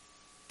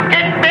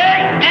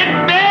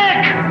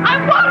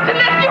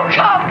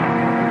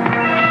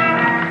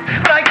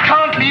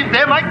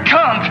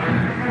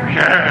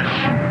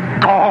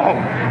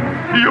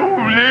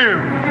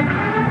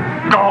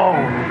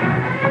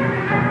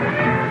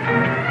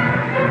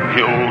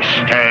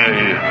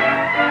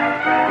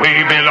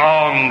We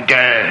belong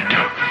dead.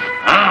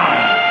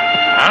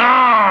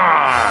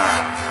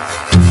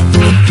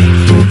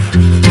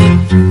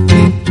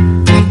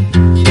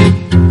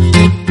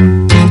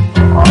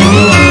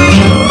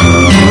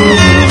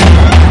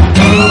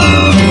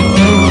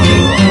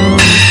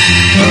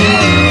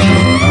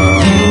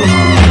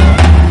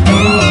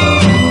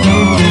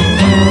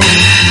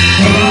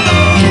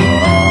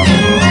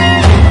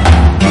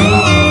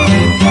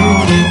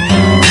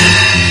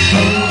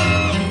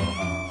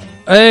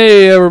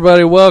 Hey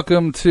everybody,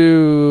 welcome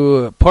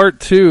to part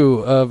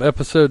 2 of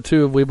episode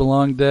 2 of We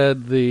Belong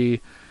Dead,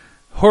 the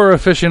Horror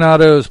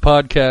Aficionados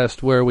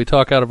podcast where we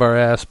talk out of our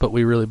ass but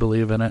we really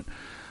believe in it.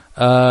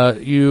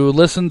 You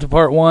listened to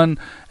part 1,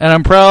 and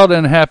I'm proud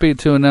and happy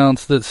to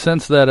announce that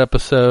since that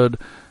episode,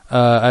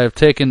 I have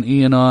taken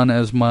Ian on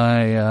as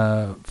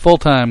my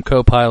full-time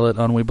co-pilot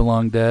on We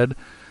Belong Dead.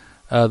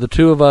 The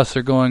two of us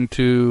are going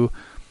to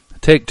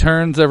take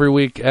turns every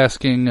week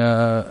asking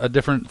a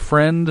different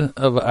friend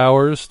of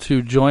ours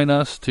to join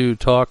us to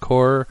talk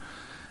horror,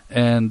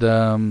 and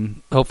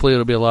hopefully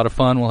it'll be a lot of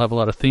fun. We'll have a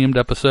lot of themed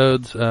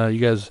episodes. You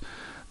guys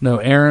know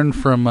Aaron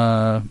from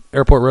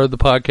Airport Road, the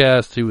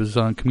podcast. He was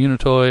on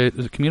Communitoid.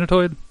 Is it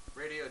Communitoid?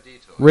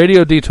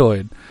 Radio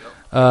Detoid.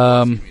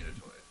 Yep.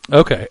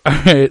 Okay, all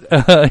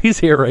right. He's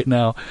here right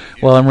now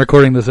while I'm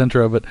recording this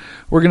intro, but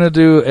we're going to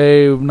do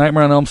a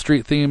Nightmare on Elm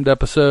Street themed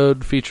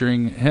episode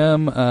featuring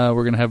him.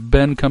 We're going to have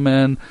Ben come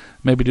in,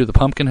 maybe do the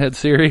Pumpkinhead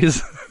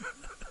series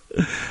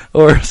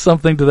or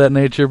something to that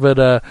nature,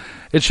 but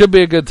it should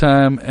be a good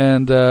time,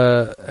 and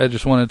I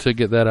just wanted to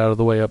get that out of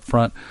the way up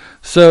front.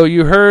 So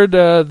you heard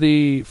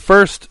the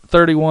first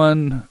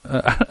 31,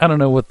 I don't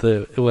know what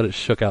it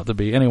shook out to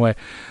be. Anyway,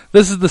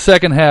 this is the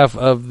second half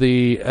of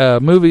the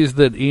movies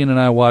that Ian and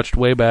I watched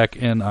way back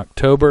in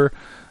October.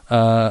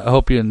 I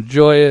hope you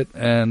enjoy it,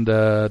 and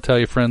tell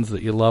your friends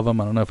that you love them.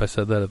 I don't know if I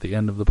said that at the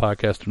end of the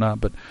podcast or not,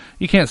 but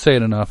you can't say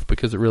it enough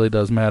because it really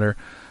does matter.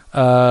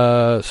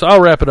 So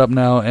I'll wrap it up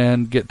now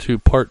and get to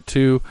part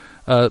 2.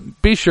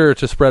 Be sure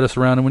to spread us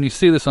around, and when you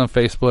see this on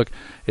Facebook,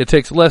 it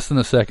takes less than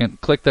a second.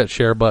 Click that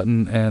share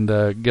button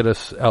and get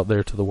us out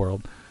there to the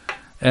world.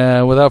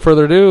 And without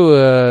further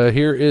ado,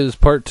 here is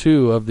part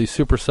 2 of the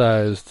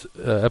supersized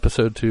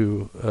episode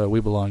 2, We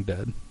Belong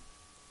Dead.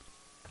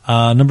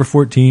 Number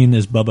 14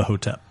 is Bubba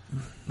Hotep.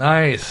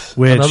 Nice.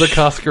 Another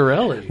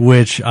Coscarelli.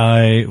 Which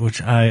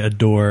I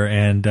adore,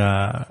 and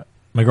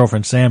my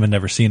girlfriend Sam had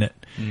never seen it.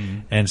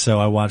 And so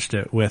I watched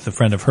it with a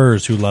friend of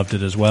hers who loved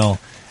it as well.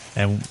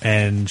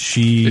 And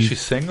she... Is she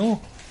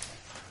single?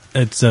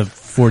 It's a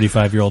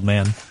 45-year-old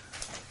man.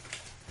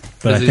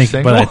 But Is he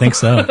single? I think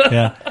so,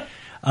 yeah.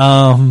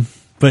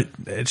 But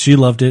she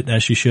loved it,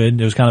 as she should.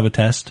 It was kind of a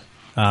test.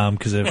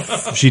 Because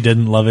if she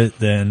didn't love it,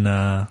 then,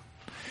 well,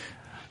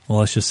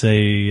 let's just say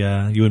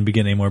you wouldn't be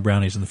getting any more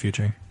brownies in the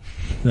future.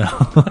 No.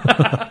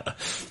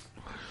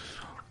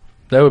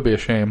 That would be a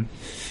shame.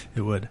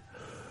 It would.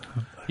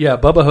 Yeah,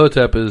 Bubba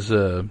Hotep is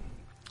a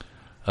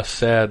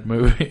sad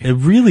movie.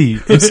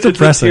 It's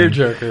depressing. It's a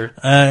tearjerker.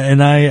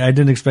 And I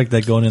didn't expect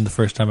that going in the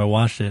first time I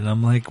watched it. And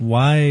I'm like,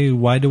 why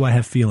do I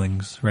have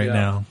feelings right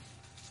now?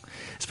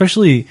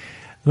 Especially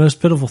the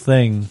most pitiful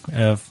thing,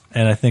 and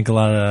I think a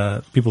lot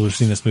of people who've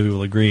seen this movie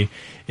will agree,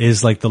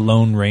 is like the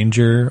Lone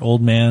Ranger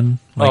old man.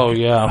 Like, oh,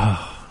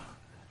 yeah.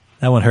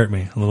 That one hurt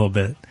me a little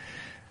bit.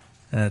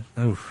 Yeah.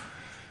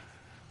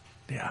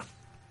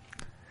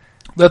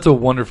 That's a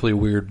wonderfully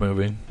weird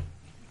movie.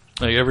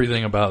 Like,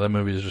 everything about that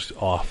movie is just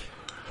off.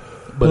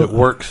 But it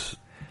works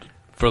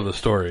for the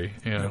story,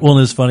 you know. Well,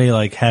 and it's funny,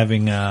 like,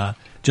 having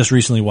just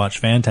recently watched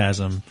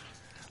Phantasm.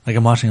 Like,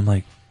 I'm watching, I'm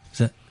like,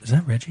 is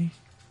that Reggie?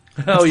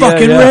 Oh, yeah,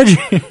 fucking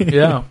Reggie.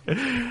 Yeah.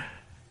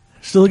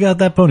 Still got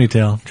that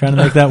ponytail. Trying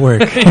to make that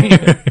work.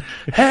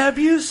 Have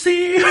you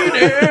seen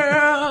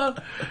it?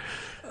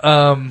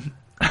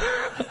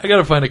 I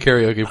gotta find a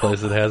karaoke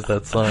place that has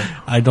that song.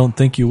 I don't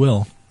think you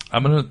will.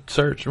 I'm gonna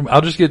search.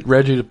 I'll just get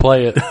Reggie to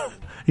play it.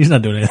 He's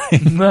not doing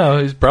anything. No,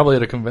 he's probably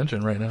at a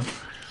convention right now.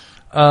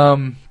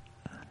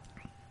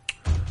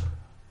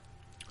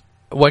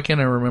 Why can't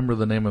I remember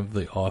the name of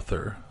the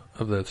author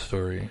of that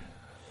story?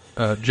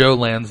 Joe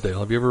Lansdale.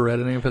 Have you ever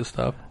read any of his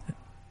stuff?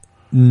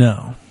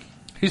 No.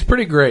 He's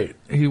pretty great.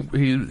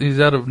 He's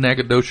out of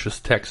Nacogdoches,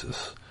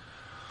 Texas.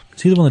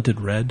 Is he the one that did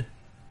Red?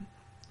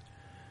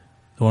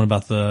 The one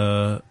about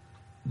the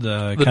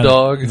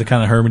dog, the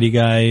kind of hermity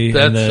guy.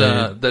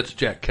 That's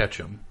Jack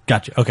Ketchum.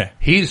 Gotcha. Okay,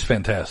 he's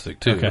fantastic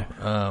too. Okay.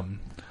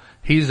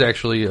 He's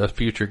actually a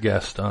future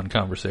guest on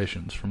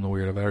Conversations from the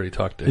Weird. I've already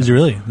talked to him. Is he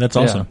really? That's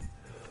awesome.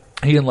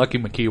 Yeah. He and Lucky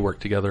McKee work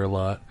together a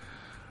lot.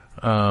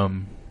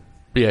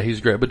 Yeah,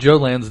 he's great. But Joe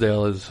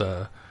Lansdale is.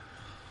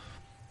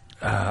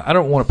 I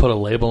don't want to put a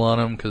label on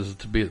him because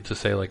to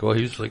say like, well,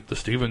 he's like the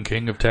Stephen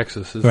King of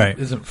Texas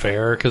isn't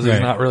fair because he's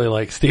not really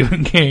like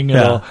Stephen King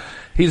at all.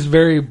 He's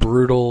very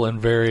brutal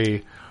and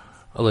very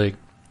like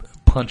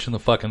punch in the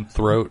fucking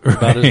throat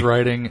about his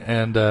writing.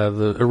 And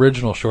the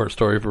original short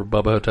story for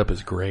Bubba Hotep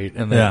is great,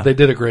 and they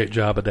did a great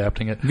job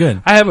adapting it.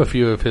 Good. I have a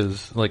few of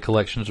his like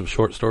collections of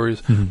short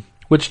stories,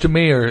 which to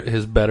me are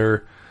his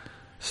better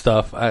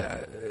stuff.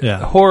 Yeah.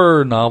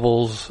 Horror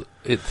novels,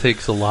 it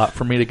takes a lot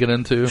for me to get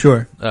into.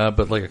 Sure.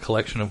 But like a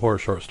collection of horror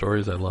short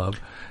stories I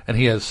love. And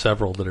he has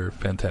several that are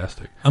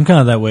fantastic. I'm kind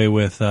of that way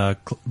with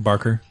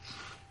Barker.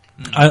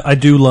 I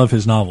do love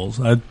his novels.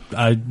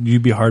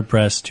 You'd be hard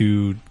pressed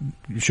to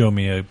show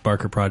me a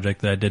Barker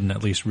project that I didn't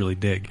at least really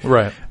dig.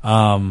 Right.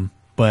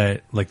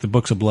 But like the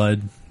Books of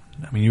Blood,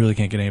 I mean, you really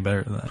can't get any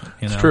better than that.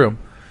 It's true.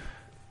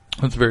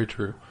 That's very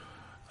true.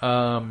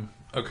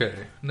 Okay,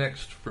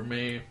 next for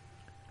me.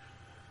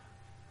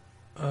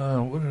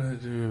 What did I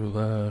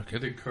do? I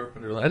did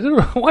Carpenter.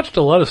 I watched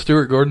a lot of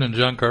Stuart Gordon and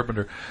John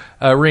Carpenter.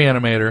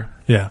 Reanimator.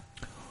 Yeah.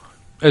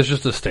 It's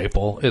just a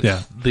staple.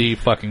 It's the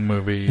fucking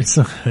movie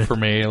for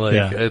me.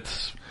 Like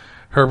it's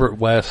Herbert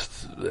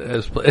West.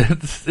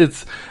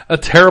 It's a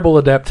terrible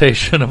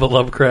adaptation of a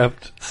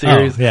Lovecraft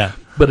series. Oh, yeah.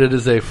 But it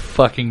is a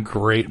fucking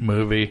great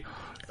movie.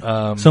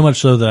 So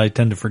much so that I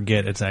tend to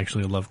forget it's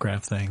actually a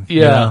Lovecraft thing.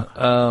 Yeah.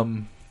 You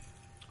know?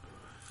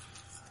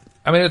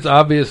 I mean, it's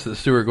obvious that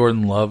Stuart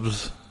Gordon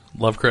loves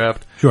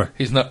Lovecraft. Sure.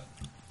 He's not,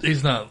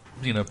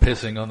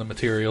 pissing on the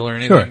material or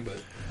anything,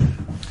 but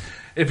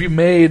if you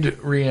made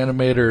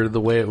Reanimator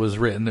the way it was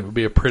written, it would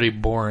be a pretty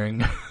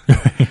boring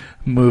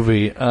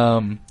movie.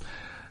 And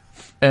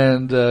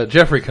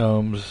Jeffrey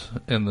Combs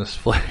in this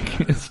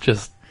flick is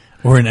just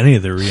or in any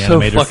of the Reanimator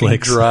so fucking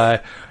flicks.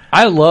 Dry.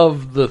 I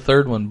love the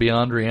third one,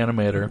 Beyond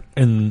Reanimator.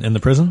 In the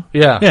prison?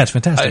 Yeah. Yeah, it's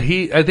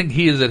fantastic. I think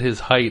he is at his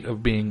height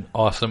of being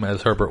awesome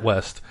as Herbert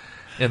West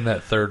in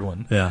that third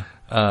one. Yeah.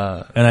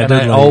 And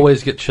I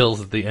always get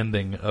chills at the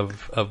ending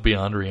of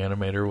Beyond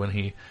Reanimator when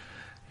he,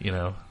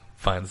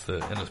 finds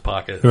it in his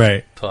pocket,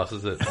 right,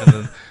 tosses it, and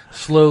then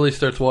slowly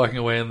starts walking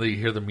away, and you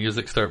hear the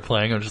music start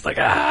playing. I'm just like,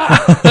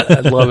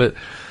 I love it.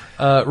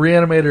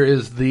 Reanimator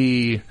is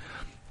the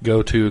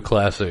go-to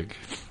classic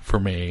for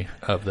me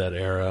of that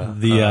era.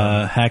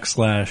 The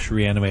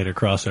Hack/Reanimator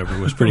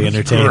crossover was pretty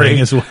entertaining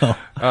as well.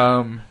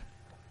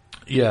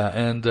 Yeah,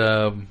 and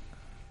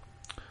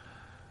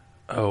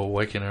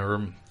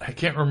I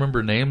can't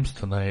remember names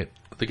tonight.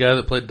 The guy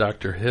that played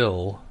Dr.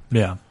 Hill.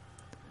 Yeah.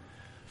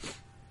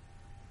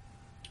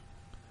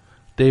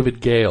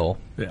 David Gale.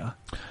 Yeah.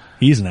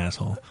 He's an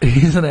asshole.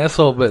 He's an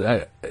asshole,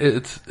 but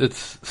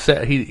it's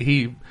sad.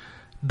 He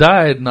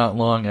died not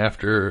long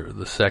after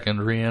the second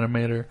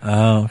Reanimator.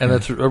 Oh, okay. And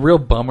that's a real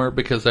bummer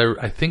because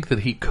I think that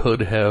he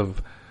could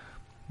have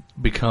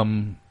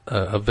become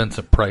a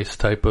Vincent Price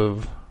type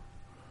of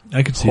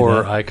I could see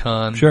horror that.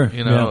 icon. Sure.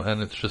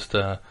 And it's just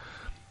a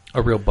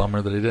real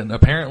bummer that he didn't.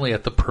 Apparently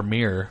at the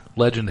premiere,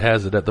 legend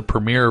has it, at the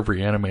premiere of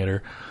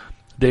Reanimator,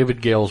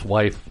 David Gale's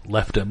wife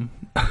left him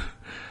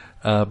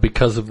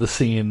because of the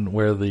scene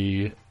where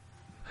the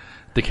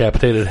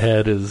decapitated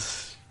head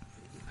is...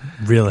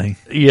 Really?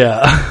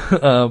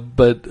 Yeah.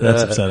 But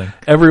that's upsetting.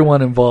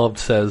 Everyone involved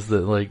says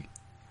that, like,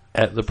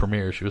 at the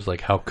premiere, she was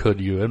like, "How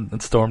could you?"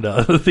 and stormed out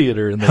of the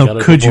theater. And they got a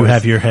could divorce. you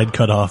have your head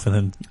cut off and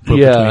then put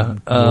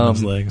between a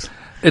woman's legs?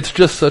 It's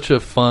just such a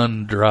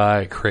fun,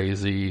 dry,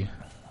 crazy...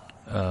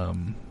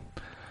 I've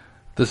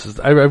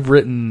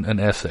written an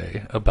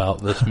essay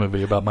about this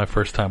movie, about my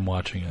first time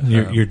watching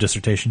it. Your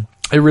dissertation?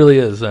 It really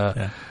is.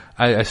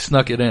 I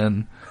snuck it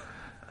in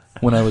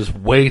when I was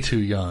way too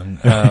young,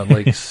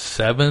 like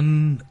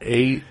 7,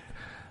 8.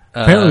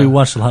 Apparently we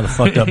watched a lot of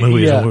fucked up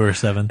movies when we were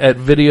 7. At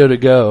Video to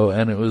Go,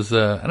 and it was,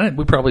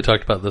 we probably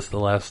talked about this the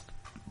last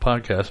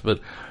podcast,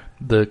 but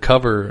the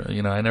cover,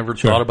 I never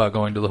thought about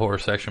going to the horror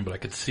section, but I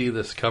could see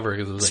this cover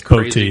because it was like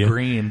crazy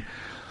green.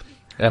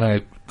 And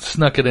I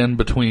snuck it in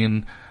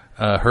between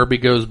Herbie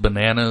Goes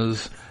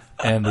Bananas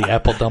and the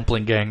Apple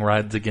Dumpling Gang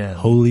Rides Again.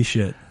 Holy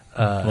shit.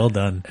 Well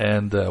done.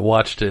 And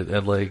watched it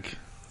at like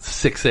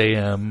 6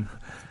 a.m.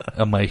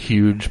 on my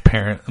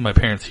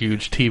parents'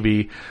 huge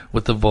TV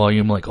with the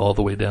volume like all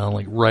the way down,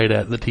 like right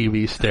at the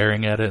TV,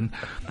 staring at it. And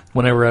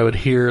whenever I would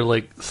hear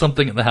like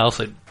something in the house,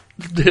 I'd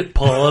hit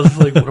pause,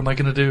 like what am I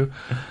going to do?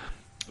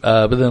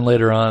 But then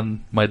later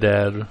on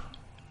that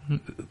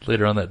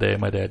day,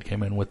 my dad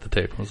came in with the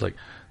tape and was like,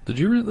 "Did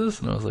you read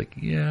this?" And I was like,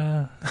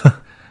 "Yeah."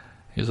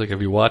 He was like,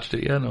 "Have you watched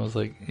it yet?" And I was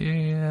like,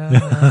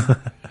 "Yeah."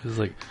 He was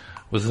like,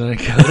 "Wasn't it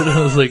good?" And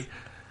I was like,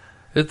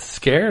 "It's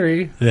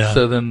scary." Yeah.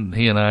 So then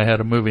he and I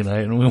had a movie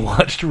night and we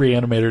watched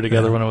Reanimator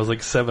together when I was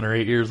like 7 or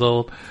 8 years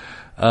old.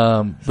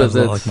 Sounds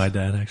a lot like my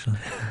dad, actually.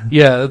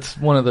 Yeah, it's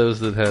one of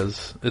those that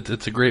has,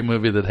 it's a great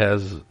movie that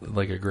has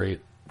like a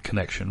great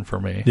connection for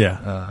me.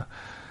 Yeah.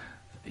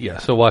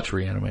 So watch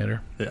Reanimator.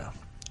 Yeah.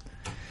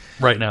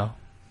 Right now.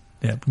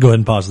 Yeah, go ahead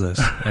and pause this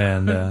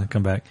and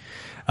come back.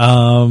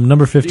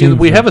 Number 15.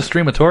 We have a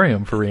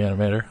streamatorium for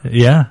Reanimator.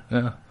 Yeah.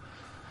 Yeah.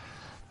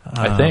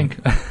 I think.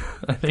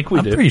 I think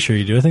we do. I'm pretty sure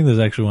you do. I think this is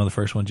actually one of the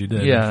first ones you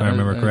did, if I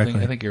remember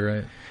correctly. I think you're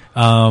right.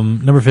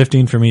 Number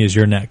 15 for me is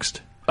You're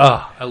Next.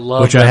 Oh, I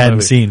love which that I hadn't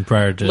movie. seen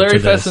prior to Larry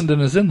this.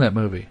 Fessenden is in that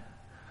movie.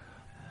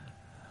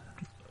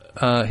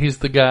 He's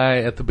the guy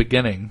at the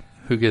beginning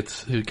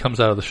who comes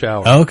out of the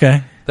shower. Oh,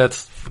 okay.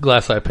 That's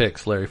Glass Eye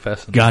Picks, Larry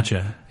Fessenden.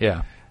 Gotcha.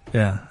 Yeah.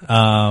 Yeah.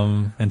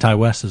 And Ty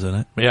West is in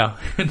it. Yeah,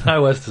 Ty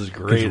West is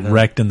great. Gets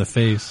wrecked in the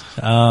face.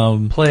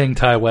 Playing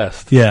Ty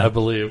West, Yeah. I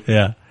believe.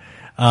 Yeah.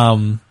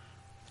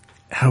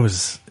 It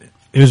was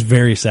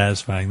very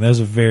satisfying. That was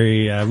a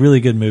very, really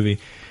good movie.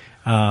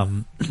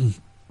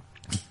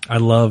 I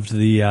loved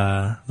the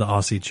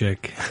Aussie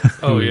chick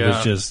who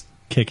was just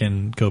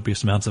kicking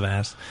copious amounts of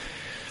ass.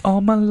 All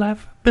my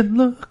life I've been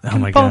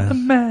looking for the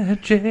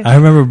magic. I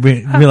remember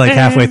being like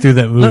halfway through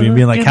that movie and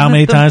being like, how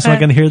many times am I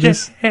going to hear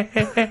this?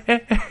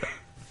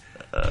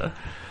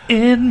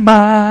 In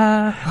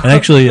my... And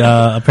actually,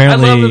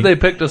 apparently... I love that they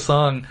picked a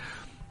song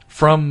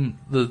from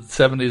the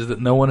 70s that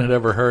no one had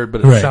ever heard,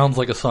 but it Right. sounds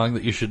like a song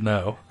that you should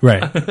know.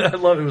 Right. I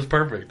love it. It was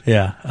perfect.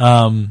 Yeah.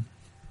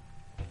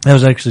 That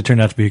was actually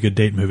turned out to be a good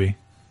date movie.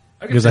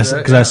 Because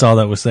I saw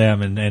that with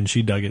Sam and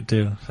she dug it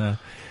too. So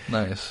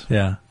Nice.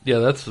 yeah. Yeah,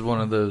 that's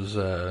one of those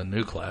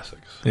new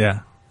classics. Yeah.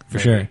 For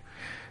Maybe. sure.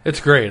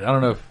 It's great. I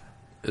don't know if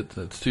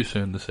it's too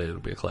soon to say it'll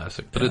be a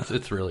classic, but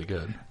it's really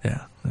good.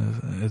 Yeah.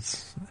 And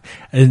it's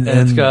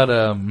got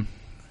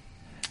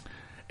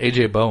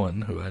AJ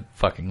Bowen, who I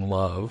fucking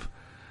love.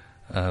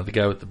 The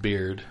guy with the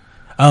beard.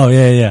 Oh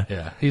yeah.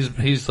 Yeah.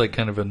 He's like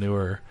kind of a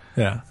newer.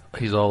 Yeah.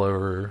 He's all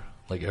over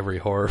like every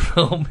horror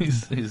film.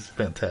 He's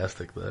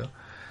fantastic though.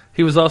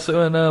 He was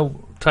also in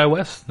Ty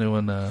West's new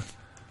one,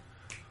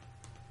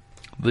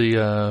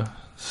 the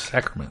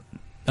Sacrament.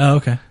 Oh,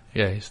 okay.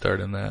 Yeah, he starred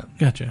in that.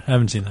 Gotcha. I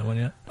haven't seen that one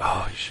yet.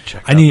 Oh, you should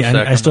check.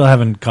 I still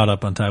haven't caught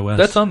up on Ty West.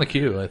 That's on the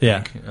queue, I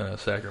think. Yeah.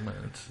 Sacrament.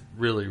 It's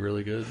really,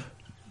 really good.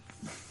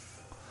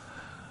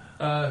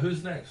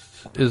 Who's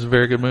next? Is a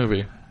very good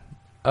movie.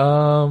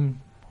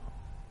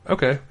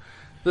 Okay.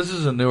 This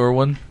is a newer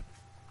one.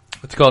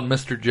 It's called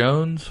Mr.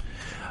 Jones.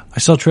 I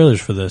saw trailers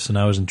for this and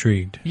I was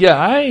intrigued. Yeah,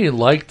 I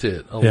liked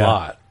it a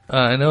lot.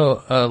 I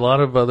know a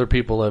lot of other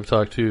people I've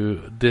talked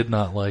to did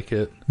not like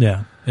it.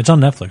 Yeah. It's on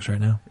Netflix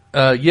right now.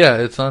 Yeah,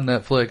 it's on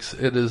Netflix.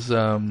 It is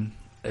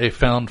a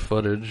found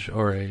footage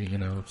or a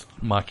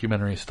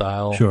mockumentary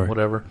style, Sure.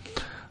 whatever,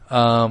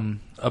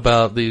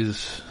 about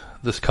this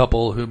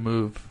couple who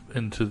move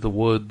into the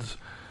woods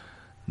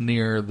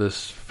near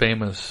this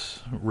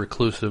famous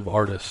reclusive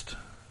artist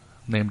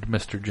named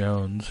Mr.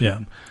 Jones. Yeah.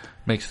 Who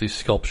makes these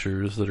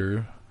sculptures that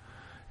are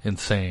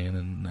insane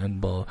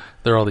and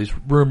there are all these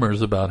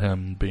rumors about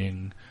him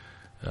being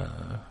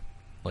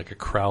like a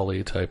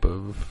Crowley type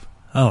of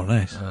Oh,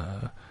 nice.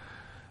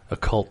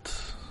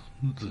 occult,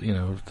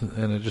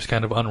 and it just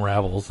kind of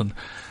unravels. And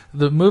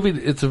the movie,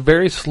 it's a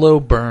very slow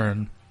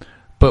burn,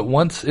 but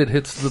once it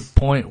hits the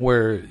point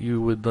where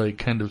you would like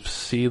kind of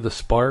see the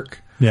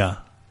spark, Yeah.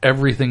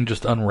 everything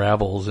just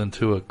unravels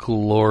into a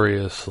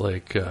glorious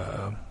like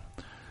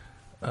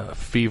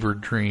fever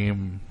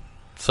dream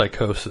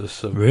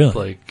psychosis of Really?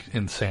 like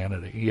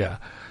insanity. Yeah.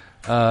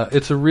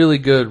 It's a really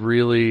good,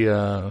 really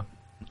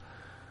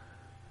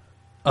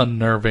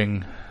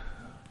unnerving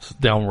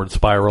downward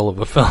spiral of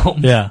a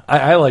film. Yeah.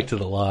 I liked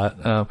it a lot.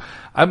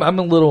 I'm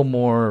a little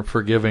more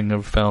forgiving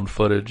of found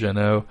footage. I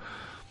know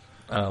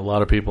a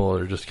lot of people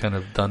are just kind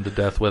of done to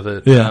death with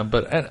it. Yeah.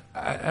 But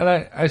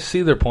I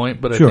see their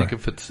point, but Sure. I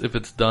think if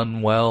it's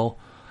done well,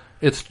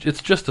 it's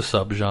just a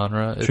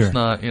subgenre. It's Sure.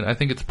 not. I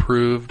think it's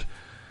proved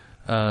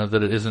that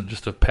it isn't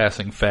just a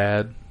passing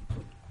fad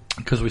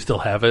because we still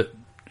have it.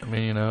 I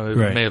mean, it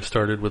Right. may have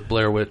started with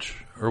Blair Witch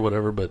or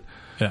whatever, but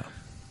Yeah.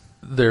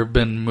 there have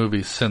been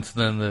movies since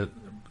then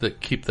that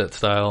keep that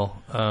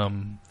style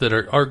that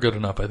are good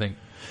enough, I think,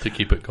 to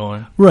keep it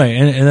going. Right,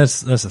 and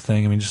that's the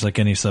thing. I mean, just like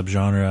any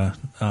subgenre,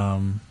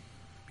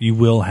 you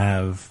will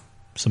have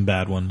some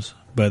bad ones,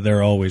 but there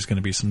are always going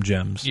to be some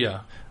gems. Yeah.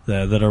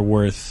 That are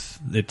worth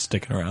it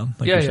sticking around.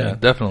 Like you Yeah,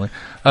 said. definitely.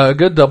 A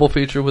good double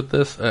feature with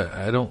this.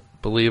 I don't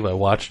believe I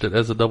watched it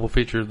as a double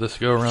feature this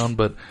go around,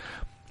 but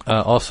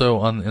also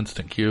on the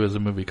instant queue is a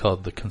movie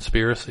called The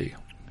Conspiracy.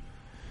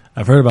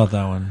 I've heard about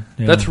that one.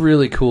 Yeah. That's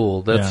really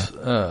cool. That's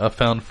a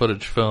found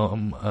footage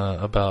film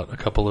about a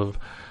couple of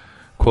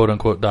quote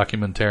unquote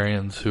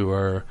documentarians who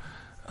are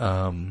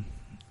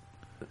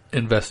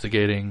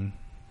investigating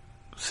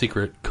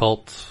secret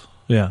cults.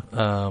 Yeah.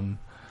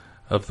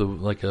 Of the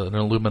like an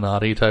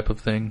Illuminati type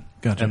of thing,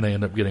 Gotcha. and they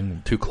end up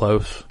getting too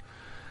close,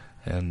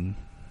 and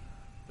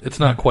it's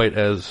not quite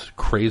as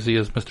crazy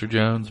as Mr.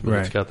 Jones, but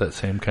it's Right. got that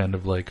same kind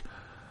of like,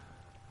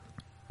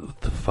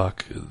 what the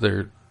fuck,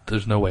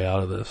 there's no way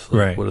out of this. Like,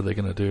 Right. what are they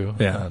going to do?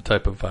 Yeah.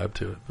 Type of vibe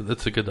to it. But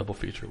it's a good double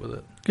feature with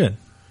it. Good.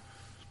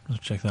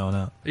 Let's check that one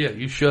out. Yeah,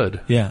 you should.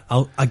 Yeah,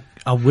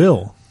 I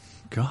will.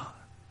 God.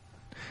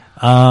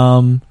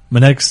 My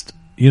next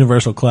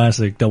Universal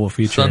Classic double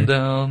feature.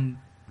 Sundown,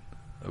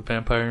 A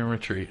Vampire in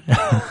Retreat.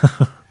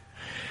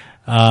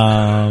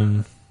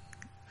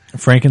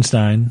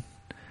 Frankenstein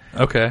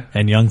Okay.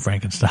 and Young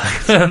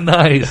Frankenstein.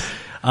 Nice.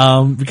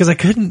 Because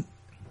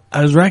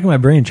I was racking my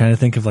brain trying to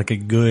think of like a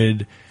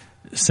good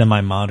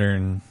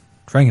semi-modern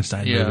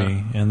Frankenstein Yeah.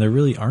 movie, and there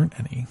really aren't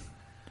any.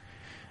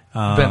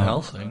 Van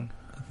Helsing.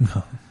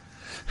 No.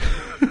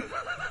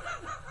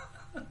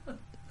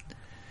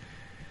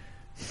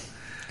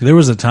 There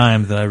was a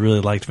time that I really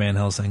liked Van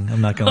Helsing.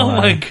 I'm not gonna Oh lie.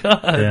 my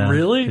god, Yeah,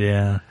 really?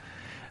 Yeah.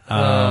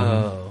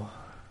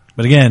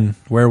 But again,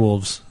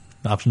 werewolves,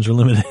 options are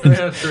limited.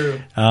 Yeah,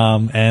 true.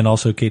 And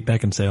also Kate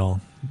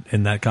Beckinsale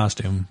in that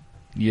costume.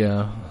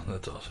 Yeah,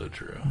 that's also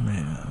true.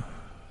 Yeah.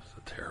 It's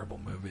a terrible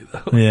movie,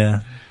 though.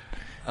 Yeah.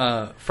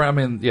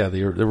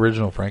 The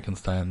original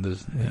Frankenstein, you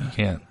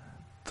can't,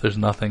 there's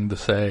nothing to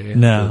say.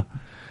 No.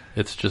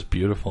 It's just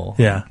beautiful.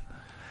 Yeah.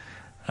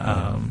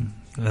 And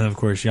of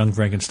course, Young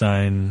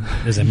Frankenstein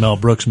is a Mel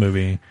Brooks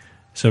movie,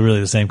 so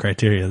really the same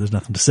criteria. There's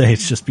nothing to say.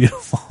 It's just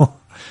beautiful.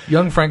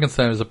 Young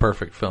Frankenstein is a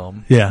perfect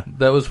film. Yeah.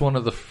 That was one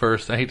of the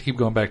first, I hate to keep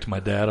going back to my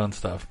dad on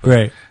stuff, but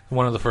Right.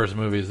 one of the first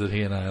movies that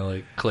he and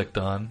I clicked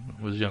on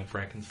was Young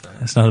Frankenstein.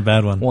 It's not a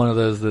bad one. One of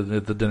those that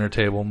at the dinner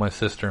table, my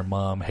sister and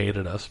mom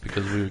hated us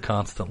because we would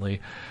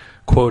constantly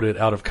quote it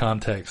out of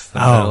context.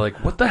 And they're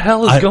like, what the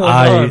hell is going on?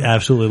 I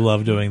absolutely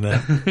love doing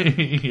that.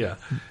 Yeah.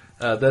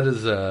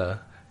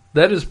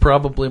 That is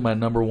probably my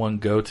number one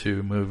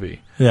go-to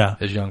movie. Yeah.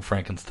 Is Young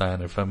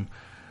Frankenstein. If I'm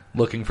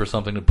looking for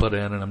something to put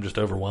in and I'm just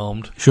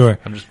overwhelmed. Sure.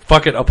 I'm just,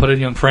 fuck it, I'll put in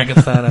Young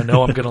Frankenstein. I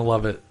know I'm going to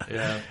love it.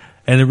 Yeah.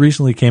 And it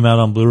recently came out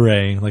on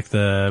Blu-ray, like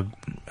the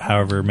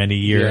however many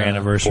year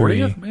anniversary.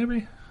 40th,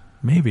 maybe?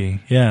 Maybe,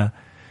 yeah.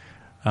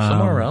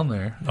 Somewhere around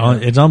there. Yeah.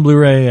 It's on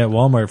Blu-ray at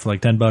Walmart for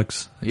like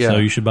 $10. Yeah. So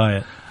you should buy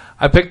it.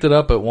 I picked it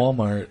up at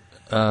Walmart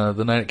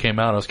the night it came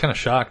out. I was kind of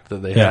shocked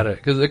that they had it.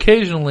 Because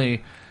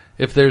occasionally,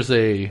 if there's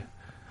a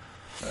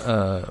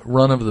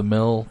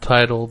run-of-the-mill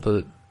title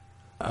that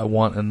I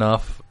want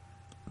enough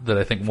that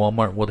I think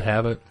Walmart would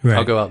have it, right.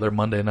 I'll go out there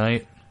Monday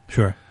night.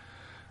 Sure.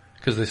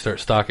 Because they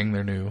start stocking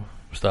their new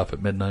stuff at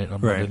midnight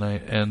on right. Monday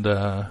night. And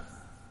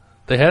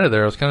they had it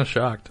there. I was kind of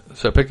shocked.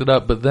 So I picked it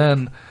up. But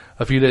then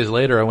a few days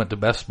later, I went to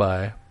Best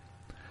Buy,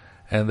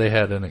 and they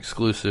had an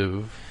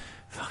exclusive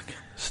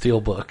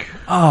steelbook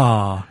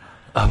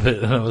of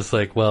it. And I was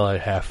like, well, I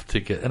have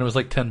to get... And it was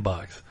like $10.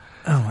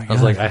 Oh, my God. I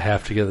was like, I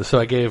have to get this. So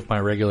I gave my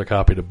regular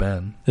copy to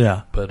Ben.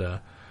 Yeah. But,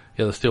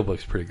 yeah, the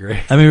steelbook's pretty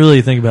great. I mean, really,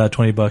 you think about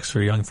 $20 for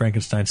a Young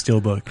Frankenstein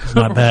steelbook. It's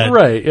not bad.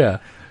 Right, yeah.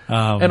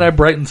 And I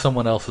brightened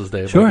someone else's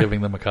day by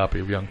giving them a copy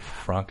of Young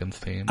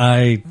Frankenstein.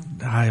 I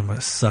am a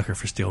sucker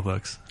for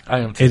steelbooks. I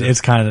am too.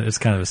 It's kind of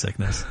a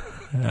sickness.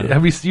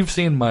 You've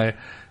seen my...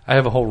 I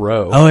have a whole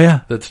row. Oh,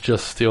 yeah. That's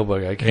just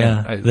steelbook. I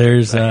can't. Yeah. I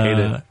hate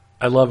it.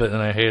 I love it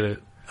and I hate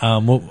it.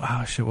 What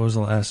was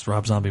the last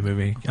Rob Zombie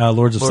movie?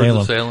 Lords of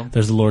Salem.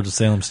 There's the Lords of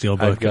Salem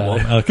steelbook. I've got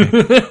it.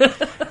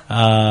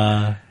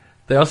 Okay.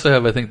 They also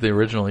have, I think, the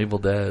original Evil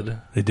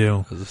Dead. They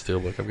do. As a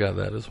steelbook. I've got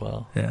that as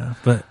well. Yeah,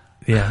 but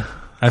yeah,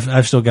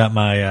 I've still got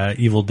my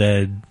Evil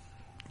Dead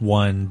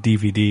 1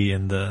 DVD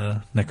in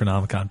the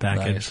Necronomicon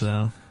package. Nice.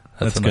 So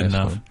that's a good nice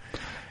enough.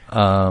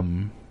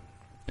 One.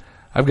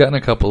 I've gotten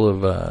a couple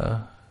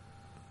of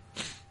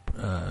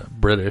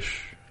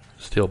British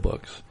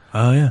steelbooks.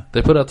 Oh yeah,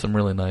 they put out some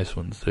really nice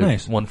ones. There's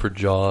nice. One for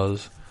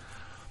Jaws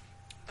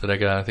that I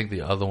got. I think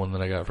the other one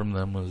that I got from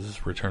them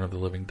was Return of the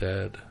Living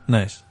Dead.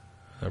 Nice.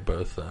 They're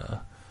both,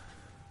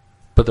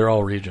 but they're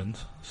all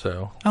regions.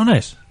 So. Oh,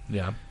 nice.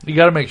 Yeah, you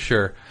got to make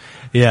sure.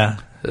 Yeah,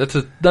 that's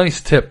a nice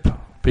tip,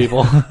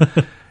 people.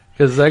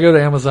 Because I go to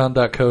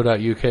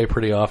Amazon.co.uk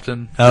pretty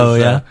often. Oh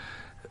yeah.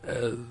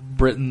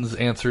 Britain's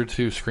answer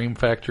to Scream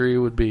Factory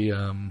would be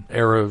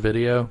Arrow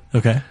Video.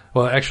 Okay.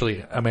 Well,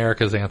 actually,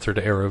 America's answer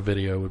to Arrow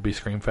Video would be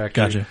Scream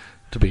Factory. Gotcha.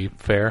 To be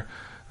fair.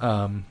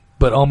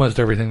 But almost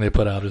everything they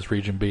put out is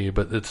Region B,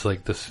 but it's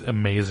like this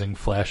amazing,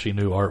 flashy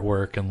new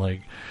artwork and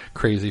like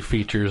crazy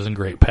features and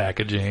great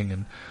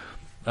packaging.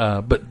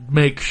 And but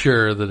make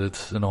sure that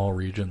it's in all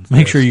regions.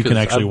 Make sure you can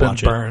actually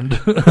watch it. I've been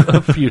burned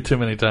a few too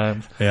many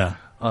times. Yeah.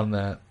 On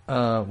that.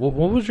 What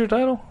was your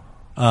title?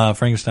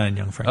 Frankenstein,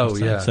 Young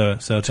Frankenstein. Oh, yeah. So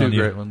it's two on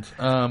you. great ones.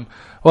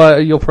 Well,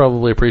 you'll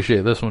probably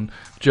appreciate this one.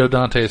 Joe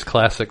Dante's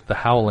classic, The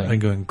Howling. I can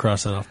go and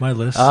cross that off my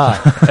list.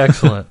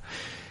 Excellent.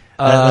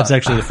 That's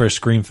actually the first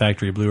Scream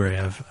Factory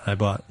Blu-ray I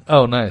bought.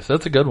 Oh, nice.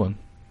 That's a good one.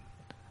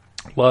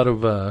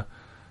 A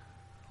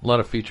lot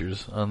of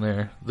features on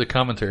there. The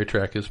commentary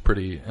track is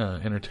pretty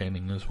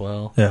entertaining as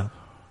well. Yeah.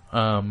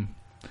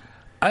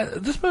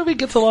 This movie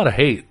gets a lot of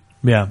hate.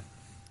 Yeah.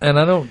 And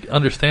I don't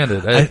understand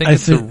it. I think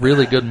it's a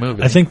really good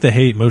movie. I think the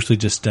hate mostly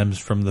just stems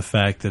from the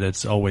fact that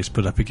it's always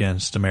put up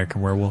against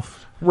American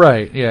Werewolf.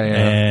 Right. Yeah. Yeah.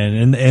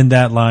 And in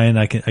that line,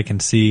 I can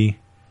see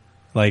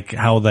like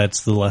how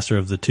that's the lesser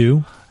of the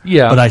two.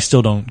 Yeah. But I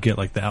still don't get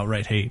like the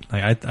outright hate.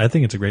 Like I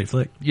think it's a great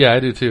flick. Yeah, I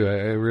do too.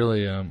 I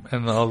really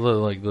and all the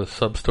like the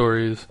sub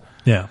stories.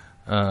 Yeah.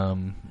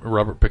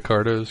 Robert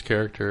Picardo's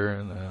character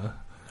and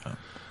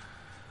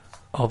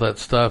all that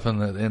stuff,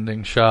 and that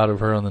ending shot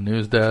of her on the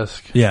news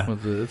desk. Yeah.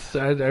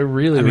 I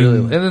really,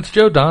 and it's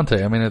Joe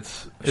Dante. I mean,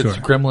 it's sure.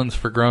 Gremlins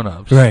for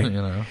grown-ups. Right. You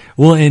know.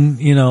 Well, and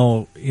you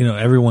know,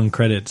 everyone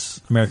credits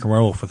American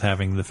Werewolf with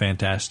having the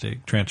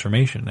fantastic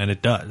transformation, and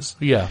it does.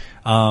 Yeah.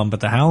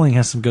 But The Howling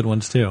has some good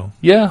ones too.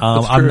 Yeah.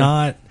 That's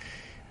true.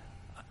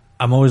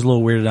 I'm always a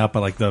little weirded out by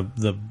like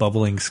the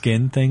bubbling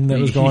skin thing that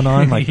was going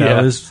on. Like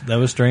yeah. that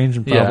was strange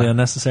and probably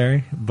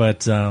unnecessary. But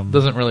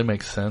doesn't really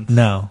make sense.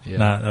 No,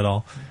 not at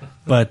all.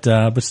 But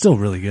still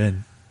really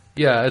good.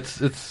 Yeah,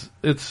 it's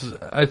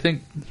I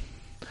think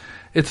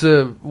It's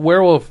a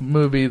werewolf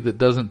movie that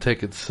doesn't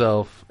take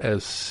itself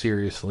as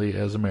seriously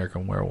as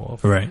American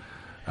Werewolf. Right.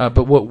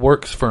 But what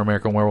works for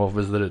American Werewolf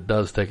is that it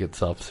does take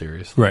itself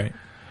seriously. Right.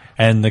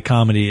 And the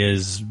comedy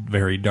is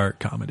very dark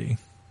comedy,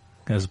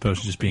 as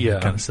opposed to just being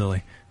kind of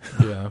silly.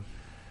 Yeah.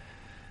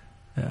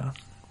 Yeah.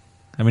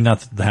 I mean, not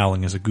that The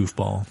Howling is a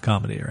goofball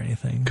comedy or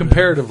anything.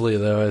 Comparatively,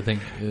 though, I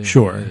think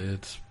Sure.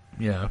 it's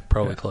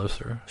probably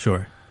closer.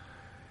 Sure.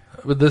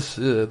 But this,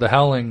 The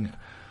Howling,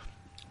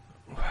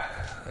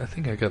 I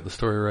think I got the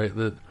story right,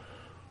 that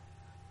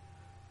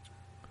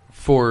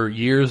for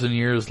years and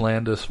years,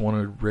 Landis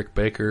wanted Rick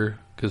Baker,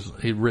 because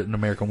he'd written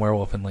American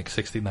Werewolf in like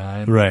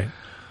 1969. Right.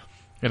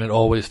 And had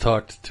always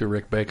talked to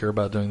Rick Baker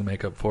about doing the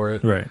makeup for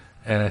it. Right.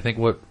 And I think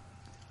what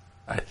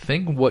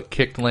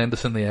kicked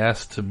Landis in the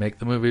ass to make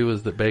the movie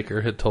was that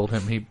Baker had told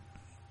him he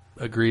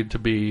agreed to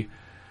do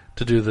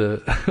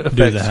the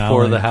effects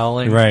for The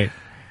Howling. Right.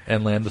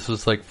 And Landis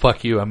was like,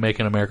 "Fuck you! I'm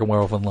making American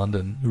Werewolf in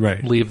London.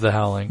 Right. Leave The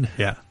Howling."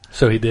 Yeah.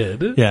 So he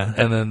did. Yeah.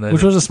 And then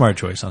which was a smart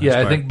choice on his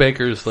part. I think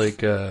Baker's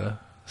like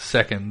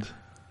second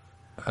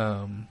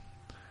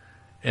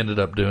ended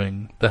up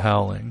doing The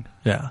Howling.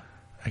 Yeah.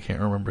 I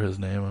can't remember his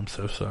name. I'm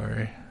so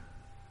sorry.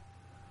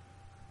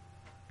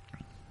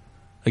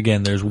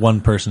 Again, there's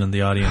one person in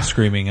the audience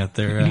screaming at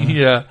their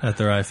at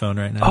their iPhone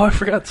right now. Oh, I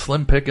forgot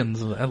Slim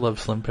Pickens. I love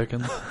Slim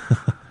Pickens.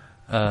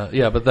 But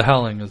The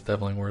Howling is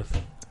definitely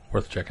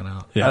worth checking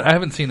out. Yeah. I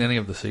haven't seen any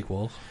of the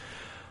sequels.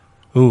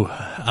 Ooh,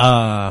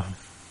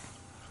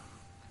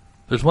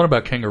 There's one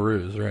about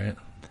kangaroos, right?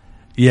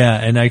 yeah,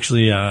 and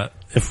actually,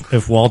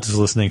 if Walt is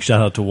listening,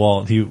 shout out to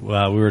Walt. We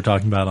were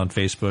talking about it on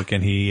Facebook,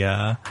 and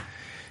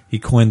he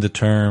coined the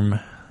term.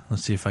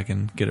 Let's see if I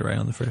can get it right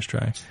on the first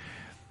try.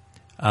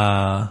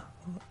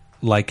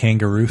 Like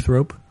kangaroo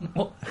thrope.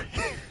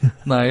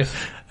 Nice.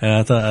 And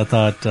I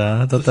thought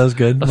that was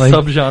good. A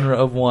subgenre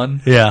of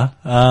one. Yeah.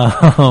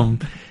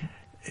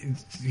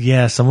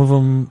 Yeah, some of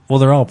them, well,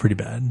 they're all pretty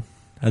bad.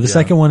 The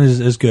second one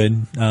is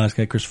good. It's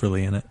got Christopher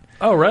Lee in it.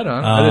 Oh, right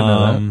on. I didn't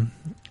know that.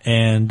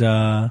 And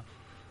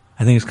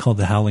I think it's called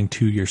The Howling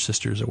 2, Your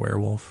Sister's a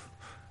Werewolf.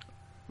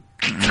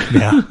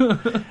 Yeah.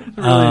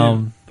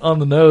 Really on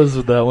the nose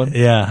with that one.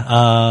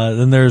 Yeah.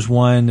 Then there's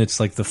one, it's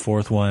like the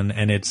fourth one,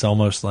 and it's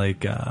almost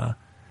like The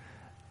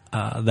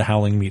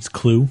Howling meets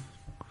Clue.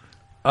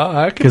 Oh,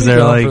 I could be because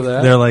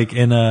they're like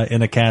in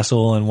a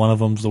castle, and one of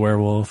them's the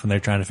werewolf, and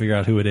they're trying to figure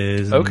out who it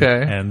is. And,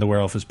 Okay. And the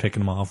werewolf is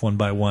picking them off one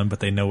by one, but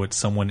they know it's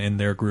someone in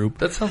their group.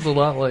 That sounds a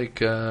lot like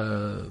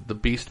The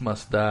Beast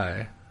Must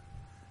Die.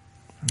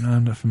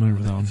 I'm not familiar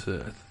with that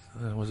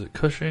one. Was it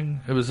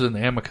Cushing? It was an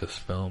Amicus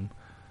film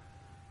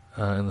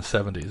in the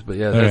 70s. But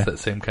yeah, that's that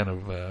same kind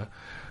of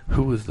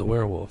who was the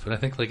werewolf? And I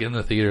think like in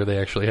the theater they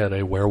actually had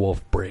a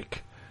werewolf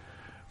break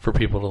for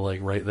people to like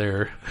write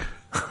their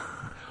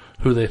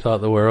who they thought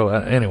the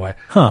werewolf. Anyway.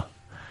 Huh.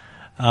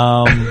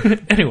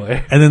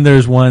 Anyway. And then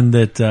there's one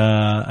that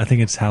I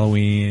think it's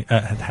Halloween.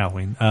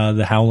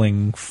 The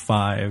Howling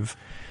 5.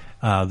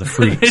 The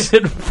Freaks. They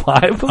did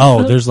 5 of them?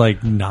 Oh, there's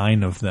like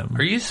 9 of them.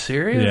 Are you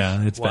serious?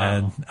 Yeah, it's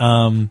Wow.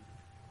 bad.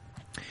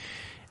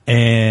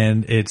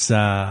 And it's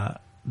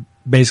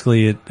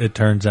basically it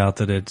turns out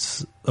that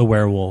it's a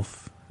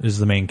werewolf is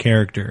the main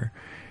character.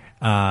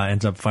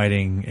 Ends up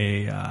fighting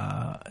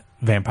a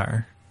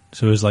vampire.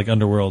 So it was like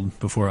Underworld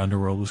before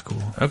Underworld was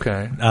cool.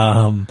 Okay.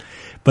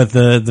 But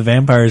the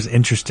vampire is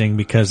interesting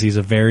because he's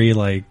a very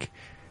like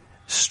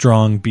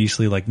strong,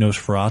 beastly, like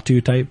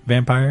Nosferatu type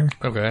vampire.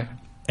 Okay.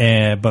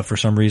 But for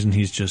some reason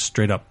he's just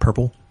straight up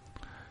purple.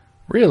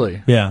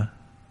 Really? Yeah.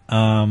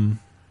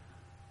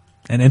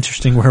 An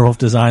interesting werewolf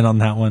design on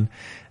that one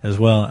as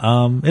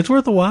well. It's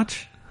worth a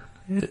watch.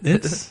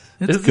 It's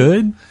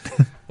good.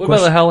 What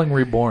about The Howling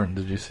Reborn?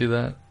 Did you see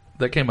that?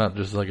 That came out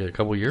just like a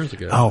couple years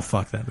ago. Oh,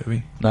 fuck that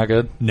movie. Not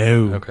good?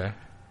 No. Okay.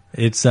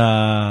 It's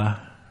I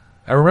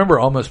remember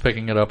almost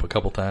picking it up a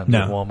couple times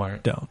at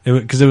Walmart. Don't.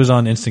 Because it was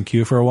on Instant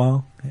Queue for a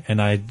while, and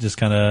I just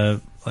kind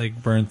of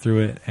like burned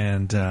through it,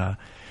 and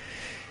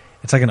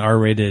it's like an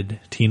R-rated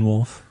Teen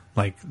Wolf,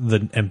 like the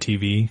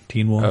MTV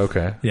Teen Wolf.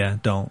 Okay. Yeah,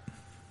 don't.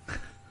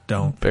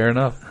 Fair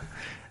enough.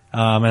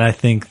 And I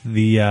think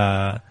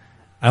I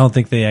don't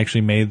think they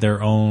actually made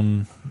their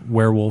own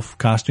werewolf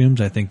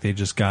costumes. I think they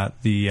just got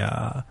the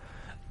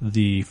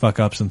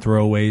fuck-ups and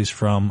throwaways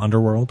from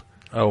Underworld.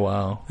 Oh,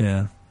 wow.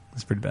 Yeah,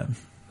 it's pretty bad.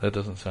 That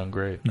doesn't sound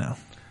great. No.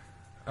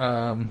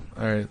 All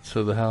right,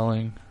 so The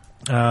Howling.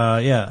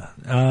 Yeah.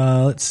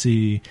 Let's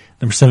see.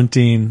 Number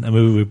 17, a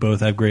movie we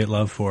both have great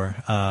love for,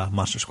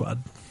 Monster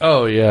Squad.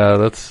 Oh, yeah,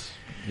 that's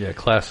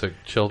classic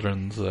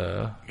children's...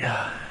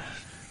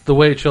 The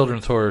way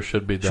children's horror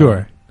should be done.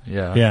 Sure.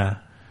 Yeah. Yeah.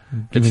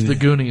 It's the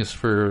Goonies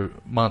for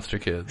monster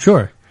kids.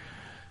 Sure.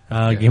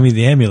 Give me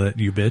the amulet,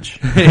 you bitch.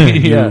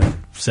 Yeah. You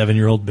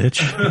 7-year-old bitch.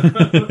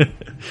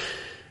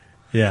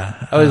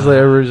 Yeah. I always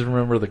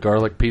remember the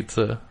garlic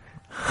pizza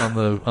on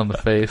the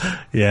face.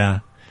 Yeah.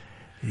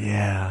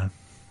 Yeah.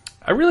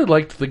 I really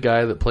liked the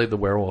guy that played the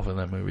werewolf in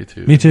that movie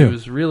too. Me too. He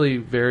was really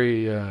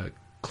very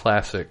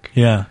classic.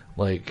 Yeah.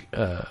 Like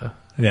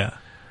yeah.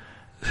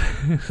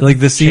 Like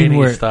the scene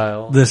Cheney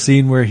style.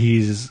 where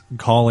he's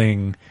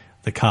calling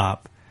the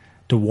cop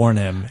to warn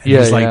him, and Yeah,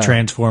 he's like yeah.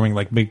 transforming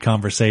like mid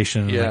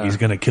conversation, Yeah. like he's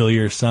gonna kill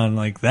your son,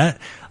 like that.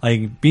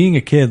 Like being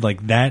a kid,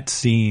 like that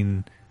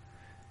scene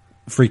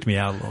freaked me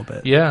out a little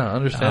bit. Yeah,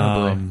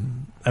 understandably.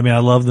 I mean, I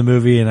love the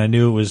movie, and I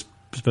knew it was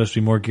supposed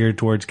to be more geared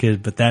towards kids,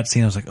 but that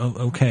scene, I was like,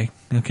 oh,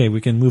 okay, we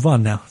can move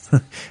on now.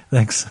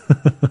 Thanks.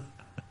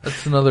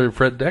 That's another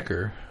Fred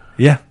Decker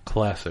Yeah,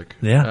 classic.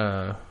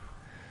 Yeah.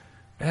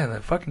 Man,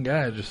 that fucking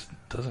guy just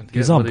doesn't get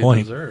He's what on he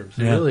point. deserves.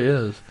 He Yeah. really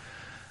is.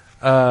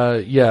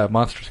 Yeah,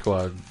 Monster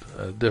Squad,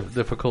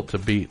 difficult to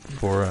beat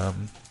for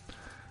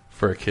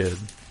a kid,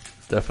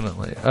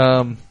 definitely.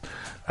 I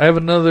have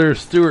another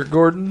Stuart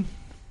Gordon.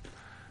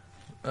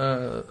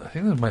 I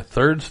think this is my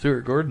third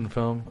Stuart Gordon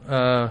film.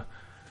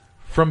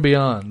 From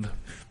Beyond,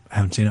 I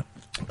haven't seen it.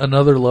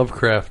 another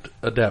Lovecraft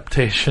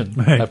adaptation.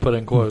 Right. I put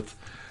in quotes.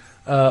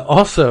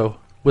 Also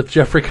with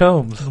Jeffrey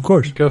Combs, Of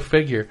course. go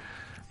figure,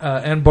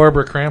 and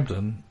Barbara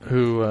Crampton,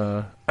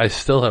 who I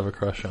still have a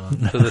crush on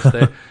to this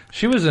day.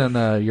 She was in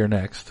You're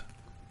Next.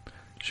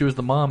 She was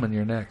the mom in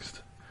You're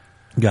Next.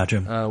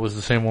 Gotcha. Was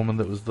the same woman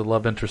that was the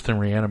love interest in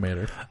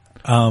Reanimator.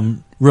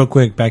 Real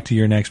quick, back to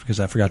Your Next,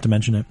 because I forgot to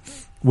mention it.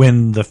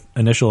 When the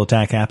initial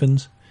attack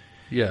happens,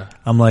 Yeah,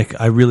 I'm like,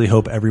 I really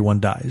hope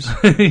everyone dies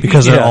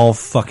because they're Yeah. all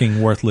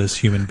fucking worthless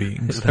human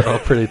beings. they're all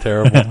pretty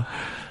terrible.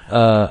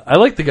 I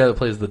like the guy that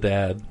plays the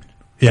dad.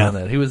 Yeah. in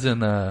that. He was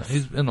in.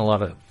 He's in a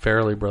lot of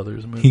Farrelly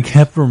Brothers movies. He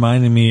kept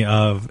reminding me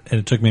of, and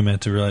it took me a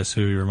minute to realize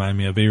who he reminded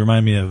me of, but he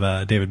reminded me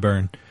of David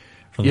Byrne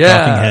from the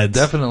Talking Heads.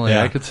 Definitely.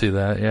 Yeah. I could see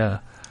that. Yeah.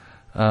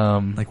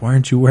 Like, why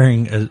aren't you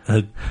wearing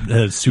a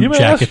You suit may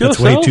jacket ask that's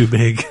way yourself. too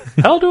big?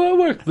 How do I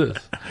work this?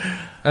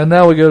 And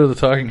now we go to the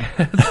Talking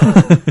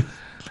Heads.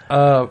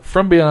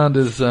 From Beyond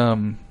is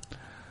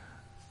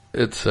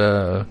it's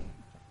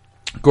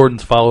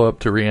Gordon's follow up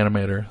to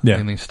Reanimator. Yeah.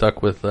 And he's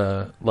stuck with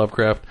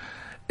Lovecraft.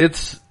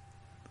 It's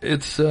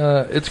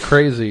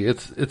crazy.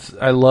 It's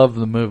I love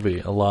the movie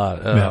a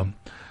lot. Yeah.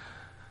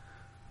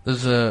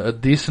 There's a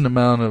decent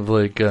amount of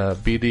like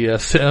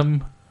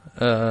BDSM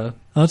Oh,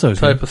 that's always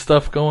type good. of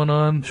stuff going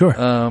on. Sure.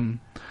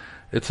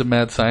 It's a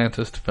mad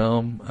scientist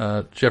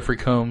film. Jeffrey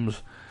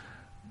Combs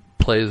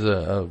plays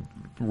a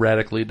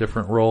radically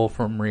different role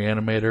from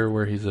Reanimator,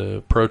 where he's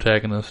a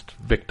protagonist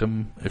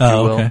victim, if you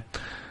will. Okay.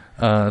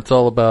 It's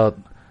all about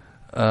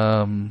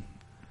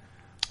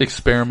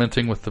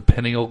experimenting with the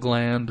pineal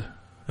gland,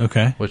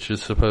 Okay. which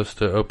is supposed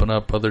to open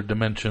up other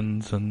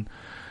dimensions, and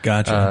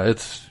Gotcha.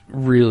 it's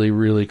really,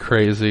 really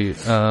crazy.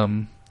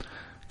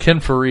 Ken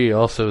Faree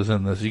also is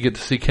in this. You get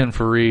to see Ken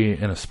Faree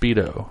in a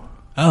Speedo.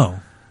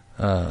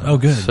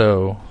 Good.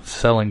 So,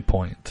 selling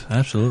point.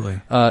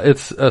 absolutely.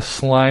 It's a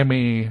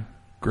slimy,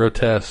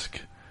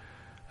 grotesque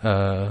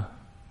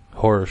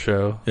horror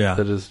show Yeah.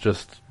 that is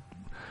just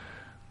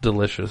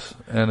delicious,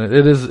 and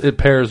it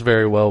pairs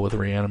very well with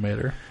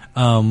Reanimator.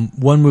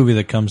 One movie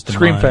that comes to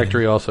Scream mind.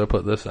 Factory also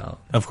put this out.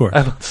 Of course.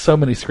 I have so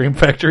many Scream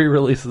Factory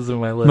releases in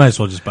my list. Might as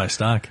well just buy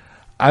stock.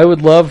 I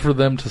would love for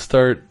them to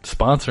start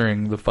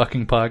sponsoring the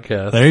fucking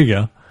podcast. There you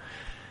go.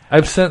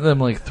 I've sent them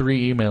like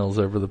 3 emails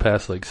over the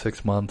past like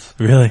 6 months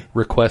Really?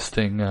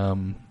 requesting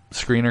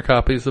screener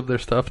copies of their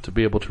stuff to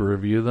be able to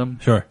review them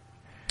Sure.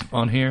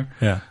 on here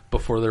Yeah.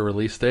 before their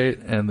release date,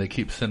 and they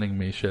keep sending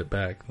me shit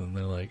back. And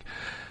they're like,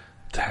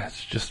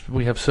 "That's just,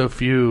 we have so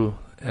few,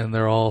 and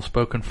they're all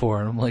spoken for."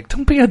 And I'm like,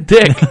 don't be a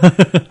dick.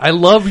 I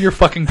love your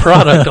fucking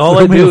product. All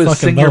I Throw me do a is fucking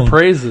sing your bone.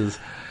 praises.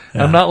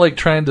 Yeah. I'm not like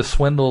trying to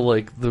swindle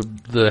like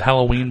the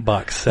Halloween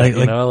box set,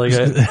 you know? Like,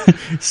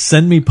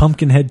 send me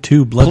Pumpkinhead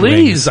 2 Blood please,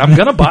 Rings. I'm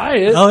gonna buy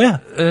it. Oh, yeah.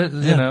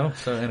 You know.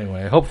 So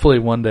anyway, hopefully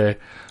one day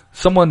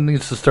someone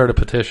needs to start a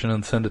petition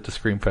and send it to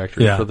Scream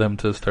Factory Yeah. for them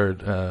to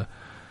start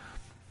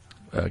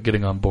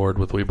getting on board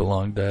with We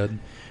Belong Dead.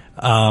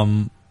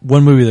 One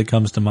movie that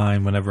comes to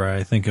mind whenever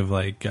I think of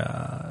like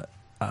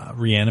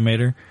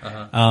Reanimator,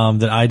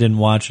 that I didn't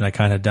watch, and I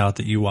kind of doubt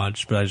that you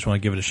watched, but I just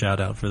want to give it a shout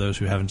out for those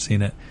who haven't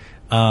seen it.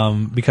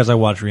 Because I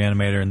watched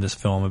Reanimator and this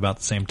film about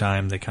the same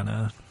time, they kind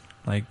of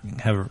like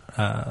have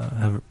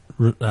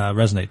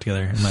resonate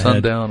together in my head.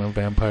 Sundown of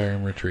Vampire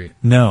in Retreat.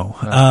 No,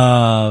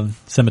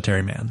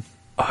 Cemetery Man.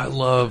 I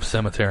love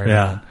Cemetery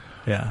Yeah, Man.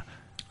 yeah,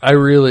 I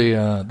really,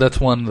 that's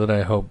one that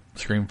I hope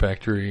Scream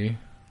Factory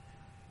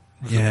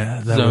yeah.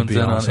 That would zones be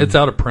in awesome. on. It's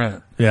out of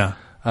print. Yeah,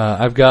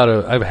 I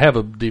have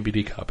a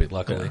DVD copy,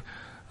 luckily.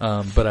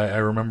 But I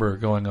remember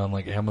going on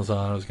like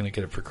Amazon. I was going to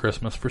get it for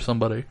Christmas for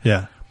somebody.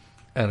 yeah.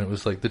 And it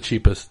was like the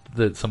cheapest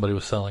that somebody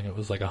was selling. It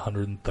was like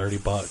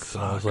 $130.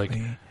 And I was like,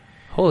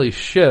 holy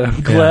shit,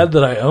 I'm glad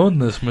that I own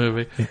this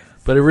movie.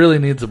 But it really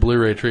needs a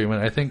Blu-ray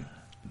treatment. I think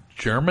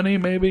Germany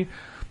maybe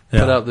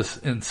put out this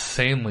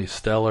insanely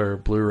stellar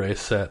Blu-ray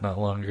set not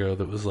long ago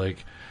that was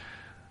like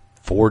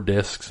 4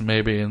 discs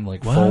maybe in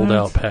like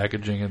fold-out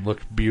packaging and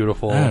looked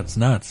beautiful. That's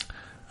nuts.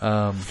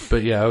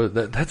 But yeah,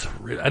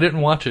 I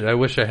didn't watch it. I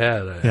wish I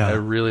had. I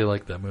really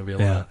like that movie a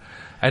lot.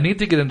 I need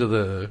to get into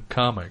the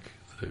comic,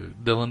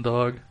 Dylan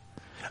Dog.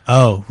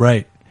 Oh,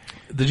 right.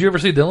 Did you ever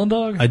see Dylan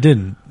Dog? I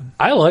didn't.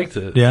 I liked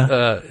it.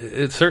 Yeah.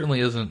 It certainly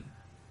isn't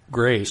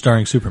great.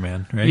 Starring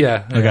Superman, right?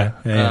 Yeah. Okay.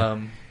 Yeah.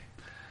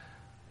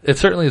 It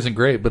certainly isn't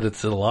great, but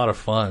it's a lot of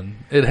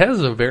fun. It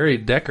has a very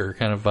Decker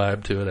kind of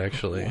vibe to it,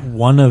 actually.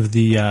 One of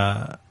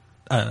the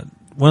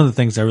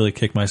things I really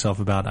kicked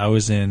myself about, I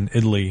was in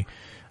Italy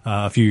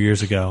a few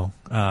years ago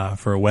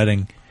for a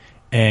wedding,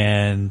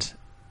 and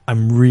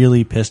I'm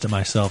really pissed at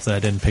myself that I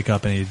didn't pick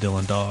up any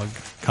Dylan Dog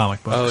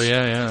comic books. Oh,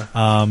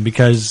 yeah.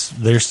 Because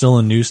they're still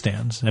in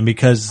newsstands, and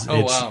because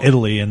it's wow.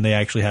 Italy and they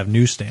actually have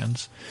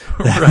newsstands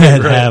that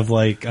Right. have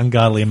like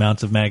ungodly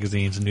amounts of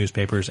magazines and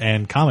newspapers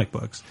and comic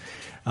books.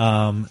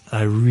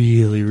 I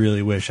really,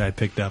 really wish I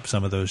picked up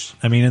some of those.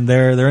 I mean, and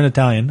they're in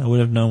Italian. I would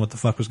have known what the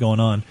fuck was going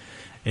on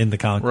in the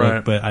comic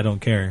book, but I don't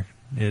care.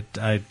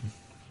 Yeah.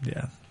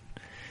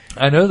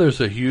 I know there's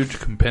a huge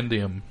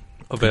compendium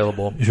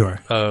available. Sure.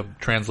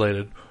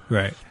 Translated.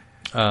 Right.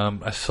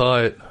 I saw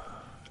it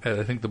at,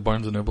 I think, the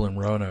Barnes & Noble in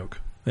Roanoke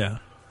Yeah.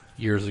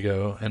 years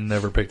ago and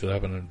never picked it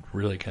up, and I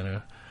really kind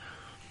of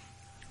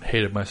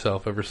hated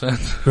myself ever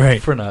since Right.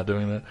 for not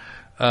doing that.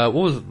 What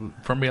was it,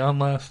 From Beyond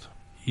last?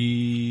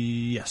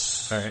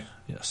 Yes. All right.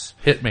 Yes.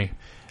 Hit me.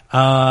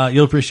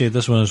 You'll appreciate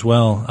this one as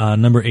well.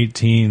 Number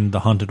 18, The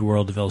Haunted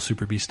World of El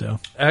Superbeasto.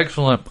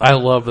 Excellent. I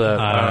love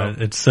that.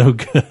 It's so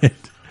good.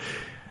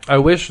 I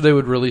wish they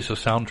would release a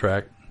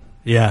soundtrack.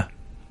 Yeah.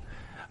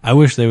 I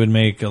wish they would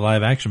make a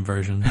live action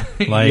version.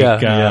 Like,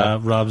 Yeah.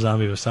 Rob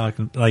Zombie was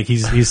talking. Like,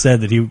 he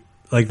said that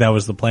that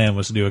was the plan,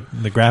 was to do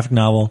the graphic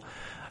novel,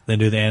 then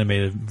do the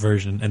animated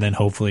version, and then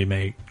hopefully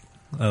make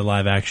a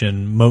live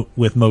action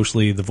with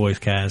mostly the voice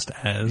cast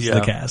as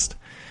the cast.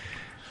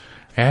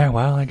 Yeah,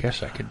 well, I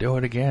guess I could do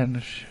it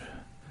again.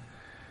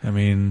 I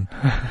mean,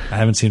 I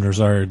haven't seen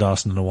Rosario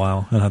Dawson in a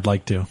while, and I'd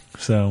like to.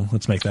 So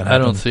let's make that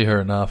happen. I don't see her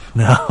enough.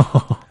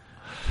 No.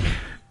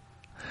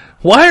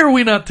 Why are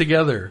we not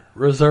together,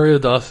 Rosario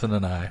Dawson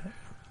and I?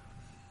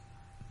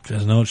 She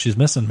doesn't know what she's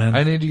missing, man.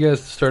 I need you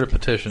guys to start a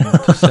petition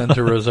to send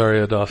to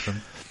Rosario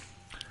Dawson.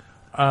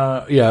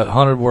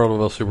 Haunted World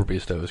of El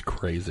Superbeasto is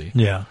crazy.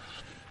 Yeah.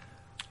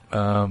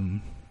 I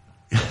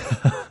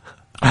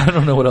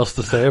don't know what else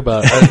to say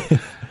about it.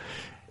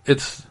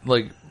 It's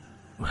like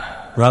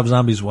Rob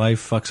Zombie's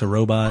wife fucks a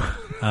robot.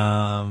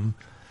 Paul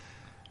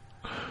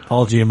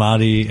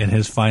Giamatti in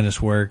his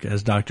finest work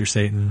as Dr.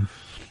 Satan.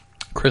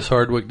 Chris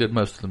Hardwick did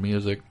most of the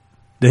music.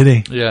 Did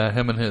he? Yeah,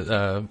 him and his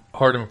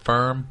Hard and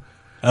Firm.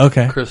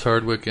 Okay. Chris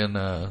Hardwick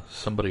and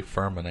somebody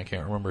Furman. I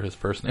can't remember his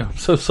first name. I'm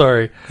so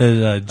sorry.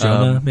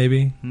 Jonah,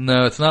 maybe?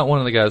 No, it's not one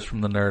of the guys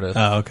from the Nerdist.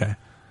 Oh, okay.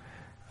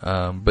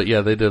 But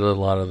yeah, they did a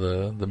lot of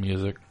the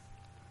music.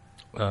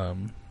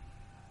 And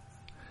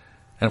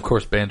of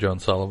course, Banjo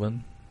and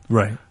Sullivan.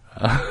 Right.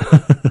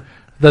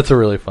 That's a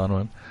really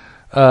fun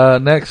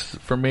one. Next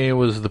for me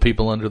was The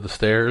People Under the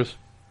Stairs.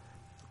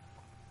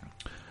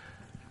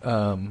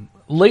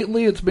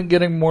 Lately it's been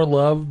getting more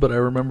love, but I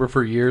remember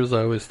for years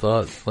I always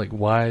thought, like,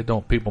 why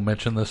don't people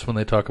mention this when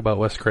they talk about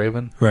Wes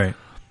Craven? Right.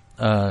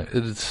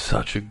 It is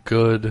such a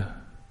good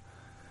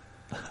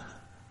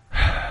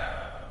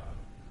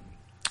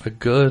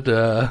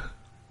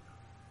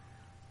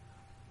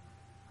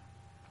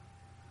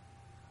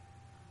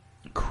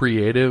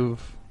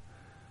creative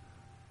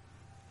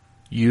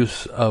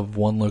use of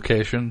one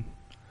location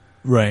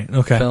Right.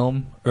 Okay.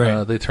 film.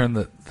 Right. They turned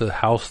the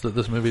house that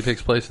this movie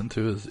takes place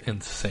into is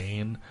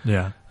insane.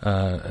 Yeah.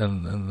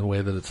 And the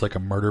way that it's like a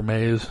murder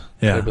maze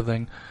Yeah. type of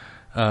thing.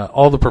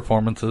 All the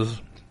performances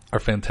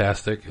are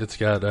fantastic. It's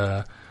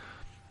got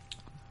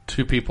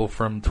two people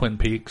from Twin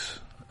Peaks,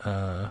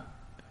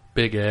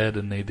 Big Ed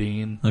and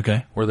Nadine,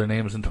 Okay. were their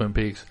names in Twin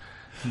Peaks.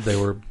 They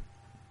were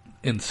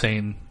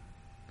insane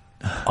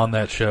on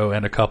that show,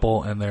 and a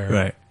couple, and they're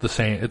Right. the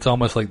same. It's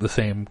almost like the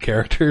same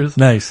characters.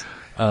 Nice.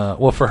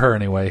 Well, for her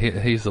anyway.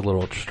 He's a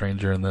little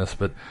stranger in this,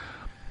 but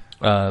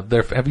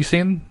have you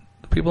seen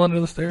The People Under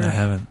the Stairs? I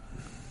haven't.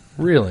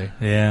 Really?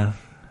 Yeah.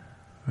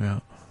 Yeah.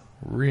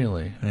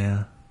 Really?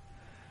 Yeah.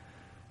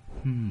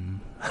 Maybe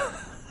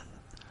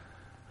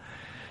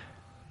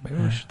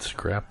we should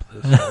scrap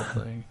this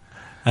whole thing.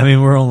 I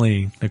mean, we're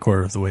only a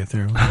quarter of the way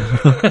through.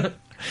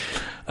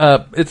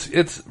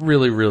 It's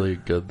really, really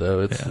good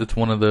though. It's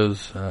one of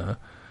those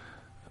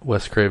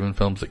Wes Craven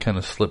films that kind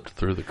of slipped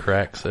through the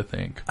cracks, I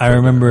think. I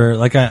remember,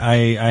 like,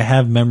 I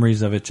have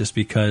memories of it just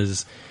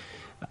because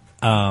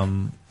I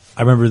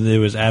remember that it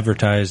was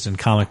advertised in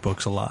comic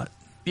books a lot.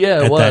 Yeah,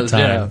 it at was.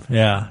 that time.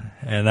 Yeah.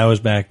 And that was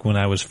back when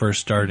I was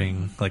first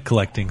starting, like,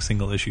 collecting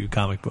single issue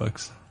comic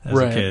books as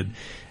a kid.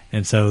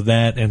 And so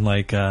that and,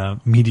 like,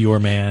 Meteor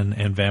Man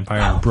and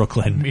Vampire in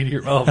Brooklyn.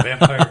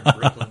 Vampire in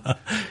Brooklyn.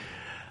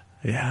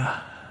 Yeah.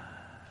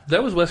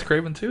 That was Wes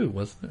Craven too,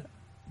 wasn't it?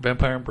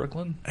 Vampire in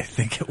Brooklyn? I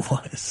think it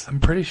was. I'm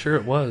pretty sure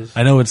it was.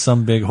 I know it's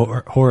some big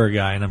horror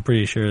guy, and I'm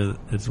pretty sure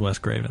it's Wes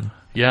Craven.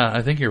 Yeah,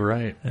 I think you're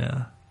right.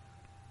 Yeah.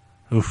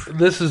 Oof.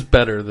 This is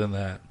better than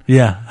that.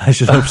 Yeah, I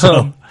should hope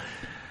so.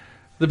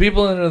 The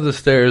People Under the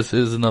Stairs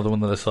is another one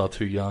that I saw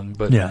too young,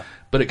 but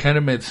it kind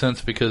of made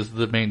sense because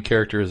the main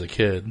character is a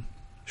kid.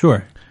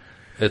 Sure.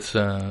 It's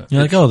You're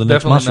like, oh, the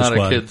next definitely Monster not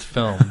Squad. a kid's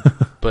film,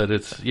 but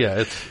it's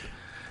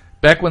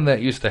back when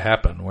that used to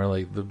happen, where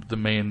like the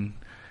main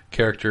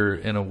character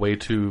in a way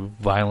too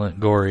violent,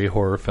 gory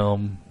horror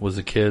film was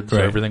a kid, so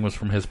Right. everything was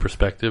from his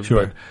perspective,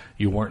 Sure. but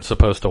you weren't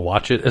supposed to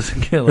watch it as a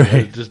kid. Like,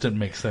 Right. It just didn't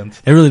make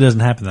sense. It really doesn't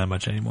happen that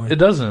much anymore. It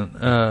doesn't.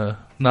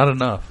 Not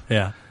enough.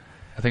 Yeah.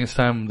 I think it's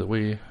time that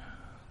we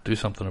do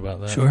something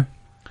about that. Sure.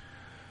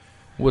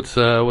 What's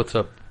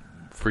up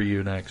for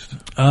you next?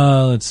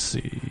 Let's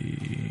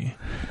see.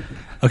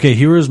 Okay,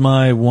 here was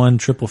my one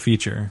triple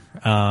feature.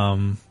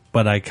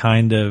 But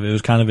it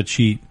was kind of a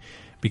cheat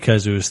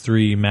because it was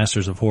 3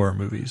 Masters of Horror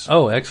movies.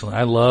 Oh, excellent.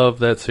 I love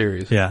that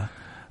series. Yeah.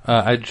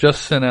 I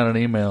just sent out an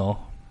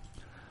email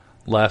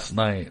last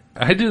night.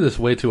 I do this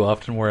way too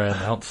often where I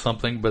announce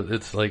something, but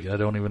it's like I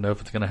don't even know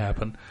if it's going to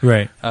happen.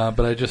 Right. But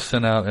I just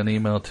sent out an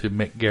email to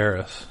Mick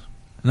Garris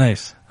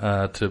Nice.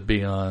 to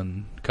be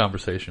on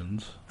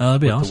Conversations. Oh,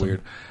 that'd be with the awesome.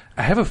 Weird.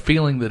 I have a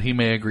feeling that he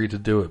may agree to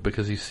do it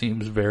because he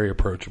seems very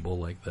approachable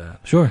like that.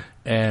 Sure.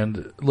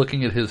 And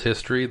looking at his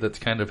history, that's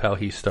kind of how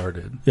he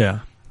started Yeah.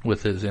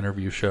 with his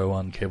interview show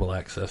on cable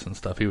access and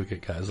stuff. He would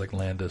get guys like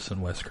Landis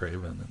and Wes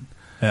Craven and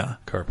Yeah.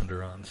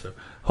 Carpenter on. So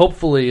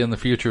hopefully in the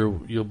future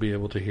you'll be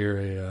able to hear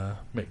a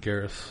Mick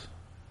Garris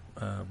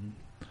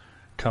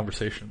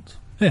Conversations.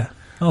 Yeah.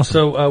 Awesome.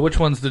 So which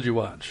ones did you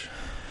watch?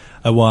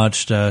 I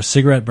watched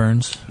Cigarette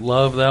Burns,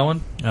 Love that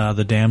one.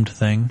 The Damned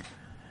Thing.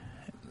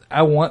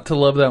 I want to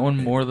love that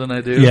one more than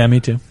I do. Yeah, me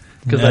too.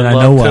 Because And I I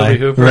love know Tobe why.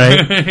 Hooper.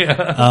 Right.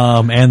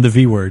 Yeah. And The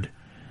V Word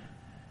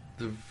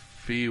The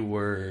V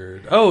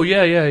Word. Oh,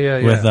 yeah.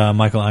 with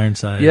Michael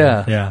Ironside.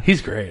 yeah. Yeah.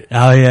 He's great.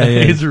 Oh, yeah,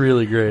 yeah. He's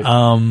really great.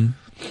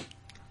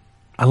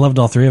 I loved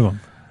all 3 of them.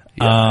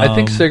 Yeah. I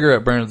think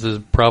Cigarette Burns is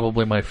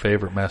probably my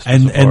favorite Masters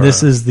of And Horror.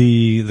 this is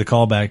the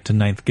callback to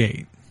Ninth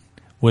Gate,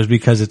 was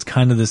because it's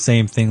kind of the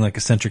same thing. Like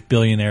eccentric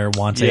billionaire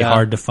wants a Yeah.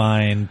 hard to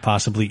find,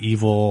 possibly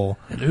evil.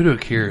 And Udo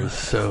Kier is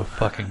so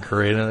fucking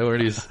great. And where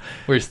he's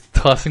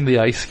tossing the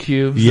ice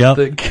cubes. Yep.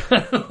 at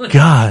the-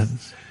 God,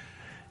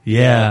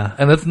 yeah,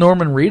 And that's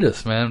Norman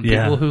Reedus, man. People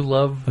Yeah. who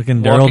love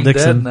Fucking Daryl Walking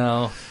Dixon. Dead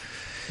now.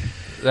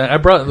 I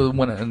brought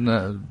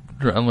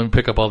let me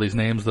pick up all these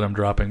names that I'm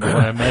dropping. But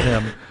when I met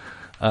him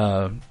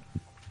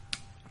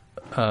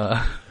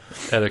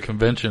at a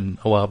convention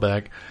a while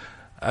back,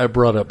 I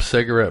brought up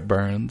Cigarette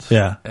Burns.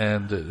 Yeah.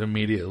 And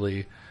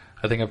immediately,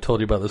 I think I've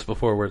told you about this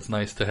before, where it's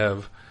nice to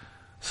have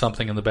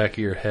something in the back of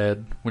your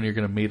head when you're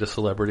going to meet a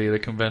celebrity at a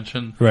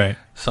convention. right.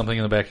 Something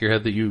in the back of your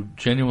head that you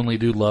genuinely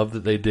do love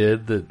that they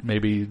did that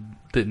maybe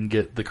didn't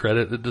get the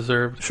credit it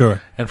deserved.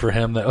 Sure. And for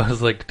him, that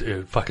was like,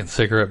 dude, fucking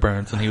Cigarette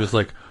Burns. And he was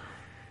like,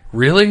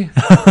 really?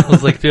 I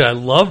was like, dude, I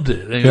loved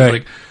it. And he was Right.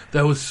 like,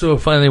 that was so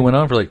fun. They went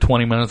on for like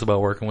 20 minutes about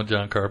working with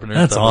John Carpenter.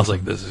 And That's stuff. I was awesome.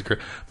 like, this is great.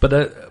 But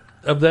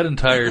of that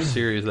entire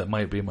series, that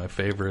might be my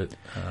favorite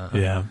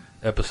Yeah.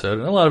 episode.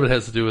 And a lot of it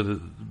has to do with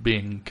it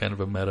being kind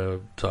of a meta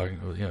talking,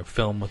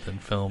 film within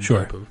film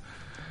Sure.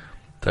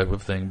 type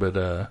of thing.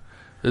 But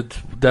it's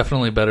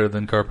definitely better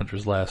than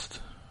Carpenter's last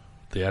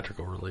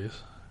theatrical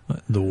release.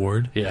 The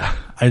Ward. Yeah,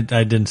 I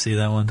didn't see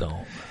that one.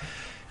 don't.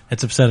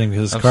 It's upsetting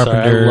because I'm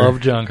Carpenter sorry. I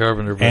love John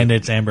Carpenter, but and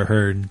it's Amber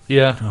Heard.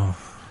 yeah, Oh,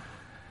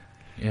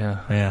 yeah,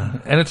 yeah.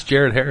 and it's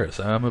Jared Harris.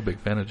 I'm a big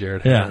fan of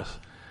Jared Yeah.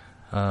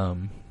 Harris.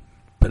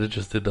 But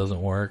it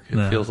doesn't work. It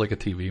No. feels like a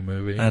TV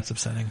movie. That's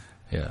upsetting.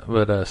 Yeah,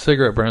 but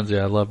Cigarette Burns,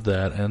 yeah, I loved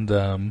that. And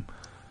The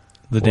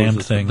what Damned was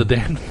this? Thing. The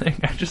Damned Thing.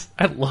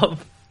 I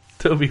love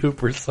Tobe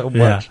Hooper so much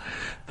Yeah.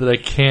 that I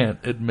can't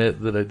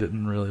admit that I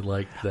didn't really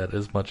like that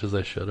as much as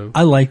I should have.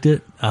 I liked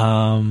it, but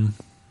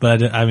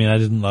I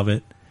didn't love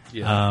it.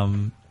 Yeah.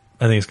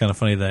 I think it's kind of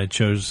funny that I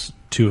chose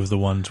 2 of the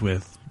ones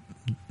with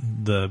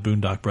the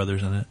Boondock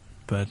Brothers in it.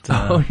 But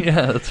Oh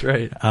yeah, that's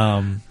right.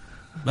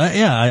 but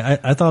yeah,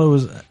 I thought it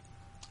was.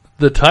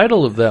 The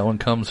title of that one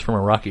comes from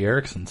a Rocky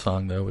Erickson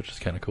song, though, which is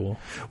kind of cool.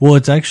 Well,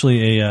 it's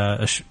actually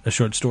a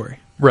short story.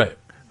 Right.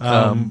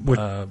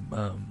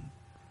 Well,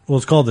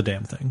 it's called The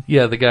Damn Thing.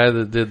 Yeah, the guy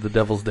that did the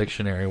Devil's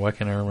Dictionary. Why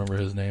can't I remember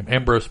his name?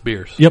 Ambrose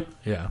Bierce. Yep.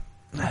 Yeah.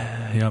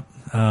 Yep.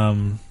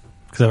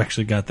 Because I've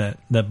actually got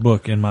that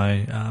book in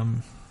my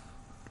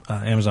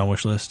Amazon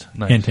wish list.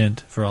 Nice. Hint,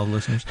 hint for all the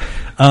listeners.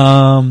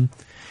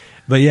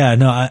 But yeah,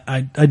 no,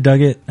 I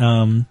dug it.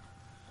 And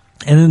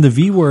then the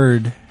V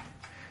Word.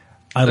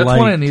 That's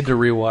one I need to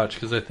rewatch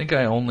because I think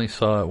I only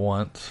saw it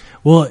once.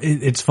 Well,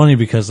 it's funny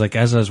because like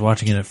as I was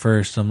watching it at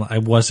first, I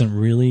wasn't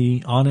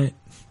really on it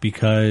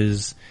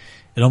because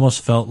it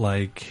almost felt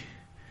like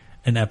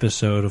an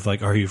episode of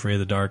like Are You Afraid of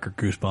the Dark or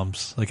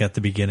Goosebumps, like at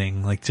the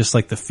beginning, like just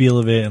like the feel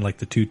of it and like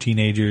the 2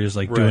 teenagers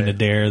like doing a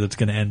dare that's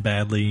going to end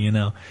badly,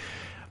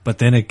 But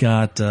then it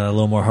got a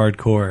little more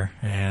hardcore,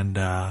 and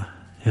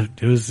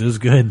it was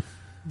good.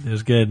 It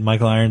was good.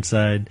 Michael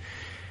Ironside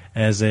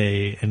as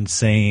a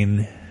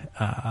insane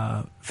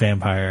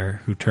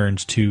vampire who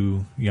turns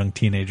 2 young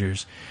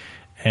teenagers,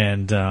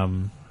 and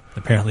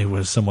apparently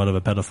was somewhat of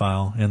a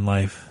pedophile in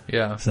life.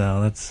 Yeah. So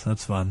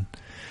that's fun.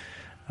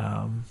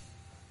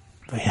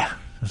 But yeah,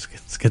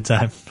 it's a good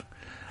time.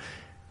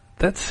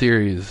 That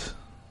series,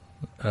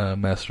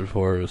 Master of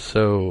Horror, is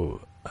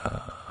so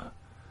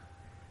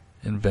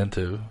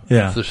inventive.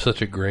 Yeah. It's just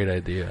such a great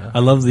idea. I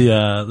love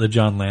the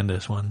John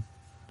Landis one.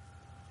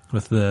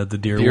 with the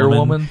deer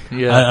woman.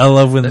 Yeah, I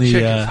love when that the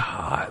chick is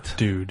hot,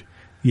 dude.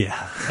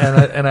 Yeah,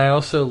 and I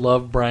also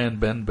love Brian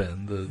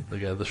Benben, the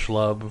guy, the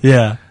schlub.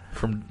 Yeah,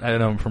 I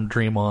know him from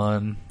Dream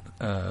On,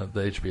 the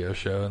HBO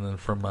show, and then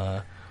from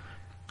a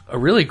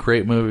really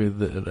great movie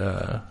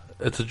that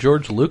it's a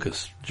George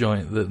Lucas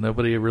joint that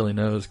nobody really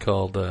knows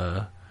called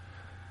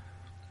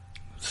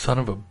Son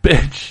of a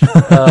Bitch.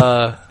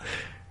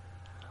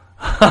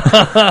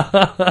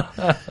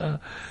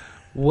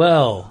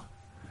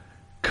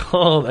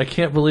 Called, I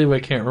can't believe I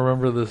can't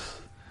remember this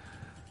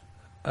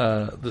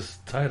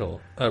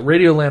title.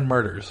 Radioland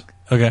Murders.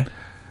 Okay.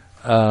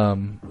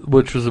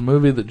 Which was a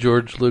movie that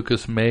George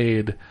Lucas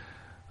made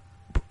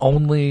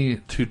only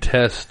to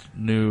test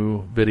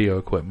new video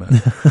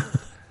equipment.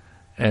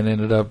 And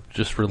ended up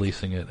just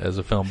releasing it as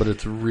a film, but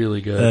it's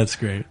really good. That's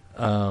great.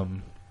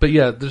 But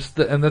yeah, that's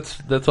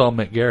all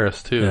Mick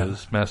Garris too. Yeah.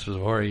 Is Masters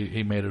of Horror.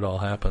 He made it all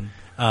happen.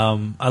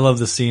 I love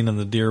the scene of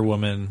the deer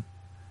woman.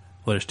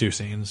 Well, there's two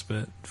scenes,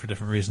 but for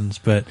different reasons.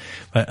 But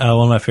one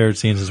of my favorite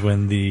scenes is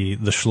when the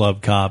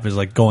schlub cop is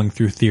like going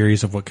through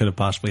theories of what could have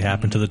possibly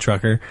happened to the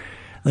trucker.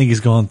 I think he's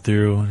going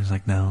through, and he's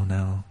like, no.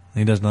 And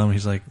he doesn't know.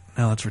 He's like,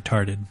 no, it's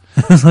retarded.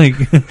 It's like,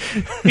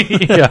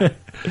 yeah.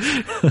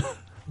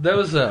 That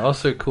was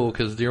also cool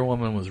because Deer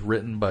Woman was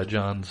written by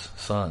John's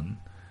son.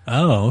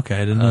 Oh, okay. I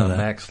didn't know that.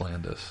 Max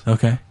Landis.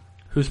 Okay.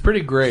 Who's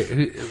pretty great.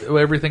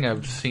 Everything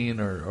I've seen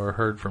or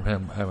heard from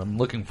him, I'm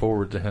looking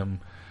forward to him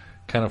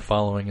kind of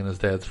following in his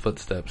dad's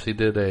footsteps. He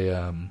did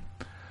a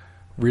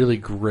really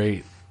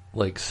great,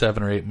 like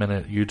 7 or 8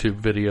 minute YouTube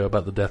video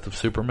about the death of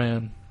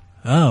Superman.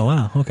 Oh,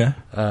 wow. Okay.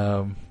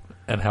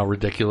 And how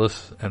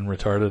ridiculous and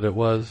retarded it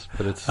was.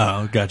 But it's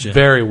gotcha.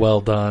 very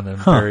well done and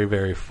very,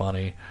 very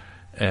funny.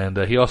 And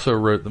he also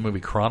wrote the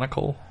movie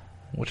Chronicle,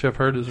 which I've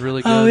heard is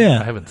really good. Oh,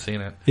 yeah. I haven't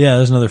seen it. Yeah,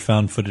 there's another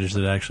found footage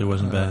that actually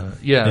wasn't bad.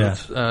 Yeah.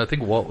 I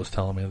think Walt was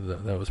telling me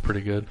that was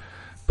pretty good.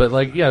 But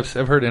like, yeah,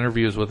 I've heard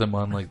interviews with him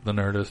on like The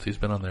Nerdist. He's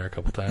been on there a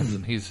couple times,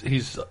 and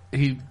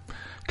he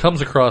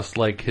comes across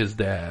like his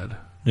dad,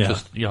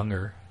 just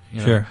younger. You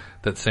know, sure.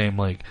 That same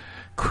like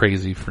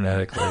crazy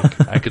frenetic.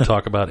 Like I could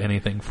talk about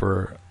anything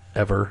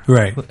forever,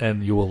 right?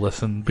 And you will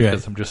listen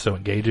because I'm just so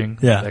engaging.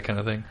 Yeah, that kind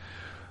of thing.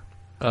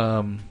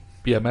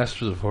 Yeah,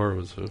 Masters of Horror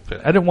was.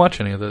 I didn't watch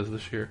any of those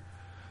this year.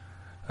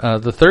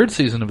 The third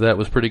season of that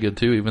was pretty good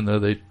too, even though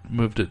they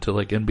moved it to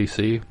like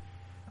NBC.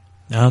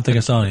 I don't think I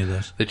saw any of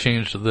this. They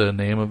changed the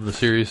name of the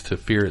series to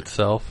Fear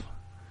Itself.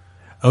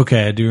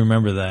 Okay, I do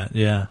remember that.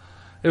 Yeah,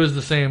 it was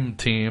the same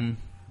team,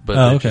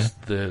 but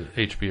the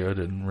HBO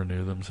didn't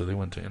renew them, so they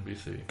went to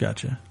NBC.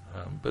 Gotcha.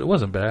 But it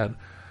wasn't bad.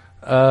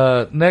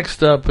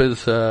 Next up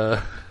is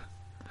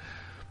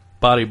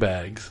Body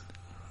Bags.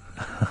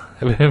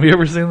 Have you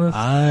ever seen this?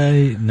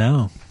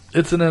 No.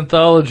 It's an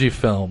anthology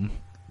film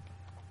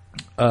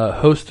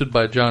hosted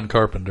by John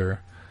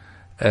Carpenter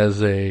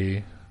as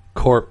a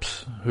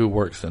corpse who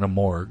works in a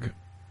morgue.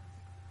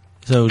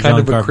 So kind John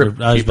of a Carpenter,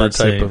 crypt keeper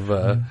type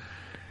of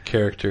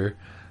character.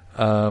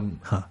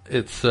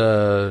 It's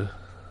there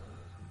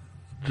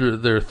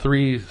are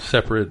 3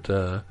 separate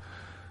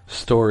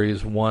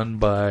stories, one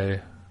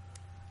by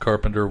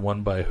Carpenter,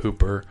 one by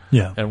Hooper,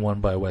 and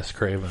one by Wes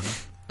Craven,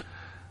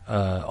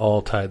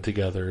 all tied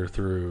together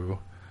through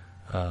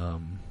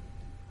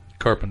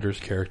Carpenter's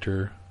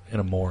character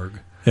in a morgue.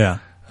 Yeah.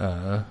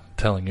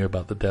 Telling you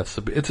about the deaths.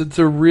 It's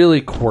a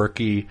really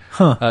quirky.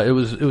 It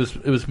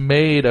was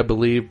made, I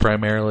believe,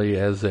 primarily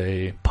as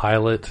a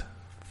pilot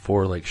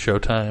for like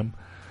Showtime,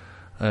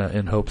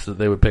 in hopes that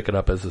they would pick it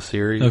up as a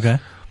series. Okay.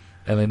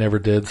 And they never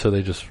did, so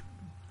they just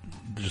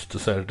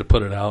decided to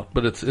put it out.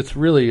 But it's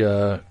really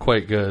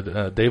quite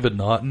good. David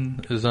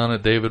Naughton is on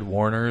it. David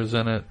Warner is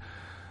in it.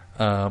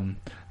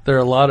 There are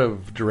a lot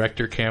of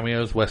director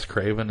cameos. Wes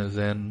Craven is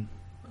in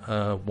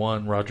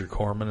one. Roger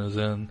Corman is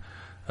in.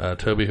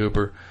 Toby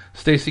Hooper.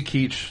 Stacy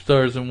Keach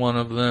stars in one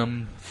of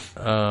them.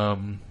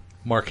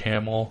 Mark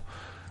Hamill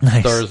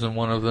stars in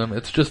one of them.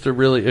 It's just a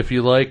really, if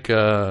you like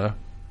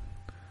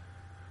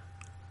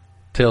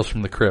Tales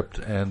from the Crypt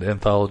and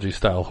anthology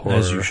style horror,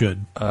 as you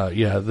should,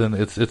 then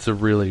it's a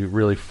really,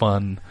 really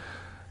fun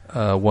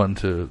one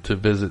to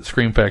visit.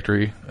 Scream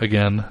Factory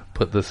again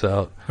put this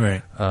out,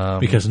 right?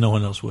 Because no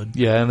one else would.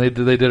 Yeah, and they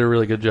did a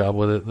really good job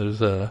with it.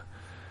 There's a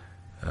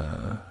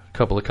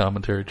couple of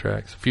commentary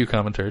tracks, a few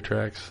commentary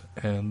tracks,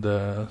 and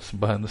some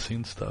behind the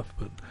scenes stuff.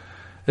 But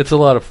it's a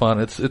lot of fun.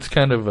 It's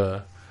kind of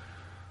a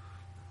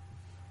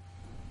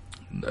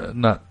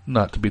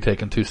not to be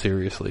taken too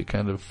seriously,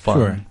 kind of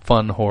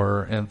fun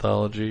horror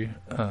anthology.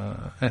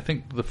 I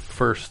think the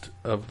first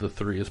of the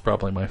 3 is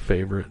probably my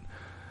favorite,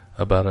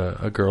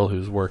 about a girl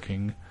who's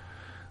working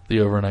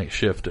the overnight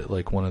shift at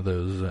like one of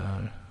those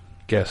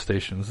gas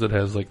stations that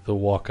has like the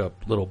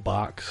walk-up little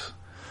box.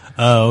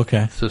 Oh,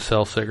 okay. To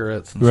sell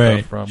cigarettes and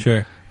stuff from.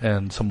 Sure.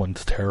 And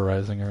someone's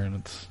terrorizing her, and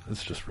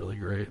it's just really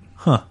great.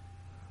 Huh.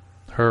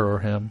 Her or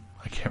him.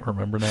 I can't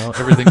remember now.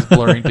 Everything's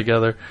blurring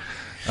together.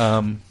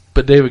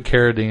 But David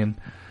Carradine,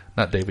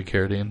 not David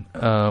Carradine.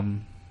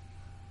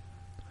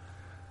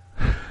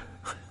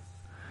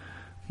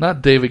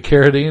 Not David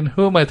Carradine.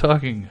 Who am I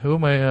talking?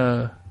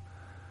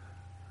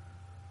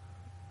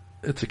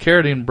 It's a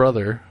Carradine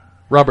brother,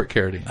 Robert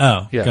Carradine.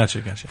 Oh, yeah.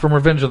 Gotcha. From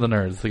Revenge of the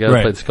Nerds, the guy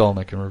Right. who played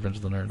Skolnick in Revenge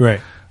of the Nerds.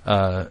 Right.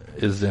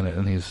 Is in it,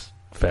 and he's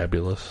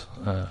fabulous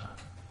in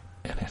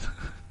it.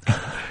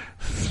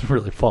 It's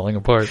really falling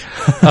apart.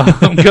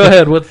 Go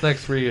ahead. What's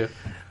next for you?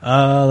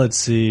 Let's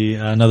see.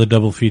 Another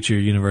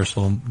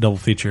Universal double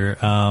feature.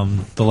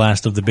 The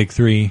last of the big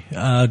three,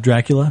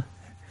 Dracula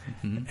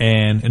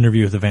and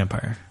Interview with the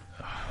Vampire.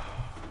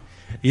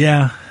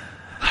 Yeah.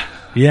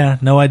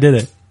 No, I did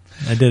it.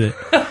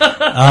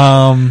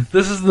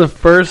 This is the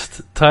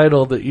first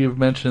title that you've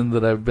mentioned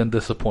that I've been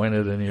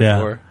disappointed in you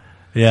for.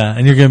 Yeah,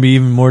 and you're going to be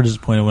even more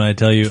disappointed when I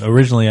tell you.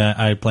 Originally,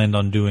 I planned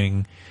on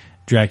doing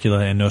Dracula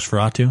and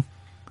Nosferatu.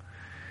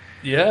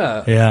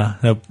 Yeah. Yeah,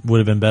 that would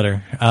have been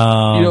better.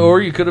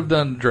 Or you could have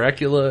done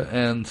Dracula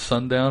and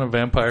Sundown, A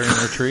Vampire in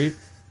Retreat.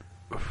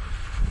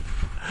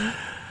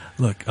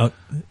 Look, oh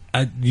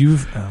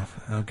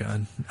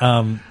God.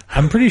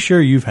 I'm pretty sure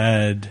you've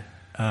had.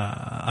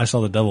 I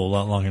saw the Devil a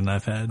lot longer than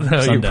I've had. No,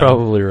 Sundown. you're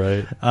probably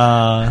right.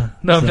 I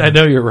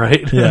know you're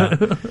right. Yeah,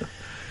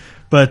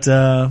 but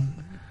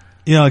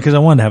because I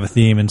wanted to have a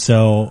theme, and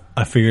so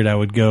I figured I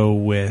would go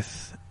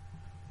with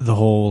the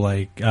whole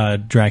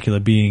Dracula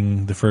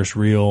being the first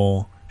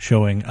real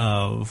showing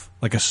of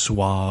like a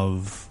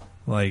suave,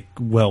 like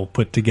well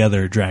put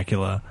together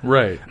Dracula,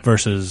 right?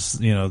 Versus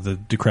the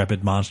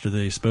decrepit monster that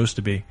he's supposed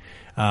to be,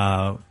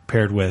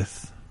 paired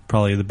with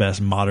probably the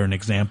best modern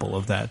example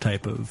of that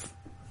type of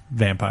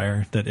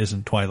vampire that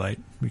isn't Twilight,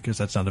 because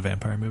that's not a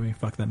vampire movie.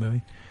 Fuck that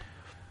movie.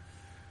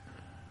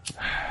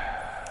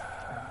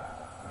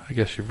 I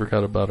guess you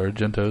forgot about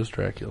Argento's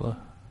Dracula.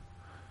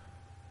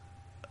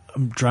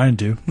 I'm trying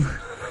to.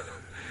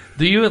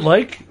 Do you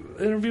like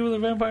Interview with a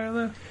Vampire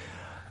then?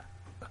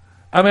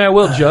 I mean, I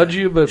will judge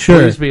you, but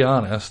sure. Please be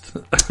honest.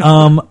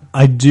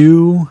 I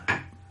do,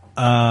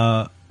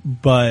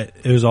 but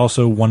it was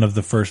also one of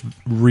the first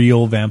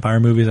real vampire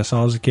movies I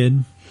saw as a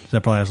kid. So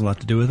that probably has a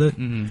lot to do with it.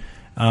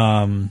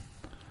 Mm-hmm.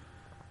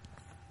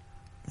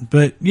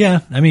 But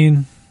yeah, I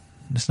mean,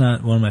 it's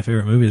not one of my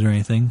favorite movies or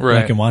anything.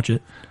 Right. I can watch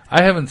it.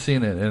 I haven't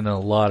seen it in a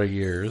lot of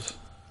years,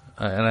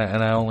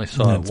 and I only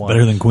saw it once. It's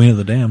better than Queen of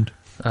the Damned.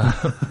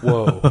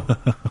 Whoa.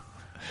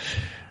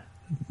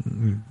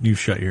 You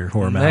shut your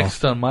whore mouth.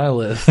 Next on my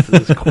list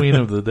is Queen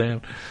of the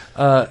Damned.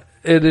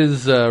 It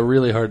is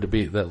really hard to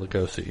beat that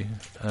Lugosi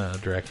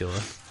Dracula.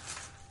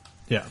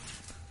 Yeah.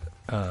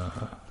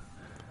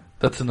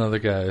 That's another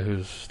guy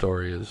whose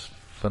story is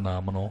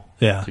phenomenal.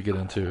 Yeah. To get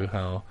into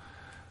how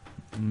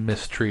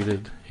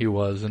mistreated he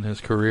was in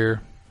his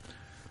career.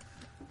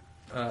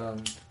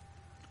 And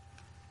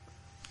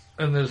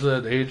there's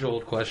that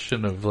age-old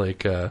question of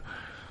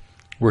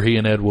were he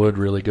and Ed Wood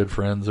really good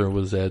friends, or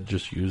was Ed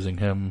just using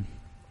him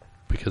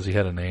because he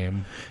had a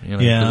name? Yeah.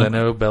 Because I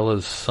know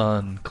Bella's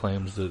son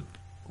claims that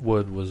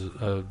Wood was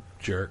a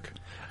jerk.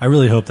 I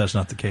really hope that's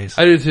not the case.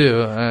 I do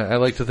too. I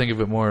like to think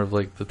of it more of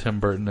like the Tim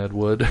Burton Ed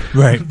Wood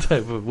right.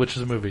 type of, which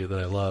is a movie that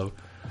I love,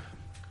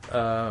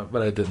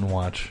 but I didn't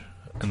watch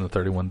in the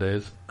 31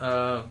 days.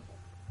 But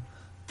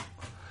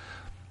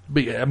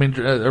yeah, I mean,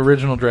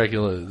 original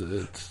Dracula,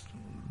 it's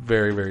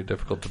very, very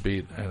difficult to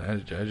beat.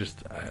 And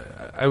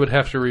I would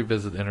have to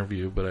revisit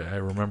Interview, but I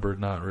remember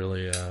not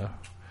really.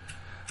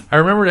 I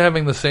remember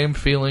having the same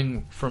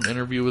feeling from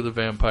Interview with a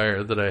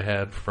Vampire that I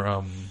had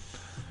from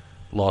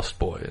Lost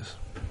Boys.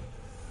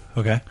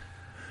 Okay.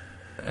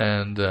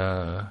 And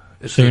so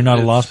you're not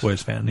a Lost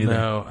Boys fan either?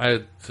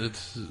 No,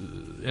 it's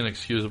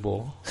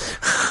inexcusable.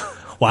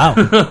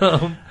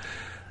 Wow.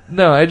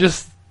 No, I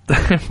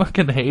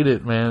fucking hate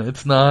it, man.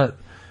 It's not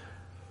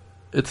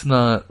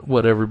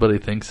what everybody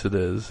thinks it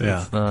is.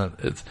 Yeah. It's not.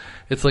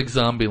 It's like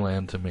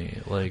Zombieland to me.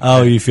 Like,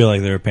 you feel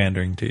like they're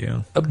pandering to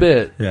you a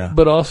bit. Yeah.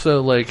 But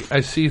also,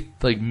 I see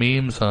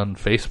memes on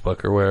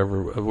Facebook or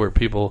wherever where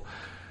people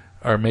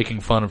are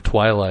making fun of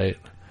Twilight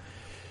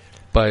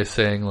by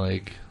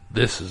saying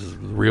this is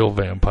real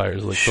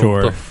vampires.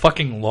 Sure. The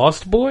fucking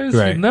Lost Boys?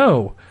 Right.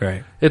 No.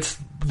 Right. It's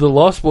the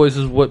Lost Boys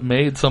is what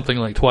made something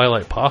like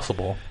Twilight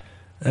possible.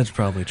 That's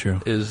probably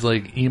true. Is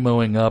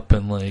emoing up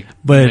and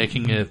but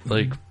making it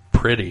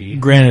pretty.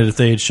 Granted, if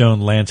they had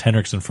shown Lance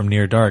Henriksen from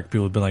Near Dark,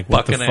 people would be like,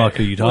 "What the fuck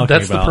are you talking about?"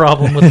 That's the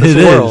problem with this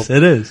world.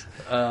 It is.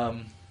 Yeah,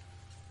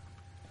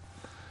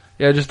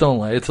 I just don't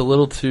like. It's a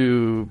little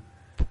too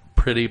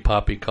pretty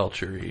poppy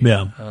culture-y.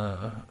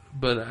 Yeah.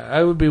 But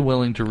I would be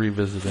willing to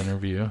revisit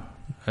Interview,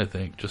 I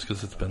think, just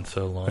because it's been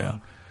so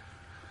long.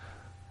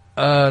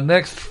 Yeah.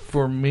 Next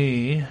for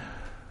me,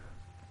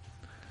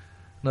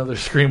 another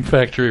Scream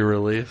Factory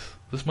release.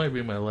 This might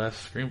be my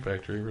last Scream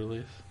Factory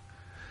release.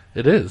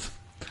 It is.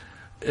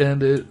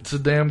 And it's a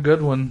damn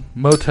good one.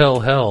 Motel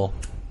Hell.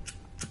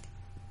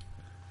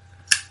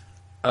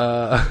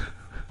 I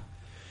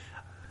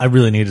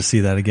really need to see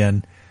that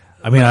again.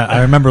 I mean,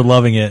 I remember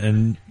loving it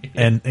and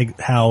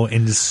how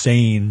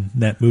insane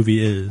that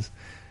movie is.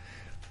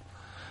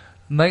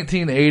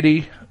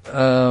 1980.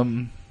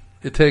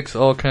 It takes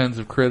all kinds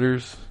of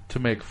critters to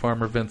make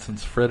Farmer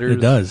Vincent's fritters.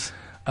 It does.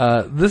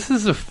 This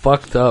is a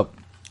fucked up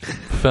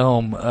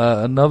film.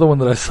 Another one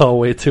that I saw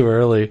way too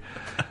early.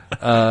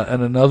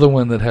 and another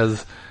one that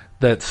has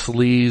that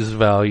sleaze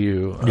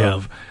value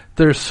of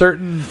there's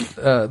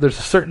a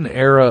certain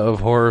era of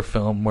horror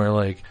film where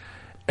like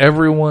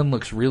everyone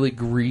looks really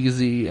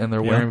greasy and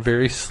they're wearing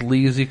very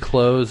sleazy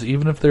clothes,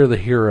 even if they're the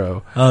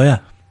hero. Oh yeah.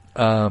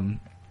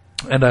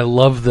 And I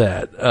love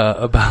that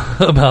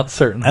about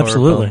certain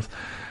horror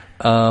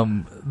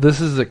films.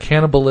 This is a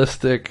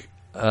cannibalistic,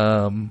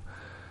 not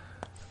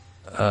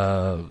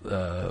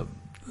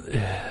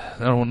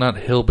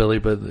hillbilly,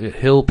 but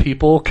hill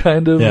people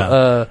kind of.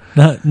 Yeah.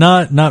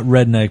 Not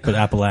redneck, but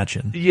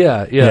Appalachian.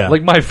 Yeah,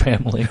 like my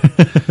family.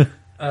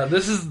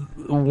 This is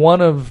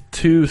one of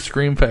 2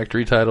 Scream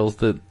Factory titles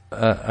that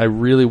I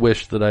really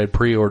wish that I had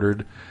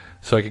pre-ordered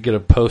so I could get a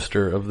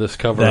poster of this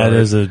cover. That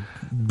is a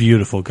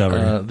beautiful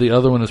cover. The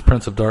other one is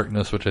Prince of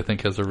Darkness, which I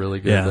think has a really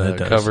good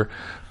cover.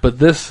 But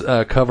this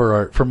cover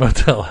art for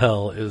Motel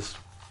Hell is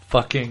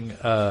fucking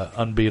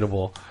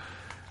unbeatable.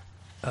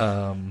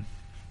 And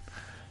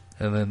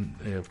then,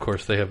 of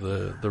course, they have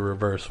the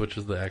reverse, which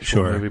is the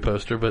actual movie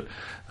poster. But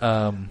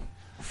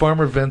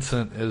Farmer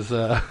Vincent is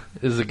a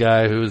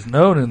guy who is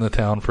known in the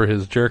town for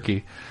his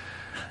jerky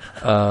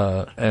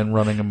and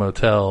running a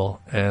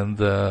motel, and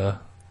the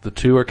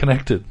 2 are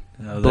connected.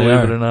 Believe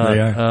it or not, they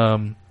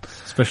are.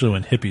 Especially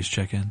when hippies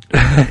check in.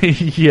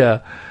 Yeah,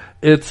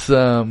 it's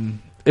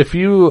if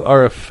you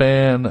are a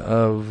fan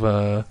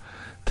of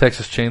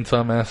Texas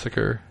Chainsaw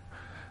Massacre,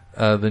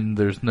 then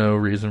there's no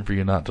reason for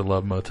you not to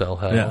love Motel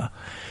Hell. Yeah.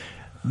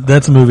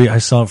 That's a movie I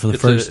saw for the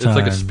first time. It's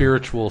like a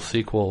spiritual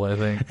sequel, I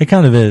think. It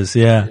kind of is,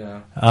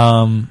 yeah.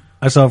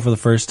 I saw it for the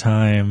first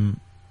time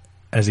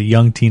as a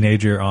young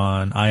teenager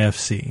on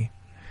IFC.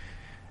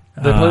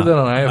 They played that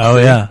on IFC? Oh,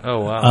 yeah. Oh,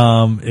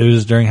 wow. It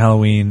was during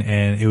Halloween,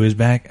 and it was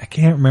back, I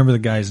can't remember the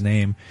guy's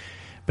name,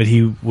 but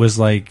he was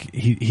like,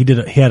 he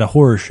had a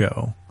horror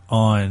show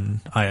on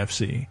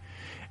IFC.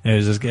 And it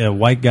was this a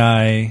white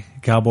guy,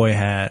 cowboy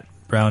hat,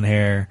 brown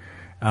hair,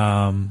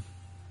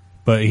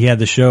 but he had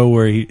the show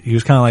where he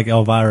was kind of like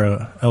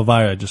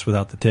Elvira, just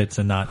without the tits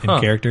and not in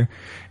character.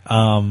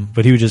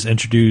 But he would just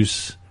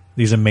introduce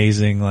these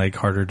amazing, like,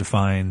 harder to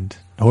find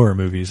horror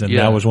movies, and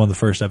that was one of the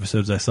first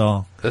episodes I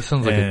saw. That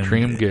sounds like a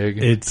dream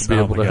gig to be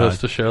able to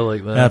host a show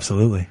like that.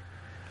 Absolutely.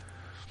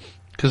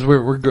 Because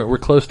we're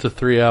close to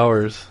 3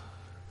 hours,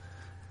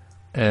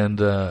 and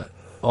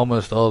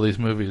almost all these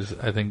movies,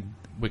 I think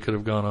we could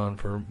have gone on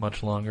for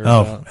much longer.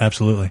 Oh,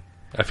 absolutely.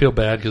 I feel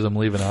bad because I'm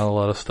leaving out a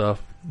lot of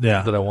stuff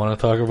that I want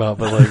to talk about,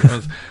 but like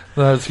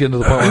I was getting to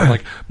the point where I'm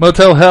like,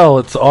 Motel Hell,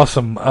 it's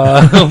awesome.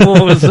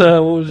 What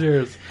was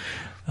yours?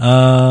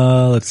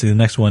 Let's see, the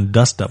next one,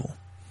 Dust Devil.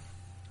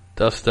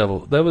 Dust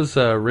Devil. That was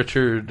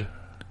Richard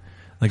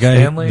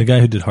Stanley? The guy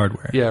who did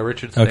Hardware. Yeah,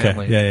 Richard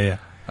Stanley. Okay, yeah.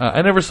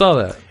 I never saw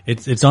that.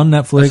 It's on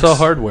Netflix. I saw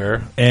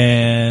Hardware.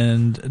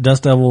 And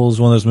Dust Devil is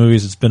one of those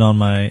movies that's been on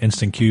my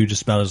instant queue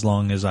just about as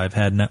long as I've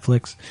had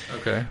Netflix.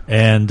 Okay.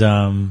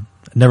 And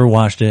never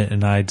watched it,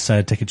 and I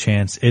decided to take a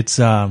chance. It's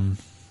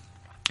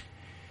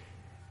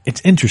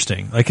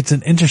interesting. Like, it's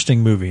an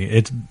interesting movie.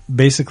 It's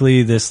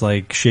basically this,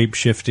 like,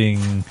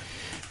 shape-shifting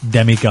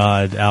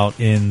demigod out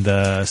in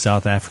the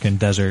South African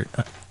desert,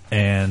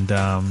 and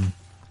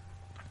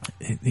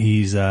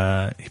he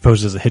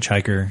poses as a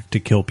hitchhiker to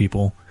kill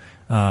people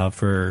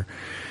for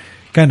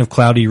kind of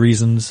cloudy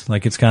reasons.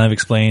 Like, it's kind of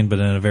explained, but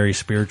in a very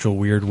spiritual,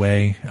 weird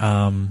way.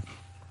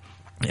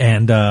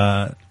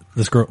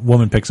 This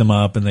woman picks him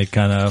up, and they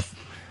kind of,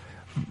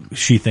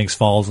 she thinks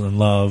falls in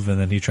love, and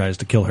then he tries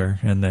to kill her,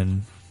 and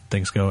then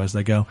things go as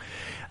they go.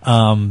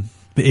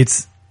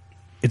 It's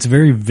a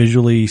very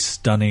visually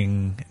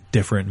stunning,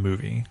 different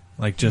movie.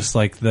 Like, just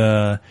like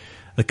the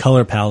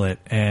color palette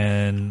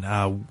and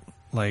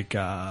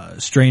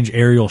strange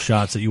aerial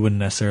shots that you wouldn't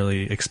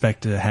necessarily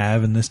expect to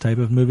have in this type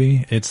of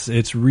movie.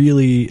 It's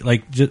really,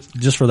 like,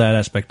 just for that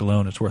aspect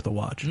alone, it's worth a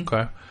watch.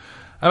 Okay.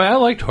 I mean, I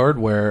liked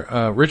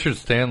Hardware. Richard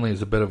Stanley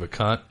is a bit of a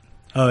cunt.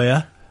 Oh,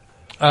 yeah?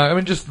 I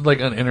mean, just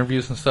like on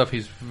interviews and stuff,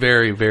 he's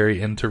very,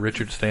 very into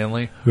Richard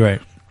Stanley.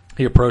 Right.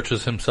 He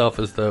approaches himself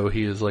as though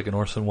he is like an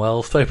Orson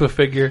Welles type of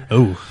figure.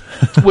 Oh.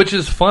 Which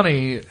is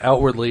funny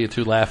outwardly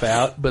to laugh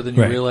out, but then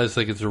you realize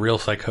like it's a real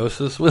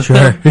psychosis with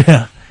him.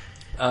 Yeah.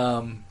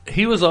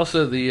 He was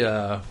also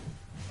the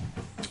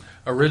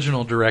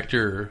original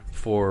director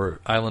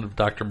for Island of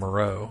Dr.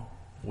 Moreau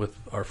with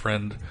our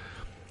friend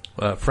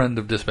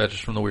of Dispatches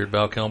from the Weird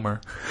Val Kilmer.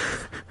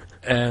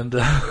 And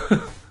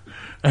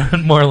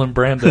Marlon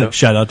Brando.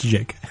 Shout out to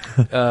Jake.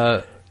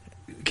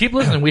 Keep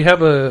listening. We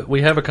have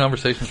a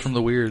Conversations from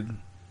the Weird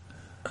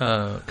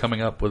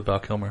coming up with Val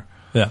Kilmer.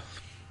 Yeah.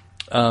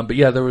 But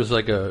yeah, there was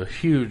like a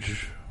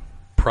huge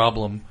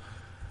problem,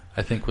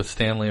 I think, with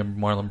Stanley and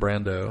Marlon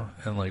Brando,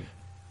 and like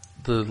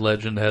the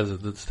legend has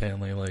it that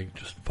Stanley like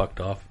just fucked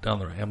off down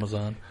the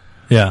Amazon.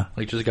 Yeah.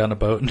 Like, just got in a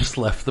boat and just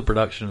left the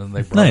production, and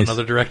they brought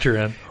another director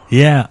in.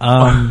 Yeah.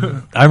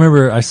 I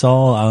remember I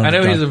saw... I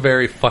know he's a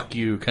very fuck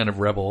you kind of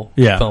rebel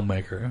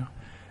filmmaker.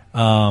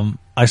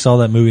 I saw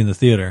that movie in the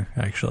theater,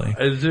 actually.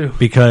 I do.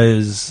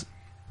 Because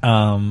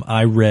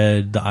I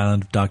read The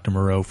Island of Dr.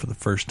 Moreau for the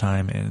first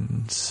time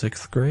in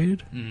 6th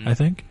grade, I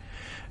think.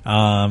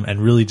 and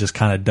really just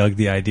kind of dug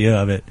the idea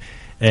of it.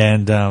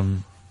 And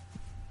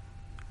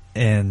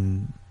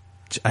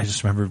I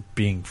just remember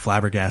being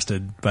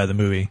flabbergasted by the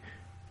movie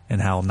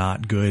and how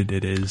not good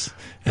it is.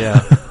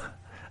 Yeah.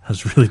 I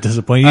was really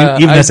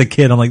disappointed. Even as a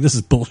kid, I'm like, this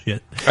is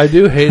bullshit. I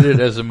do hate it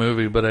as a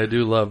movie, but I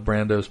do love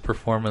Brando's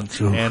performance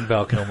and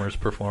Val Kilmer's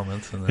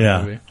performance in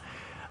that movie.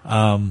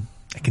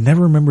 I can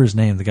never remember his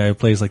name, the guy who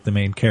plays like the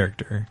main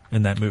character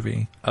in that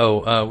movie.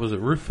 Oh, was it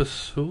Rufus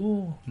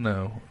Sewell?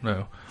 No.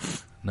 Not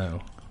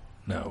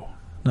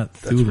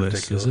That's Thulis,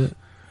 ridiculous. is it?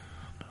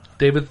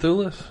 David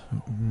Thewlis?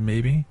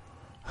 Maybe.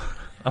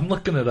 I'm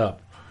looking it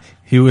up.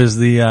 He was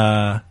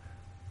the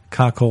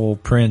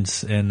Cockhole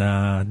Prince in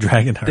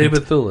Dragonheart.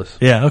 David Thewlis.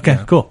 Yeah, okay,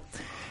 cool.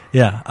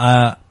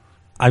 Yeah,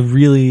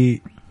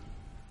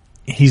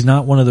 he's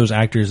not one of those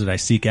actors that I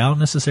seek out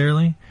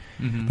necessarily,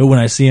 but when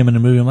I see him in a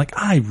movie, I'm like,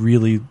 I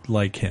really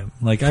like him.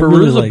 Like,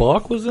 Fairuza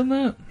Balk was in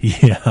that?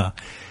 Yeah,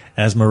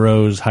 as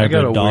Moreau's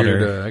hybrid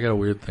daughter. I got a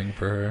weird thing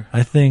for her.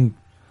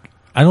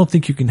 I don't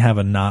think you can have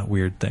a not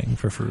weird thing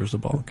for Fairuza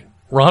Balk.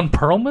 Ron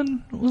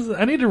Perlman?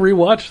 I need to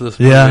rewatch this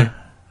movie. Yeah,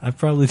 I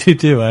probably do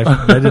too.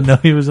 I didn't know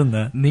he was in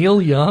that.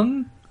 Neil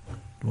Young?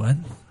 What?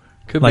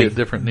 Could Like be a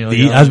different Neil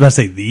Young. I was about to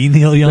say the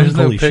Neil Young. There's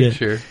Holy no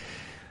picture. Shit.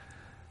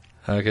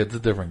 Okay, it's a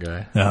different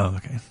guy. Oh,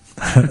 okay.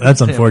 That's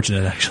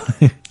unfortunate,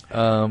 actually.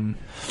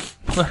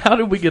 How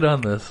did we get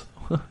on this?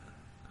 What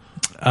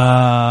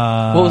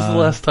What was the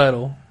last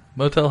title?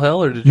 Motel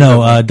Hell, or did you?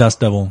 No, Dust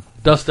Devil.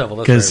 Dust Devil.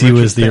 Because he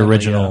was the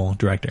original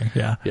director.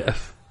 Yeah. Yes.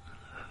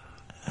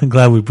 I'm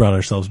glad we brought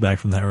ourselves back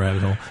from that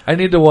rabbit hole. I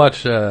need to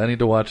watch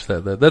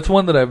that. That's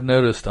one that I've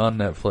noticed on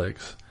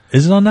Netflix.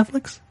 Is it on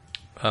Netflix?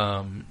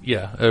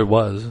 Yeah, it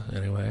was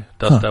anyway.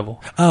 Dust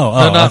Devil. Oh,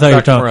 no, not I thought you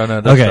were Dr. talking.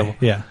 Moreau, Dust Devil.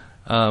 Yeah.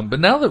 But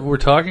now that we're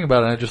talking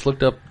about it, I just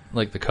looked up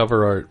like the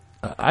cover art.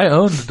 I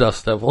owned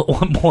Dust Devil at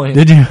one point.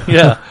 Did you?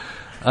 Yeah.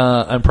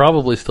 And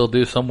probably still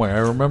do somewhere. I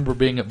remember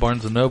being at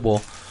Barnes &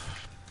 Noble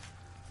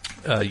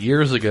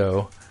years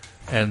ago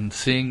and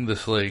seeing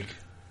this like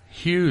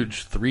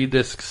huge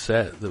 3-disc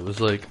set that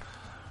was like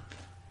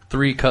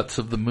 3 cuts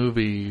of the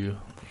movie,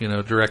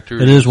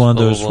 directors. It is one of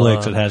those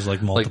flicks that has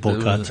like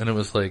multiple cuts. And it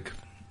was like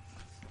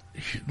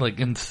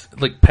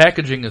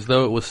packaging as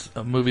though it was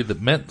a movie that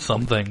meant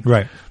something.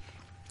 Right.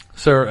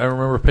 So I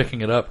remember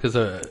picking it up because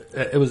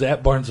it was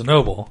at Barnes &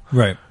 Noble.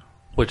 Right.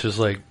 Which is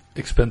like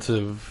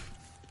expensive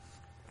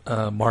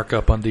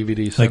markup on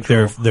DVD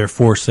Central. Like their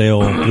for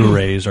sale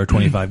Blu-rays are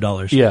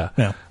 $25. Yeah.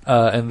 Yeah.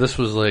 And this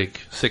was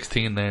like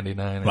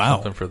 $16.99 or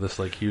something for this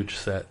like huge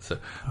set. So,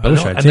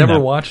 but I never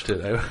watched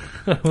it.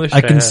 I wish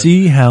I can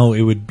see how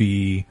it would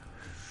be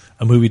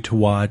a movie to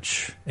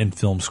watch in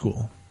film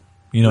school.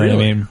 You know what I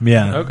mean?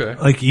 Yeah. Okay.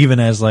 Like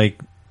even as like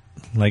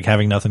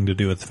having nothing to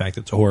do with the fact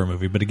that it's a horror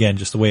movie, but again,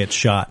 just the way it's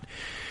shot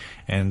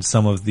and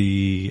some of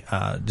the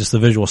just the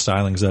visual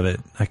stylings of it,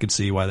 I could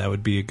see why that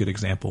would be a good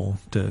example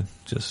to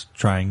just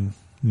trying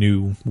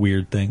new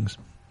weird things.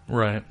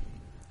 Right.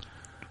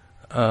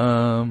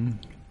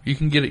 You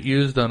can get it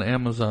used on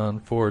Amazon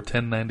for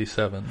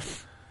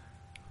 $10.97.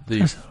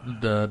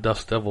 The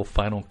Dust Devil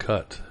Final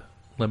Cut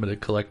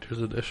Limited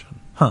Collector's Edition.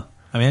 Huh.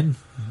 I mean,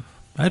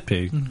 I'd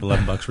pay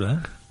 $11 for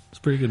that. It's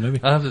a pretty good movie.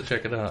 I'll have to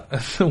check it out.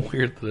 It's so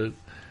weird that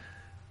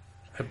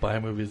I buy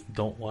movies and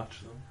don't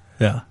watch them.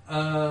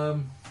 Yeah.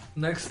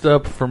 Next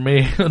up for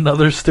me,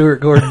 another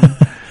Stuart Gordon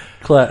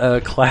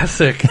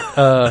classic,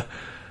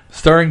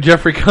 starring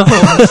Jeffrey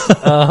Combs.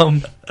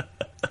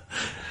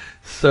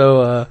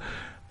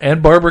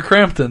 And Barbara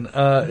Crampton.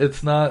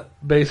 It's not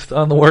based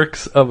on the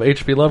works of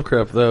H.P.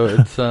 Lovecraft, though.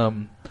 It's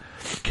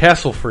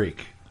Castle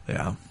Freak.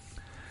 Yeah.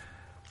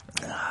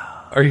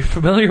 Are you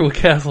familiar with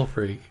Castle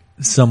Freak?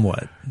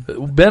 Somewhat.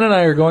 Ben and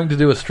I are going to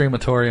do a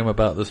streamatorium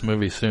about this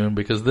movie soon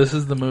because this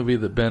is the movie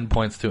that Ben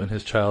points to in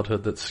his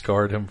childhood that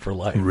scarred him for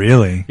life.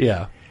 Really?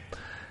 Yeah.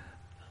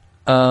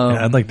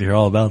 I'd like to hear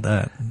all about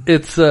that.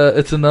 It's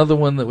another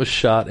one that was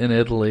shot in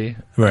Italy.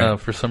 Right.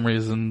 For some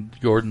reason,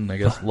 Gordon, I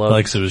guess,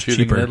 loves it was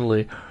shooting cheaper in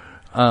Italy.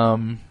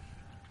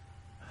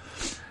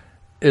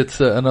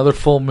 It's another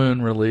full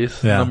moon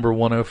release, number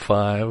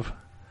 105.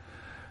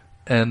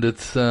 And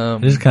it's...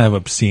 it is kind of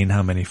obscene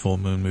how many full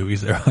moon movies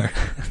there are.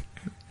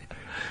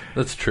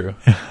 That's true.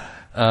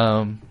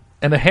 And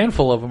a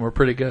handful of them are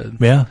pretty good.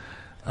 Yeah.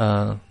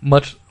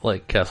 Much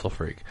like Castle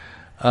Freak.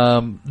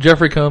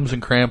 Jeffrey Combs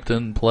and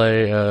Crampton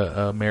play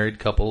a married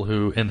couple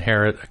who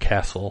inherit a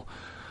castle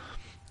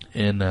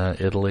in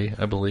Italy,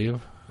 I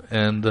believe.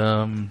 And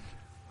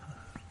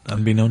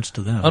unbeknownst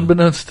to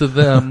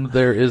them,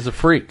 there is a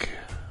freak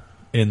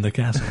in the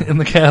castle. In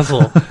the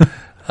castle.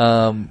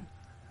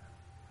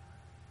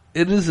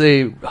 It is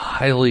a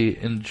highly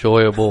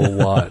enjoyable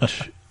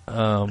watch.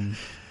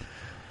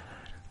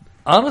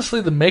 Honestly,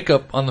 the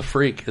makeup on the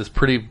freak is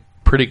pretty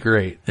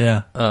great.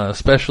 Yeah.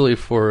 Especially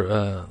for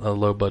a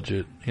low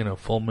budget,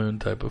 full moon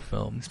type of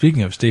film.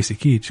 Speaking of Stacy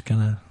Keach,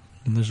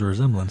 there's a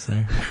resemblance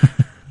there.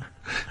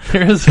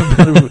 There is a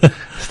bit of...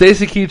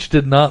 Stacy Keach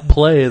did not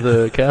play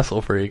the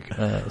Castle Freak,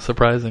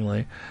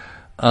 surprisingly.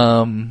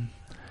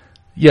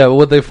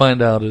 What they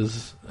find out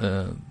is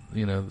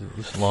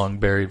this long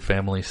buried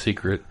family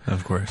secret.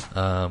 Of course.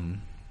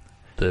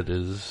 That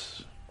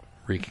is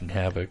wreaking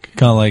havoc.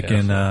 Kind of like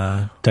in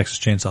Texas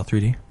Chainsaw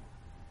 3D.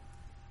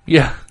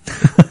 Yeah.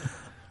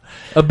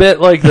 A bit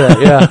like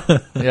that, yeah.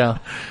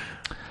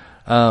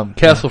 Yeah.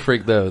 Castle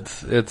Freak, though,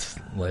 it's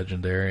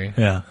legendary.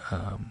 Yeah.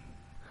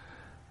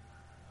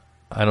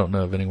 I don't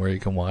know of anywhere you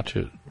can watch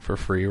it for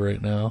free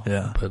right now.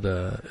 Yeah. But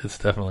it's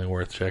definitely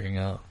worth checking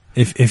out.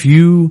 If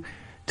you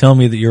tell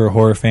me that you're a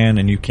horror fan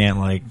and you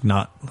can't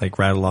not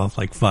rattle off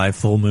 5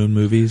 full moon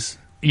movies,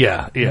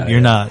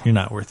 you're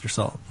not worth your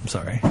salt. I'm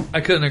sorry.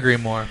 I couldn't agree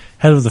more.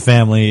 Head of the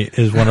Family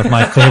is one of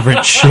my favorite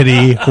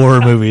shitty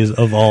horror movies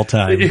of all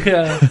time.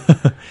 Yeah.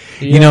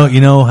 You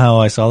know how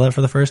I saw that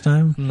for the first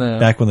time? No.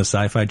 Back when the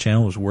Sci-Fi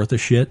Channel was worth a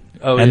shit.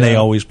 Oh, and yeah. they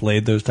always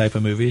played those type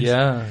of movies.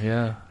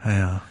 Yeah.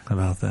 Yeah,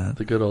 about that.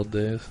 The good old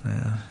days.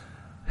 Yeah.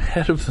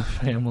 Head of the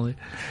Family.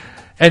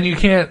 And you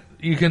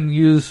can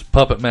use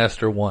Puppet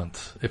Master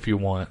once if you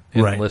want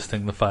in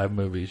listing the 5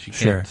 movies. You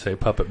can't say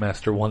Puppet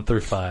Master 1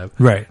 through 5.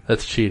 Right.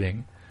 That's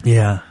cheating.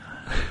 Yeah.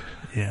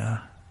 Yeah.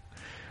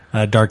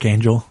 Dark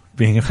Angel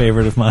being a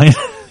favorite of mine.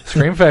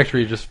 Scream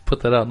Factory just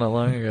put that out not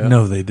long ago.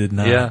 No, they did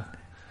not. Yeah.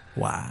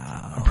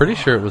 Wow. I'm pretty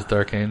sure it was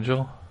Dark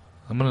Angel.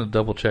 I'm going to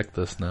double check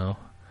this now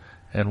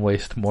and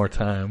waste more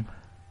time.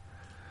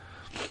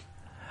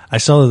 I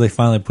saw that they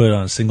finally put it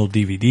on a single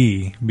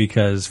DVD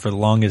because for the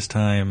longest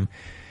time,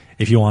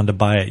 if you wanted to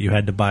buy it, you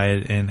had to buy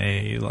it in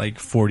a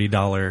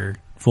 $40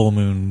 Full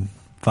Moon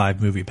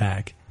 5 movie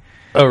pack.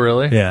 Oh,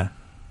 really? Yeah.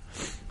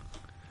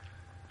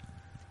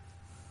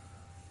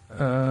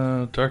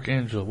 Dark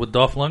Angel. With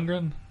Dolph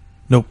Lundgren?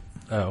 Nope.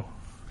 Oh.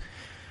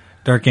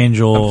 Dark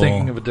Angel. I'm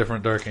thinking of a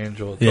different Dark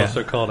Angel. It's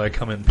also called I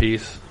Come in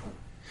Peace.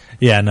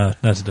 Yeah, no,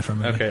 that's a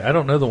different movie. Okay, I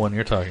don't know the one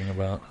you're talking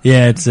about.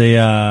 Yeah, it's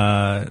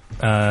a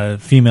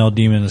female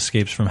demon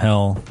escapes from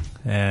hell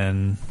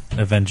and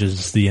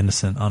avenges the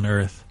innocent on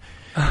Earth.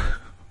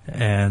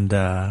 And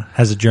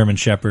has a German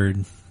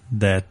Shepherd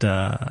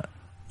that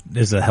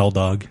is a hell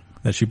dog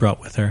that she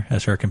brought with her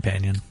as her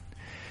companion.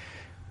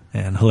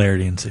 And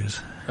hilarity ensues.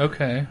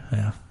 Okay.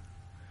 Yeah.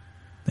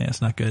 Yeah,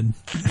 it's not good.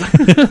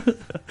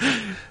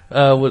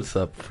 What's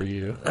up for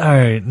you? All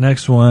right,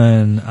 next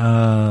one.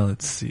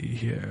 Let's see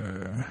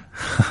here.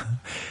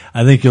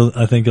 I think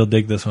you'll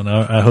dig this one.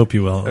 I hope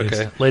you will.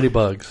 Okay,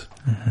 Ladybugs.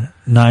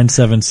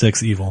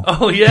 976 Evil.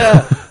 Oh yeah,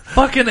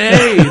 fucking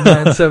A.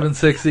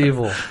 976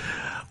 Evil.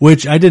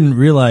 Which I didn't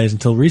realize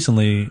until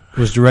recently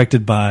was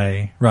directed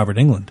by Robert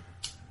Englund.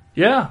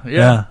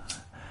 Yeah.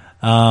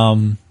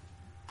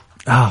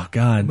 Oh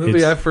God,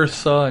 movie I first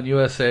saw in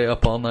USA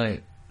Up All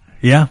Night.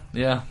 Yeah.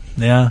 Yeah.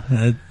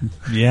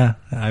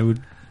 I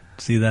would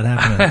see that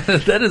happening.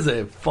 That is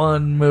a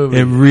fun movie.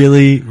 It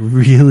really,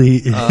 really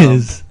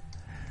is.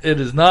 It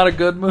is not a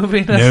good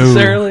movie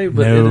necessarily,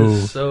 but it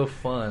is so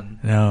fun.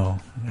 No.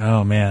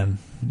 Oh man.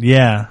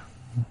 Yeah.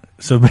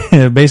 So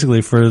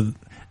basically, for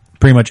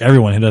pretty much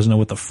everyone who doesn't know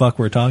what the fuck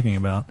we're talking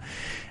about,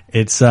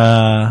 it's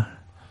the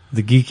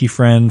geeky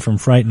friend from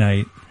Fright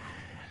Night.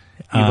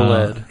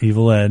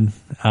 Evil Ed.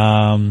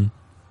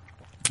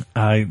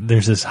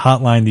 There's this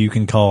hotline that you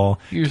can call.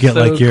 You're get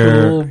so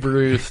your cool,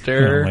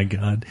 Brewster. Oh my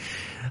God.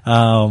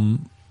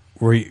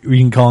 Where you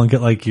can call and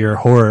get your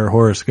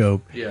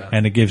horoscope. Yeah.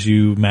 And it gives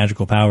you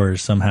magical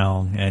powers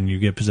somehow, and you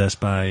get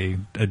possessed by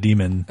a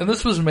demon. And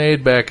this was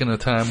made back in a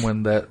time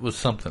when that was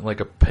something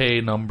like a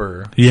pay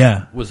number.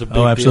 Yeah. Was a big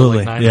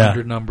absolutely. deal,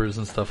 900 numbers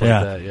and stuff like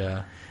that.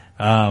 Yeah.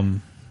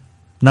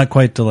 Not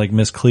quite to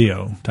Miss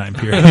Cleo time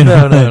period.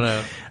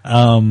 No.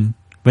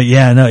 But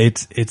yeah, no,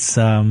 it's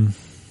an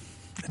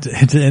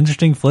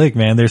interesting flick,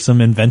 man. There's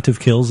some inventive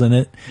kills in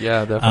it.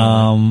 Yeah,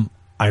 definitely.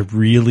 I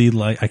really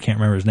I can't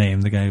remember his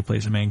name, the guy who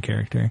plays the main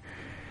character.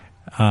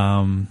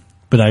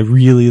 But I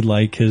really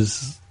like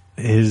his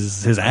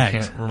act. I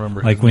can't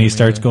remember. When he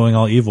starts going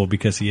all evil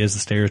because he is the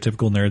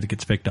stereotypical nerd that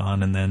gets picked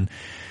on and then,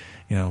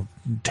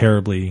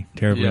 terribly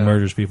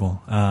murders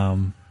people.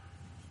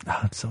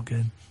 It's so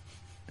good.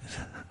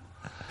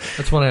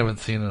 That's one I haven't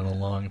seen in a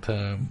long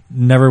time.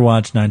 Never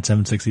watched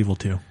 976 Evil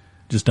 2.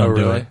 Just don't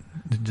do it.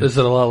 Is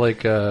it a lot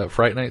like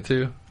Fright Night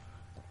 2?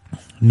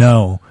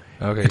 No.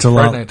 Okay,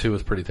 Fright Night 2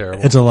 was pretty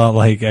terrible. It's a lot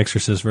like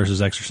Exorcist versus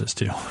Exorcist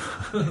 2.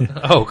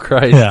 Oh,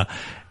 Christ.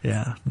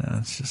 Yeah. No,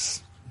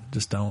 it's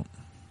just don't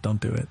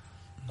do it.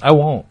 I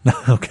won't.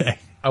 Okay.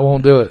 I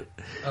won't do it.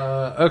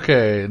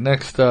 Okay,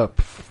 next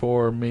up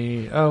for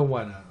me. Oh,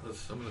 why not?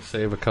 I'm going to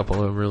save a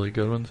couple of really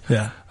good ones.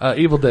 Yeah.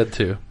 Evil Dead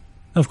 2.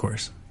 Of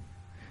course.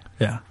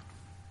 Yeah.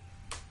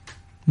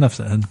 Enough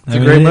said. It's a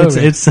great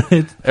movie. It's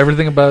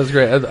everything about it is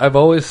great. I've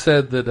always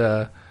said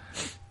that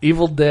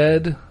Evil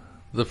Dead,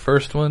 the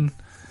first one,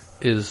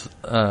 is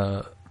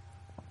I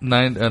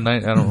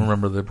don't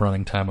remember the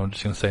running time. I'm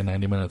just going to say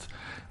 90 minutes.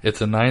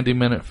 It's a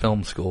 90-minute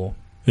film school.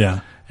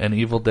 Yeah. And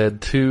Evil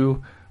Dead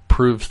 2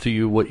 proves to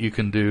you what you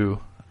can do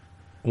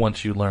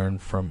once you learn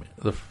from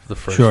the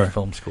first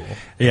film school.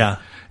 Yeah.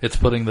 It's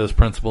putting those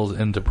principles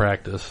into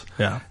practice.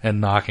 Yeah.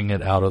 And knocking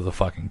it out of the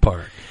fucking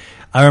park.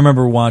 I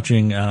remember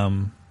watching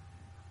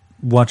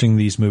watching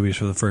these movies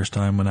for the first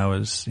time when I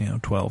was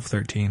 12,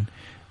 13,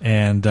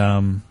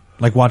 and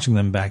like watching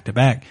them back to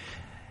back.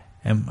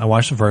 And I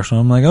watched the first one.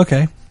 I'm like,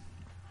 okay,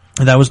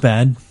 that was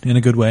bad in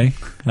a good way.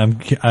 I'm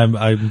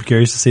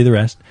curious to see the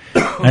rest.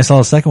 And I saw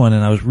the second one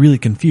and I was really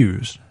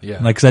confused.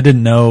 Yeah. Like, cause I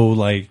didn't know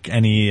like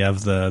any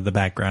of the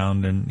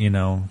background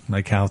and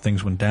like how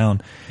things went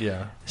down.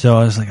 Yeah. So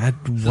I was like,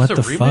 what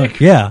the remake? fuck?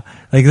 Yeah.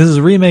 Like this is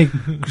a remake,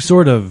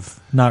 sort of,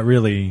 not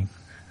really.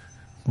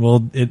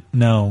 Well,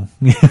 no.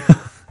 I'm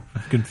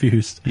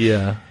confused.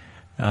 Yeah.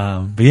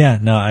 But yeah,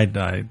 no,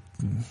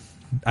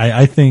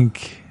 I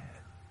think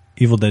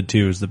Evil Dead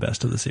 2 is the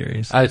best of the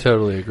series. I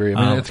totally agree.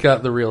 I mean, it's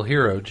got the real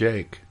hero,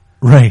 Jake.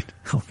 Right.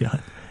 Oh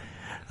God.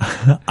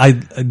 I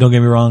don't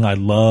get me wrong. I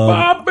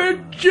love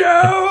Bobby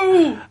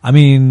Joe. I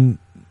mean,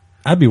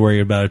 I'd be worried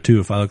about it too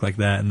if I looked like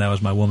that and that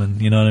was my woman.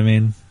 You know what I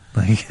mean?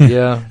 Like,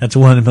 yeah, that's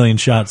 1 in a million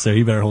shots there.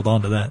 You better hold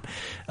on to that.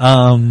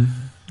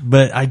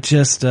 But I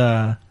just,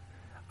 I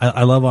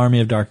love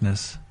Army of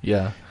Darkness.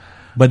 Yeah.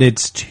 But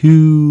it's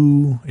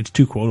too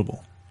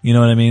quotable. You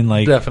know what I mean?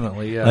 Like,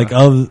 definitely, yeah.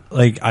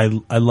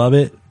 I love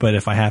it, but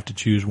if I have to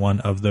choose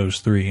one of those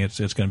three, it's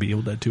going to be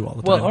Evil Dead 2 all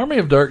the time. Well, Army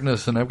of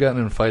Darkness, and I've gotten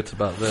in fights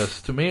about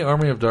this. To me,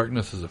 Army of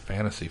Darkness is a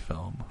fantasy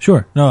film.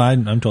 Sure. No,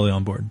 I'm totally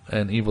on board.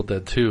 And Evil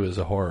Dead 2 is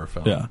a horror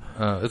film. Yeah.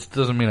 It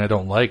doesn't mean I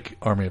don't like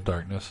Army of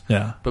Darkness.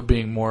 Yeah. But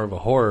being more of a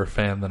horror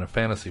fan than a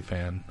fantasy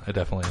fan, I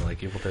definitely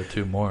like Evil Dead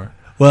 2 more.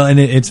 Well,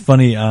 and it's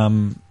funny,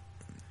 kind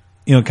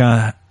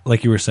of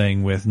like you were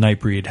saying with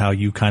Nightbreed, how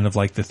you kind of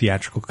like the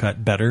theatrical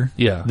cut better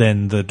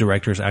than the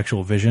director's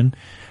actual vision.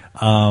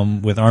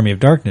 With Army of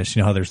Darkness,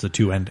 how there's the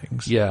two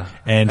endings. Yeah.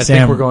 And I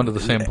think we're going to the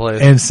same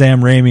place. And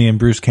Sam Raimi and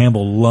Bruce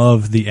Campbell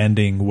love the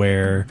ending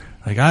where,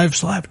 like, I've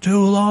slept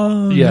too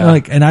long. Yeah.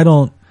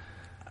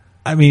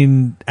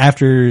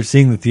 After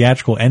seeing the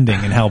theatrical ending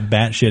and how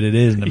batshit it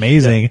is and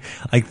amazing,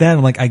 like that,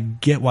 I'm like, I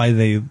get why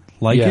they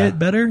like it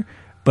better,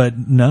 but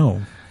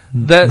no.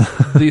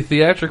 The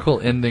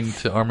theatrical ending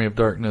to Army of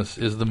Darkness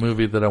is the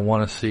movie that I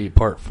want to see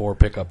Part 4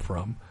 pick up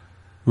from.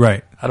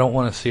 Right. I don't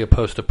want to see a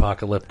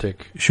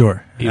post-apocalyptic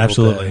Sure. Evil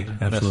Absolutely. Dead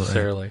Absolutely.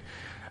 necessarily.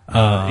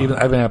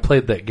 I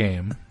played that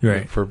game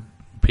for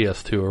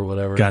PS2 or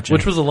whatever, gotcha.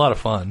 which was a lot of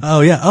fun.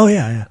 Oh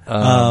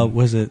yeah.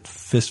 Was it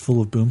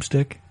Fistful of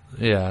Boomstick?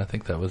 Yeah, I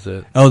think that was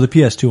it. Oh, the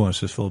PS2 one was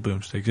Fistful of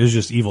Boomstick. It was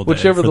just Evil Dead.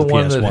 Whichever for the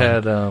one PS1. that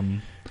had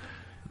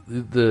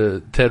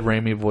the Ted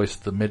Raimi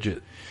voiced the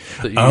midget.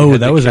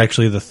 That was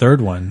actually the third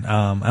one.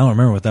 I don't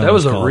remember what that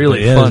was called. That was a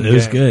really fun game. It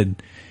was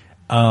good.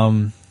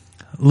 Fun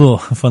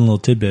little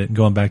tidbit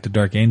going back to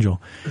Dark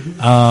Angel.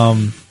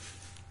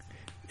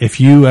 If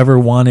you ever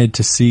wanted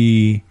to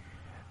see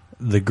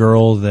the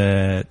girl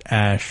that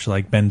Ash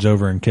bends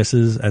over and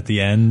kisses at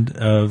the end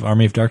of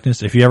Army of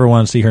Darkness, if you ever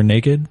want to see her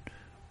naked,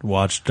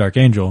 watch Dark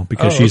Angel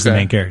because she's the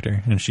main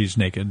character and she's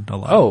naked a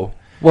lot. Oh,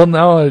 well,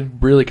 now I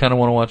really kind of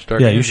want to watch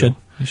Dark Angel. Yeah, you should.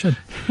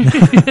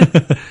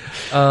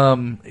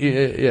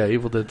 Yeah,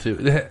 Evil Dead 2.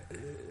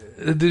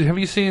 Have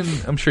you seen?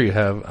 I'm sure you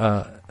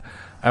have.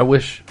 I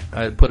wish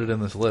I had put it in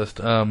this list.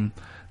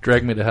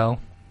 Drag Me to Hell.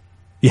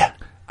 Yeah,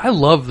 I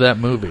love that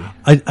movie.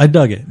 I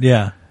dug it.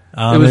 Yeah,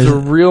 it was a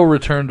real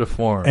return to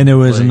form, and it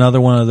was another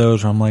one of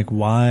those where I'm like,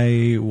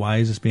 why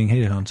is this being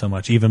hated on so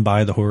much, even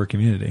by the horror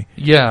community?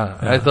 Yeah,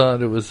 I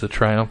thought it was a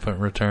triumphant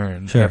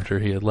return after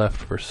he had left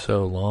for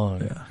so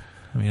long. Yeah,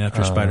 I mean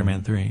after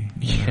Spider-Man 3.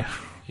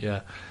 Yeah.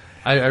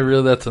 I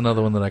really, that's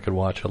another one that I could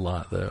watch a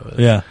lot, though.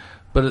 Yeah.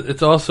 But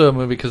it's also a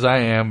movie, because I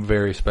am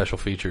very special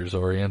features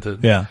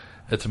oriented. Yeah.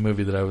 It's a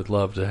movie that I would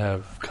love to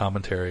have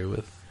commentary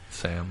with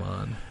Sam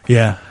on.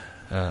 Yeah.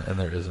 And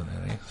there isn't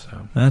any,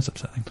 so. That's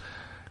upsetting.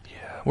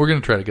 Yeah. We're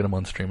going to try to get him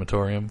on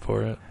Streamatorium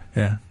for it.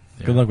 Yeah.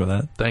 Good luck with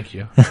that. Thank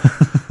you.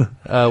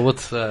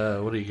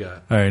 What do you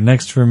got? All right,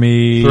 next for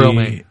me. Thrill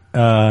me.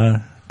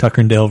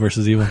 Tucker and Dale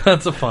versus Evil.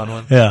 That's a fun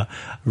one. Yeah.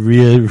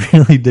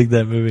 Really dig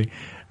that movie.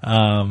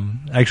 I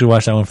actually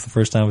watched that one for the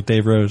first time with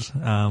Dave Rose.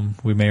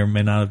 We may or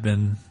may not have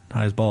been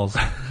high as balls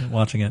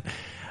watching it.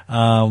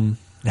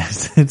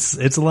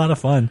 It's a lot of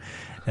fun.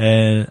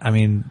 And I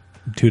mean,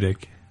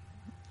 Tudyk.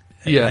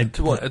 Yeah,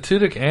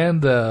 Tudyk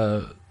and,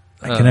 I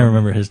can never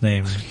remember his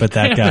name, but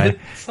that guy.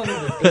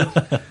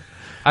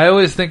 I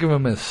always think of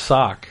him as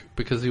Sock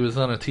because he was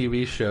on a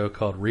TV show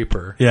called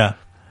Reaper. Yeah.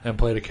 And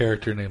played a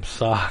character named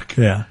Sock.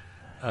 Yeah.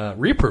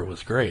 Reaper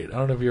was great. I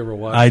don't know if you ever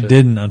watched it. I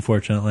didn't,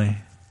 unfortunately.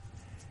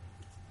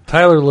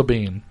 Tyler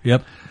Labine.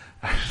 Yep.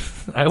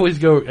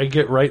 I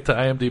get right to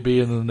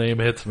IMDb and the name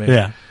hits me.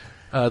 Yeah.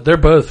 They're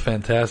both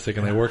fantastic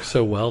and they work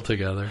so well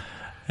together.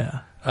 Yeah.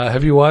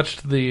 Have you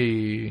watched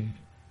the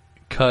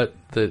cut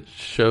that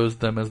shows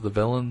them as the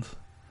villains?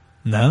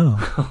 No.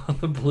 On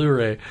the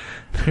Blu-ray,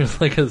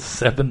 there's like a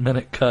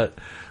 7-minute cut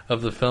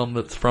of the film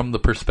that's from the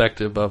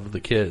perspective of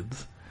the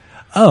kids.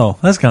 Oh,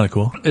 that's kind of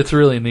cool. It's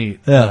really neat.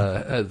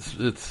 Yeah.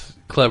 It's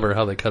clever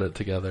how they cut it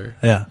together.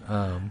 Yeah.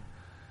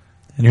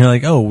 And you're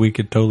like, oh, we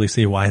could totally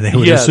see why they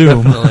would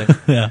assume. Definitely.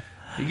 Yeah.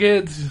 You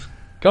kids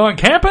going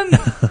camping?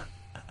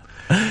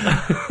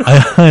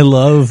 I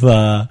love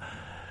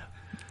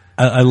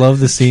I love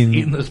the scene.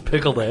 Eating this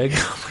pickled egg.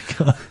 Oh my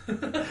god.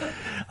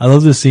 I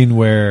love the scene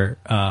where,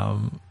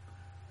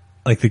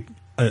 like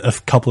a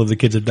couple of the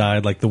kids have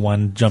died. Like the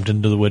one jumped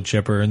into the wood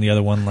chipper, and the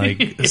other one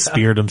like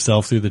speared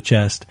himself through the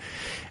chest.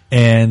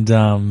 And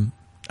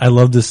I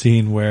love the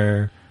scene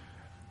where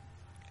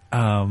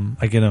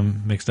I get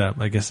them mixed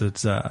up. I guess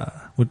it's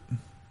what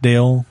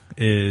Dale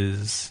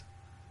is.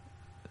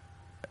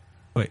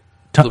 Wait,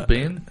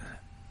 Labine?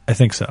 I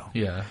think so.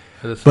 Yeah.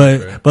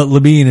 But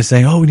Labine is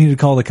saying, "Oh, we need to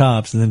call the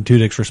cops," and then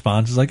Tudyk's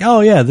response is like, "Oh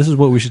yeah, this is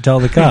what we should tell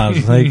the cops."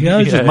 It's like,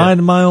 "Yeah, just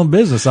minding my own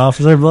business,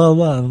 officer." Blah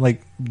blah. I'm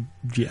like,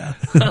 yeah.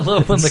 I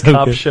love when the so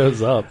cop good.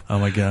 shows up. Oh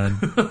my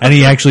god! And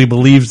he actually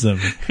believes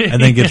them,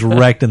 and then gets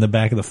wrecked in the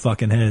back of the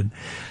fucking head.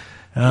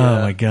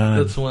 Oh my god!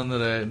 That's one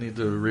that I need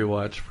to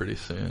rewatch pretty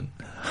soon.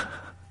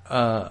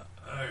 All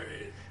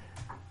right,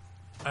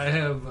 I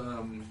have.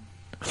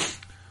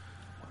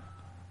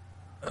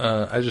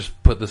 I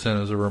just put this in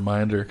as a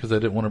reminder because I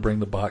didn't want to bring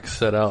the box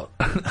set out.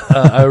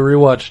 I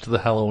rewatched the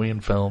Halloween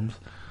films.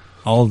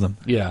 All of them?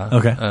 Yeah.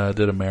 Okay.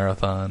 Did a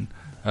marathon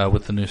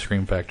with the new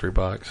Scream Factory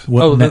box.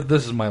 What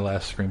this is my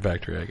last Scream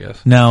Factory, I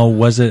guess. Now,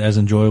 was it as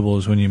enjoyable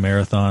as when you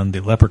marathon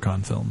the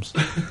Leprechaun films?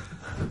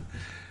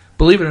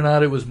 Believe it or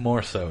not, it was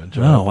more so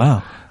enjoyable. Oh,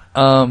 wow.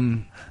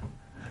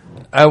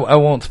 I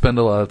won't spend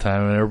a lot of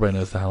time, and everybody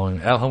knows the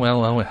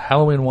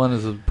Halloween 1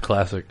 is a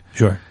classic.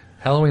 Sure.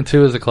 Halloween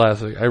 2 is a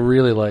classic. I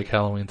really like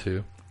Halloween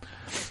 2.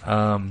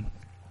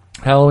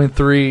 Halloween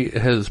 3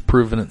 has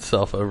proven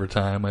itself over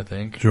time, I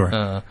think.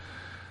 Sure.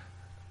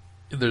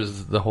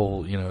 There's the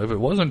whole, if it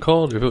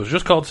was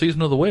just called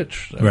Season of the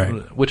Witch, right.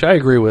 Which I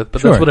agree with, but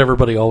sure. that's what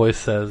everybody always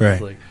says.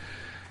 Right. It's like,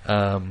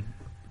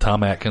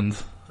 Tom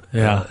Atkins.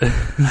 Yeah.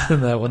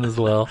 In that one as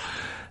well.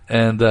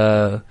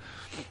 And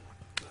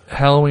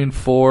Halloween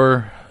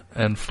 4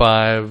 and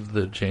 5,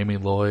 the Jamie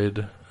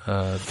Lloyd,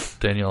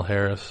 Danielle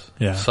Harris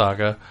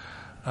saga,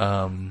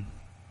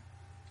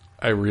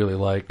 I really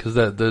like, because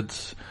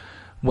that's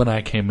when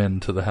I came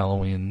into the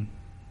Halloween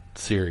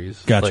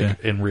series. Gotcha. Like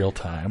in real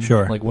time.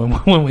 Sure. Like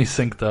when we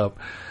synced up.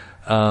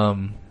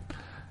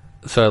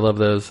 So I love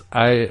those.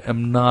 I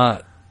am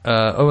not.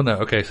 So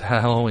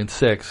Halloween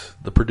 6,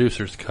 the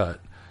producer's cut.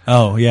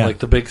 Oh yeah, like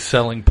the big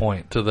selling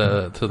point to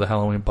the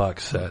Halloween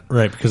box set.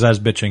 Right, because I was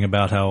bitching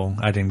about how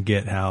I didn't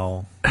get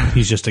how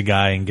he's just a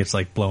guy and gets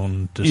like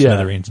blown to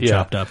smithereens and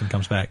chopped up and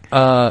comes back.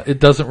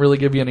 It doesn't really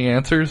give you any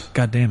answers.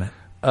 God damn it!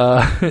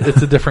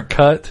 It's a different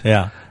cut.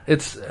 Yeah,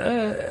 it's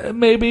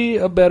maybe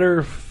a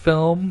better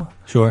film,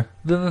 sure,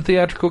 than the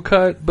theatrical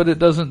cut, but it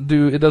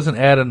doesn't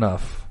add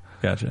enough.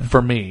 Gotcha.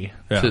 For me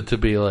to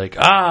be like,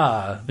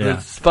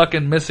 these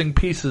fucking missing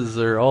pieces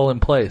are all in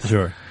place.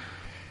 Sure.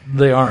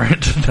 They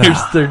aren't.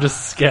 They're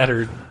just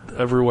scattered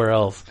everywhere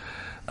else.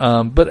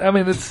 But I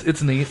mean,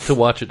 it's neat to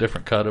watch a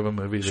different cut of a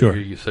movie that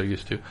you're so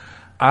used to.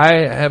 I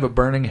have a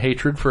burning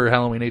hatred for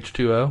Halloween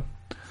H2O.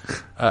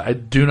 I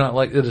do not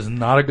like. It is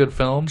not a good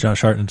film.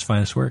 Josh Hartnett's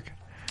finest work.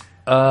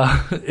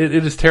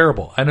 It is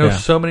terrible. I know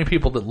so many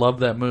people that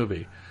love that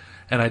movie,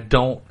 and I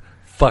don't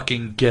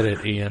fucking get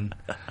it, Ian.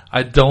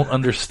 I don't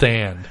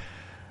understand.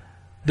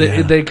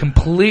 They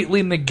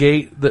completely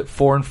negate that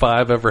 4 and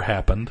 5 ever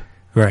happened.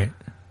 Right.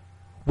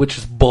 Which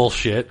is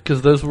bullshit,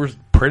 because those were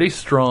pretty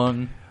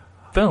strong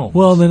films.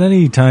 Well, then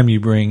any time you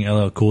bring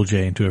LL Cool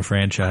J into a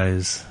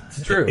franchise,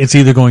 it's true. It's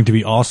either going to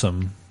be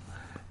awesome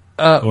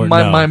or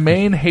my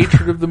main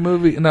hatred of the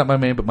movie, not my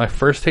main, but my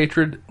first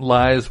hatred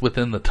lies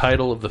within the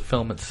title of the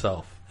film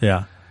itself.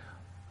 Yeah.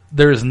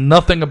 There is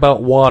nothing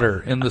about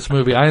water in this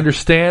movie. I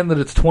understand that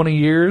it's 20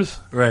 years.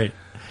 Right.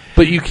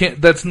 But you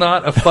can't, that's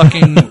not a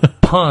fucking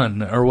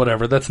pun or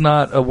whatever. That's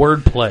not a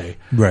wordplay.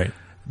 Right.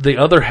 The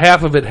other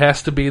half of it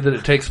has to be that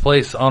it takes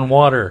place on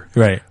water.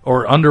 Right.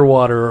 Or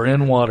underwater or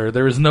in water.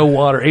 There is no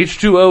water.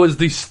 H2O is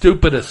the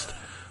stupidest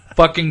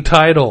fucking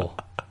title.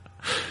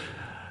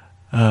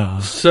 Oh.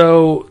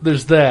 So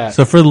there's that.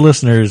 So for the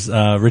listeners,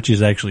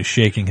 Richie's actually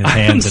shaking his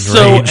hands in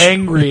so rage.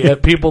 Angry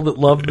at people that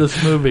love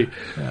this movie.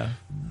 Yeah.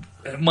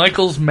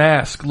 Michael's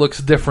mask looks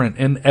different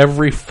in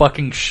every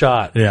fucking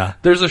shot. Yeah.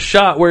 There's a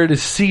shot where it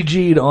is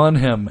CG'd on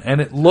him, and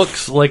it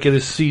looks like it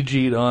is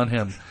CG'd on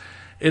him.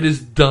 It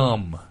is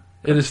dumb.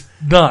 It is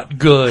not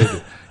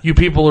good. You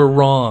people are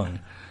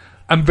wrong.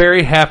 I'm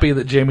very happy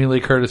that Jamie Lee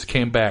Curtis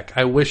came back.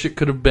 I wish it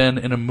could have been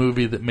in a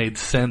movie that made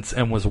sense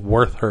and was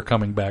worth her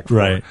coming back for.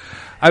 Right.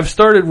 I've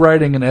started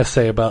writing an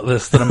essay about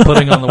this that I'm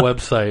putting on the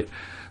website,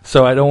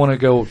 so I don't want to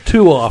go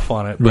too off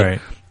on it. But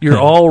right. You're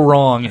all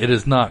wrong. It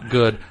is not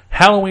good.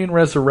 Halloween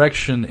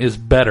Resurrection is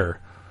better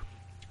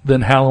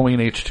than Halloween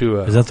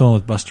H2O. Is that the one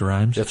with Busta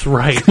Rhymes? That's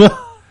right.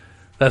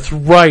 That's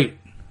right,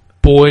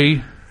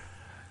 boy.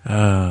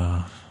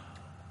 Wow.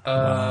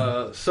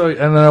 So,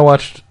 and then I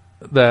watched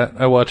that.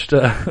 I watched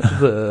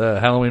the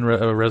Halloween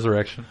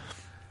Resurrection,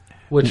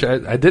 which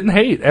I didn't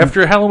hate.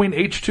 After Halloween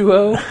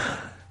H2O,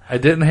 I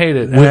didn't hate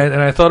it,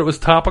 and I thought it was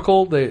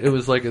topical. It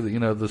was like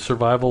the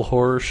survival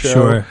horror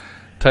show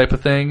type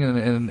of thing,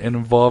 and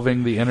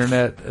involving the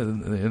internet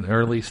in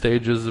early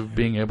stages of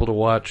being able to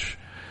watch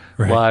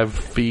live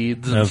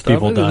feeds and stuff.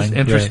 People it was dying.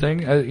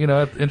 interesting.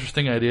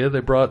 Interesting idea.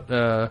 They brought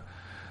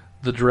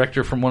the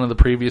director from one of the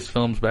previous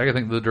films back. I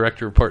think the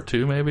director of Part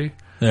 2, maybe.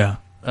 Yeah.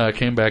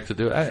 Came back to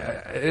do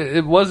it.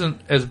 It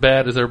wasn't as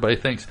bad as everybody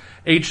thinks.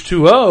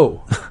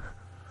 H2O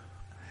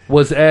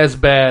was as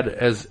bad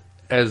as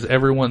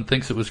everyone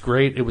thinks it was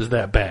great. It was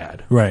that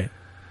bad. Right.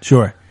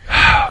 Sure.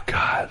 Oh,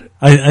 God.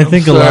 I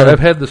think a lot of... I've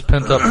had this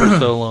pent up for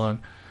so long.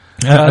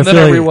 And then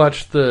I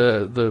rewatched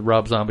the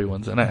Rob Zombie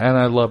ones, and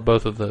I love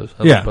both of those.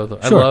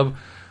 Sure.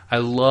 I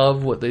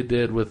love what they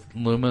did with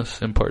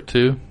Loomis in Part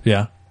 2.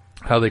 Yeah.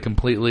 How they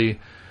completely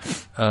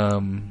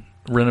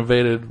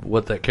renovated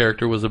what that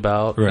character was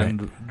about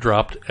and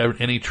dropped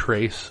any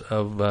trace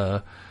of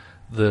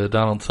the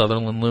Donald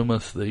Sutherland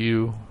Loomis that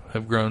you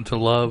have grown to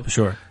love.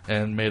 Sure.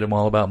 And made him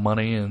all about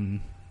money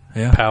and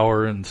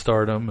power and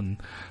stardom, and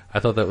I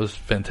thought that was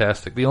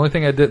fantastic. The only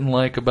thing I didn't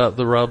like about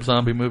the Rob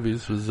Zombie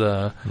movies was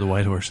the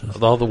white horses,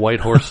 all the white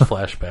horse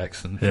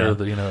flashbacks, and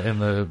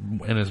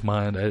in his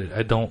mind,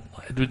 I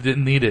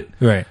didn't need it.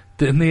 Right,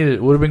 didn't need it.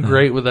 It would have been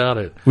great without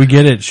it. We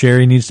get it.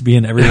 Sherry needs to be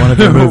in every one of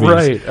your movies.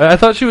 Right. I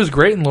thought she was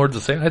great in Lords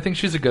of Salem. I think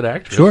she's a good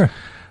actress. Sure.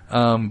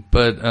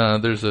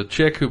 But there's a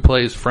chick who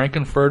plays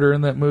Frankenfurter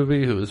in that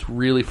movie who is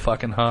really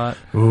fucking hot.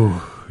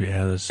 Ooh,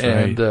 yeah, that's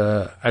right.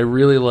 And I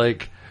really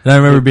like. And I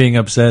remember being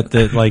upset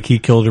that like he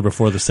killed her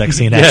before the sex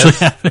scene actually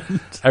happened.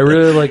 I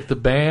really like the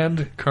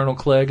band, Colonel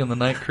Clegg and the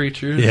Night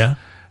Creatures. Yeah.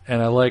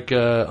 And I like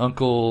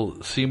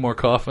Uncle Seymour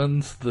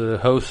Coffins, the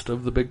host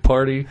of the big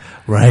party.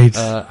 Right.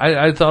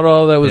 I thought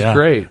all that was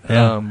great.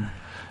 Yeah.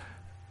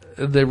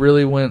 They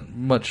really went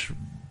much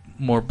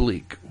more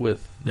bleak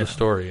with the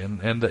story,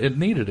 and it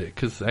needed it,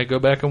 because I go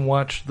back and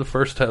watch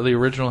the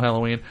original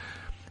Halloween,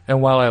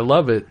 and while I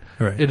love it,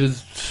 it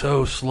is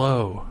so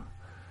slow.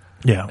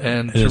 Yeah,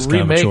 and to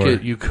remake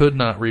it, you could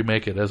not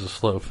remake it as a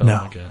slow film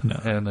again.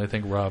 No. And I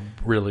think Rob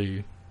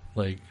really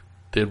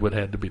did what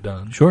had to be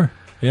done. Sure,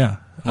 yeah.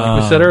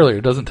 Like we said earlier,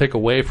 it doesn't take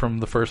away from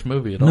the first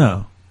movie at all.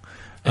 No.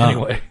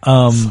 Anyway,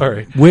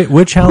 sorry.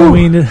 Which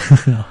Halloween?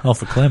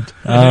 Alpha Klimt.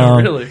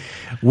 Really?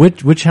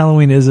 Which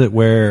Halloween is it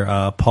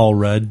where Paul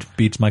Rudd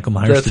beats Michael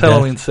Myers? That's to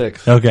Halloween death?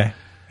 6. Okay.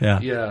 Yeah.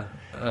 Yeah.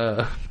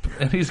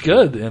 And he's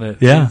good in it.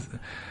 Yeah.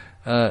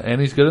 And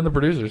he's good in the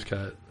producer's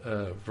cut,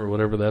 for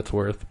whatever that's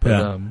worth.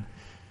 But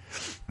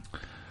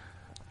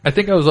I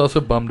think I was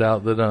also bummed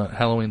out that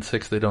Halloween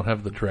 6 they don't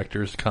have the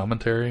director's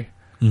commentary,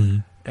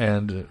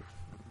 and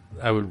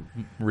I would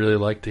really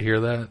like to hear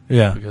that.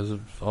 Yeah, because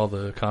of all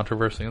the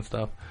controversy and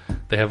stuff.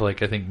 They have I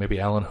think maybe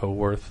Alan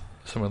Howarth,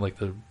 someone like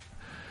the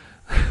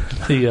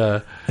like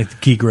the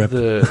key grip,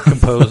 the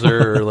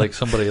composer, or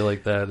somebody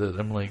like that.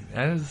 I'm like,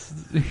 I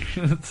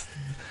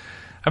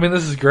mean,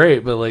 this is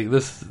great, but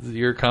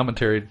your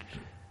commentary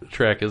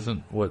track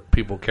isn't what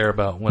people care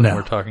about when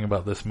we're talking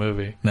about this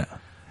movie. No.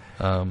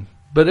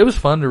 But it was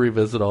fun to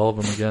revisit all of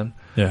them again.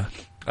 Yeah.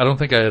 I don't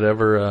think I had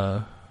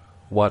ever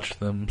watched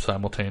them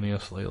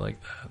simultaneously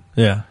like that.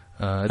 Yeah.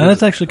 And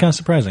that's actually kind of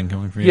surprising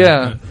coming from you.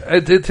 Yeah.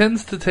 It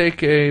tends to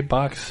take a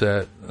box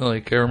set.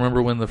 I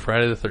remember when the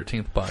Friday the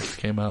 13th box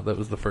came out, that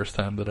was the first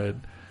time that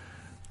I'd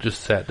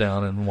just sat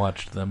down and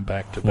watched them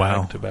back to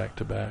back to back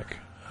to back.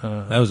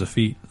 That was a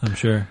feat, I'm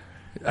sure.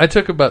 I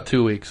took about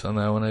 2 weeks on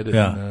that one. I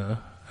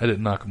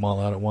didn't knock them all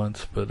out at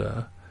once, but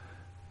the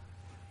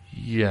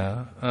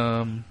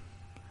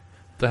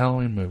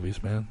Halloween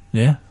movies, man.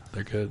 Yeah.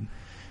 They're good.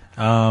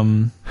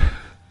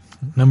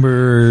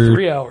 Number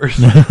 3 hours.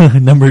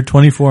 Number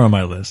 24 on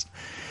my list.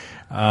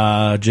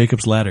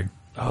 Jacob's Ladder.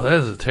 Oh, that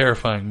is a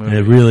terrifying movie.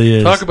 It really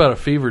is. Talk about a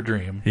fever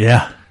dream.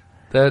 Yeah.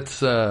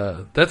 That's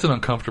an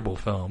uncomfortable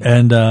film.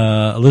 And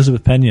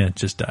Elizabeth Pena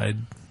just died.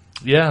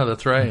 Yeah,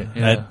 that's right.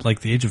 Yeah.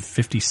 At the age of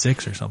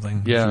 56 or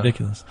something. Yeah. It's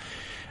ridiculous.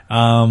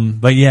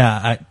 But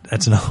yeah,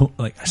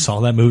 I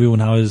saw that movie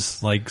when I was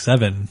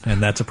 7,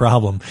 and that's a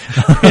problem.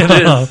 It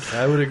is.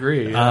 I would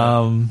agree.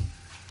 Yeah.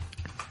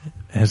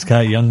 It's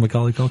got young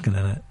Macaulay Culkin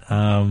in it.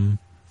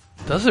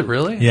 Does it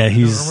really? Yeah, I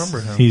don't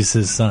remember him. He's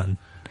his son.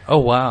 Oh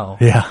wow.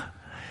 Yeah.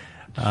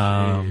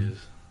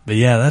 But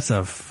yeah, that's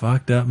a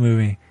fucked up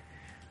movie.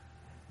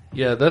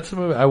 Yeah, that's a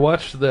movie. I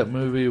watched that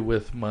movie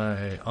with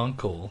my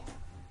uncle,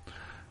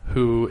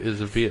 who is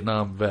a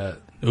Vietnam vet.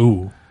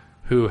 Ooh.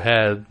 Who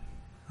had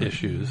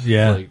issues.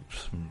 Yeah.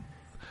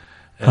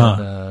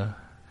 That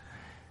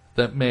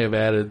may have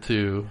added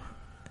to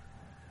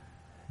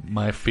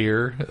my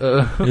fear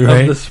of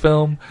this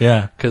film.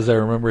 Yeah. Because I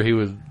remember he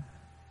was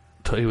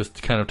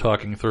kind of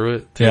talking through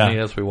it to me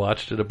as we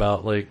watched it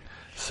about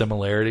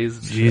similarities.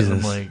 Jesus. And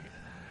I'm like,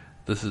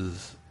 this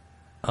is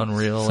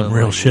unreal. Some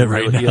real shit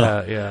right now.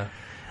 Yeah,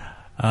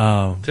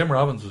 yeah. Tim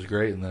Robbins was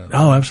great in that.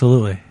 Oh,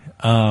 absolutely.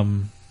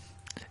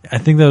 I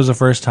think that was the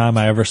first time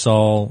I ever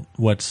saw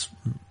what's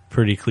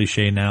pretty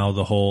cliche now,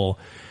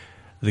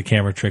 the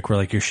camera trick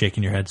where you're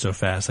shaking your head so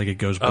fast it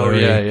goes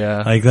blurry. Oh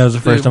yeah. That was the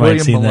first time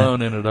I'd seen William Malone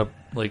that. ended up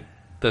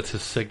that's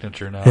his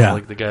signature now. Yeah.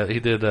 The guy he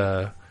did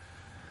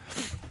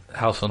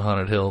House on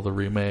Haunted Hill, the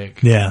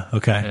remake. Yeah,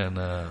 okay. And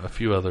a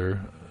few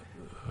other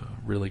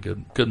really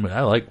good movies.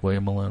 I like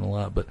William Malone a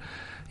lot, but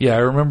yeah, I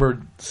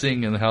remember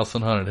seeing in House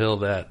on Haunted Hill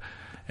that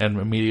and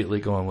immediately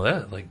going with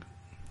that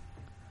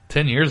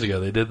 10 years ago,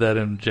 they did that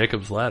in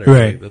Jacob's Ladder.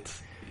 Right. Like,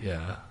 that's,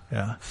 yeah.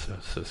 Yeah.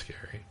 So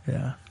scary.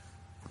 Yeah.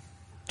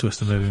 Twist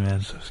the movie,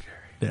 man. So scary.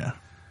 Yeah.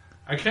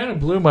 I kind of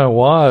blew my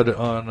wad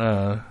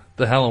on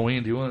the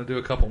Halloween. Do you want to do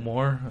a couple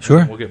more?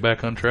 Sure. We'll get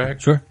back on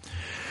track. Sure.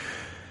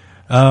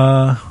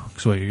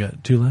 So what, you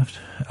got 2 left?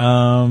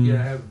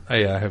 Yeah, I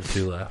have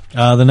 2 left.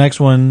 The next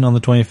one on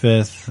the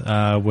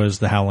 25th was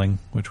The Howling,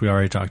 which we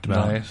already talked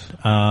about. Nice.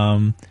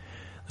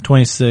 The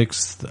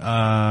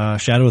 26th,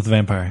 Shadow of the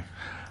Vampire.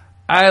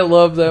 I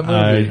love that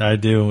movie. I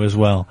do as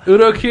well.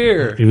 Udo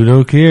Kier.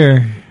 Udo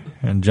Kier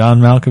and John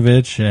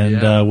Malkovich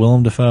and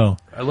Willem Dafoe.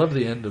 I love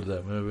the end of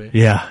that movie.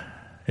 Yeah.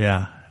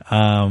 Yeah.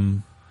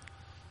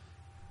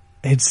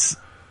 It's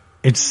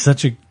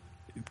such a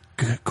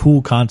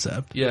cool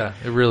concept. Yeah,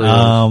 it really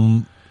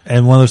is.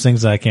 And one of those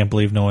things that I can't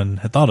believe no one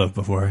had thought of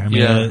before. I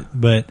mean,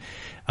 but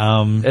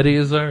Eddie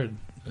Izzard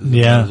is in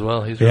yeah, that as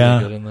well. He's really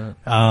good in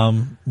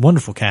that.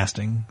 Wonderful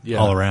casting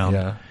all around.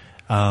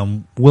 Yeah.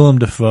 Willem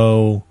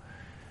Dafoe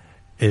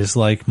is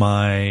like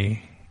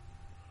my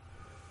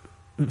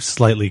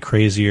slightly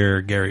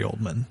crazier Gary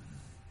Oldman.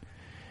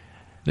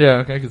 Yeah,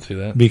 I can see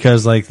that.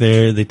 Because like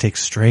they take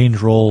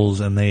strange roles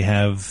and they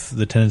have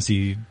the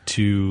tendency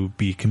to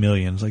be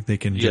chameleons. Like they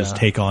can just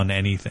take on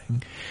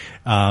anything.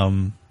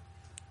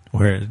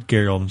 Where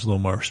Gary Oldman's a little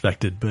more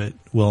respected, but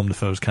Willem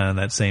Dafoe's kind of in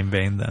that same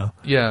vein, though.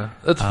 Yeah,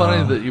 that's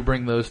funny that you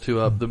bring those two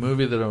up. The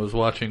movie that I was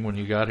watching when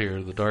you got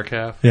here, The Dark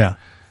Half. Yeah,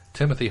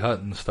 Timothy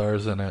Hutton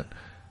stars in it,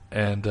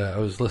 and I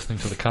was listening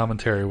to the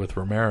commentary with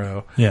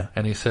Romero. Yeah,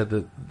 and he said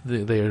that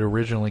they had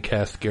originally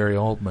cast Gary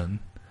Oldman.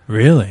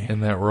 Really?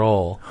 In that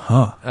role.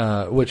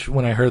 Huh. Which,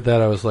 when I heard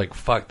that, I was like,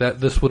 fuck,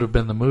 this would have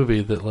been the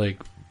movie that,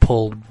 like,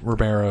 pulled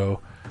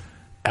Romero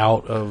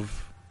out of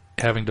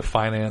having to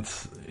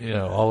finance,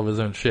 all of his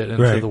own shit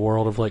into the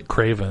world of, like,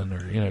 Craven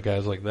or,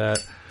 guys like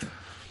that.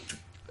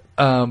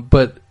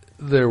 But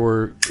there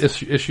were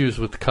issues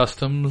with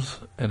customs,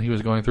 and he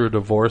was going through a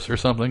divorce or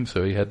something,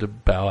 so he had to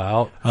bow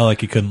out. Oh,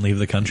 like he couldn't leave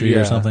the country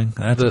or something?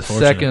 That's the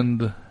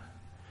second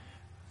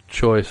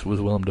choice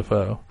was Willem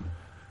Dafoe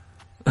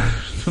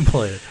to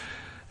play it.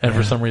 And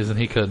for some reason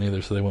he couldn't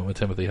either, so they went with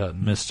Timothy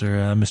Hutton.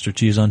 Mr.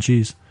 Cheese on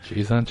Cheese.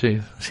 Cheese on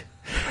Cheese.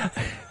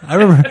 I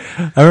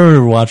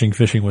remember watching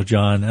Fishing with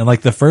John, and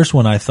like the first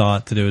one I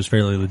thought that it was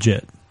fairly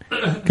legit.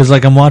 Because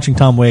like I'm watching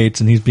Tom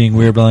Waits and he's being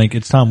weird, but like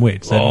it's Tom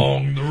Waits.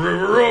 Along the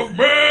river of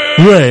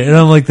man. Right, and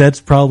I'm like,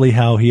 that's probably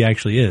how he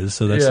actually is,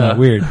 so that's not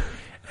weird.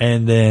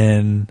 And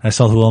then I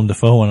saw the Willem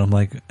Dafoe one, I'm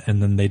like,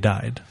 and then they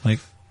died. Like,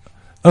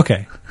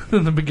 okay.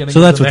 In the beginning so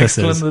of that's the what next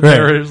this is. one, the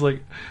narrator's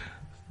like,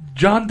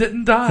 John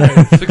didn't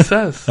die.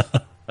 Success.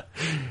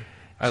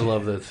 I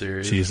love that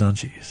series. Cheese on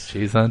Cheese.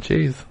 Cheese on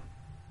Cheese.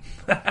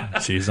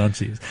 Cheese on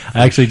Cheese.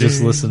 I actually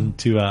just listened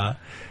to The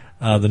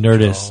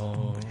Nerdist.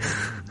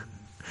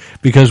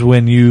 Because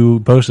when you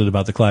posted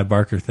about the Clive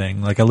Barker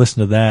thing, like I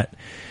listened to that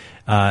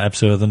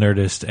episode of The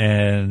Nerdist,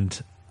 and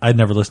I'd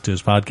never listened to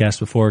his podcast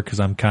before because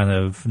I'm kind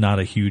of not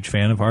a huge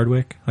fan of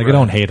Hardwick. Like I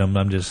don't hate him,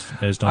 I just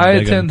don't.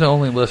 I tend to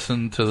only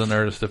listen to The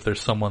Nerdist if there's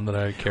someone that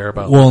I care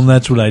about. Well, and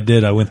that's what I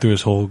did. I went through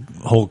his whole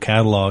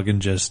catalog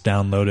and just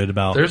downloaded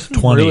about there's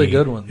some 20 really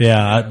good ones.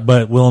 Yeah,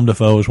 but Willem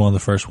Dafoe was one of the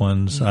first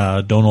ones.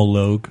 Donald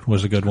Logue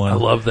was a good one. I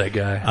love that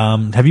guy.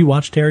 Have you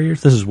watched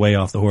Terriers? This is way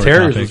off the horror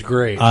Terriers topic. is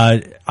great.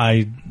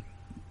 I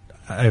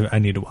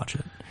need to watch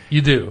it.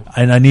 You do.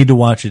 And I need to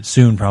watch it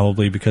soon,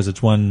 probably, because it's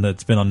one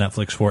that's been on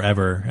Netflix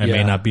forever and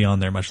may not be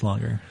on there much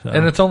longer. So.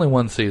 And it's only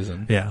one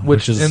season. Yeah,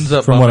 which is, ends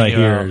up from what I bumming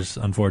you hear, out. is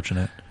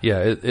unfortunate. Yeah,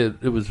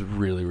 it was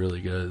really,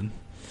 really good.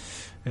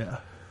 Yeah.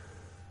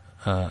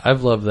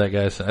 I've loved that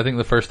guy. I think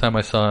the first time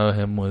I saw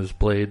him was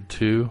Blade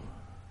 2.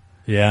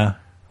 Yeah.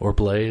 Or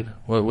Blade.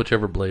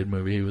 Whichever Blade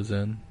movie he was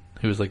in.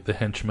 He was like the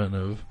henchman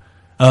of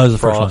Oh, this is the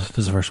Frost. first one. This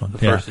is the first one. The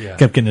first, yeah.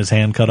 Kept getting his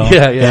hand cut off.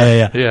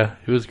 Yeah,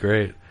 he was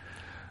great.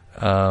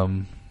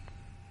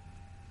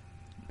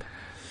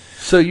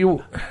 So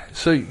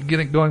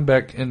going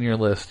back in your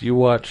list, you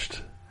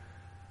watched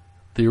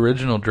the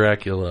original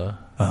Dracula,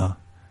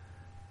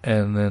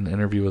 and then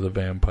Interview with a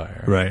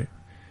Vampire. Right.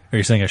 Are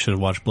you saying I should have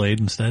watched Blade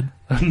instead?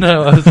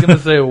 No, I was going to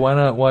say, why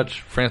not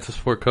watch Francis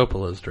Ford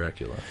Coppola's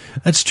Dracula?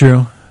 That's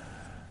true.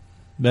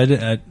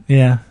 I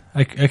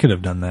could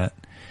have done that.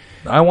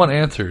 I want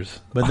answers.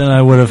 But then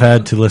I would have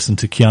had to listen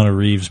to Keanu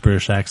Reeves'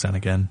 British accent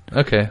again.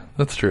 Okay,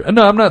 that's true.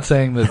 No, I'm not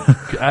saying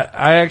that.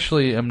 I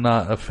actually am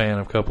not a fan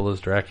of Coppola's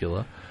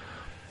Dracula.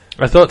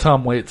 I thought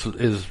Tom Waits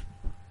is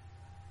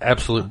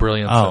absolute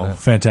brilliance in it.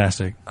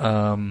 Fantastic.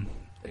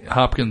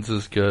 Hopkins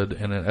is good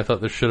in it. I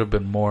thought there should have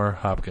been more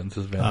Hopkins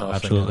as Van Helsing.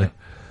 Absolutely.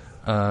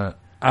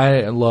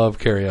 I love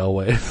Cary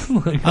Elwes.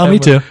 Me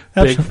too.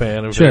 Big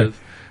fan of Sure. his.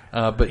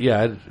 But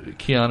yeah,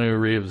 Keanu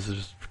Reeves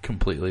just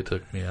completely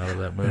took me out of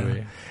that movie.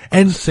 Yeah.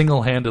 And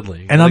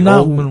single-handedly. And I'm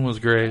not. Oldman was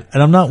great.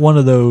 And I'm not one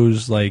of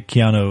those like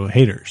Keanu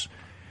haters.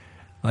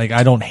 Like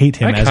I don't hate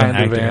him as an actor.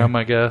 I kind of am,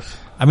 I guess.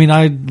 I mean,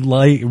 I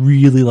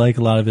really like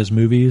a lot of his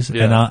movies,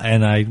 Yeah.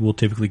 and I will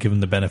typically give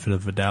him the benefit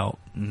of the doubt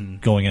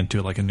going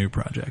into like a new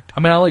project. I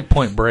mean, I like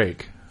Point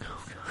Break,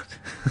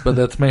 but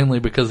that's mainly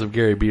because of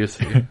Gary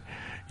Busey.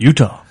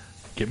 Utah.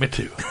 Get me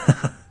two.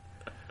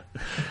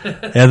 Yeah,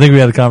 I think we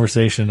had a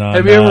conversation on...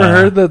 Have you ever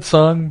heard that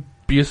song,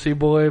 Busey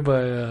Boy,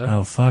 by...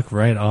 Oh, fuck,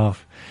 right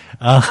off.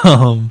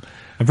 I'm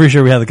pretty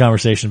sure we had the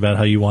conversation about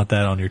how you want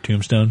that on your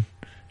tombstone.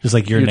 Just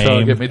like your Utah,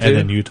 name, get me and too?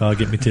 then Utah,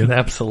 get me too.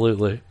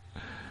 Absolutely.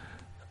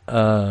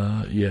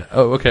 Yeah.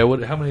 Oh, okay.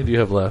 How many do you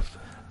have left?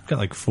 I've got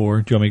like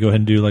 4. Do you want me to go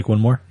ahead and do like one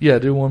more? Yeah,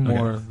 do one Okay.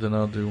 more, then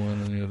I'll do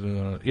one, and you'll do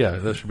one. Yeah,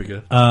 that should be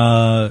good.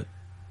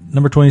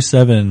 Number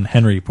 27,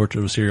 Henry, Portrait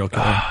of a Serial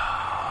Killer.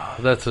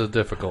 That's a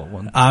difficult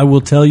one. I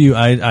will tell you,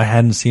 I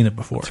hadn't seen it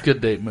before. It's a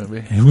good date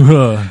movie.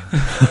 I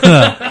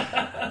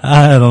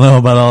don't know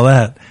about all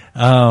that.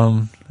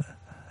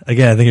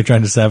 Again, I think you're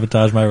trying to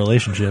sabotage my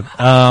relationship.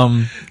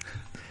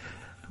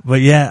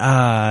 But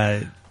yeah,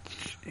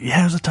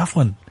 it was a tough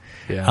one.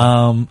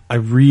 Yeah. I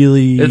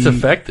really... It's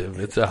effective.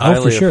 It's a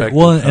highly for sure. effective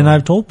Well, film. and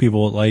I've told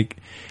people, like,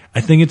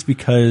 I think it's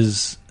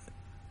because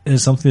it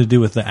has something to do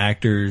with the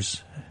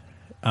actors,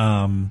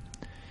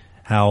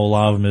 how a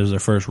lot of them is their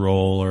first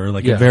role or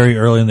like Yeah. very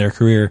early in their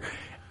career,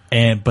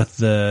 but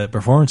the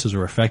performances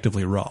were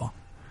effectively raw.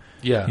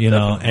 Yeah, You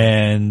know,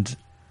 definitely.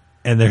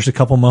 and there's a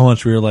couple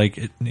moments where you're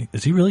like,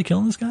 is he really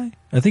killing this guy?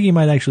 I think he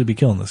might actually be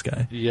killing this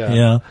guy. Yeah. You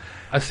know?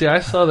 I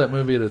saw that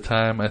movie at a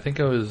time. I think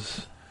I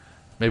was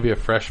maybe a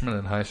freshman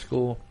in high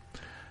school,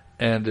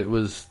 and it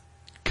was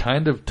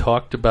kind of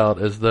talked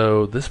about as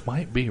though this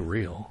might be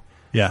real,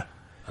 Yeah.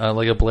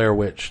 like a Blair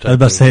Witch type I was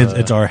about to say of,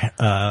 it's our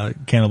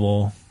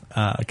Cannibal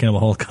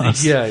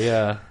Holocaust.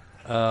 Yeah.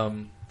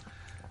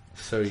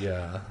 So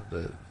yeah,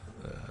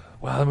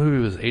 wow, the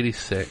movie was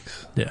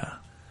 86. Yeah.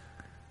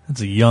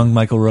 That's a young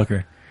Michael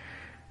Rooker.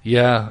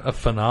 Yeah, a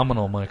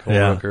phenomenal Michael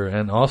Yeah. Rooker,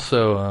 and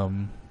also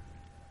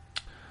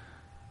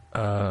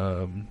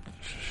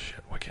shit,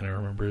 why can't I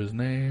remember his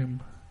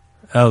name?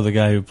 Oh, the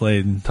guy who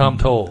played Tom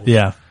Toll.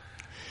 Yeah.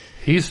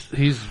 He's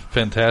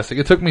fantastic.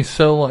 It took me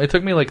so long. It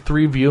took me like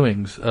 3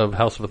 viewings of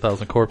House of a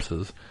Thousand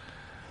Corpses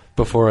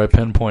before I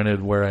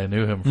pinpointed where I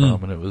knew him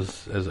from, and it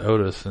was as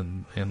Otis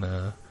in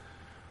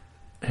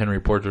Henry,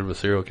 Portrait of a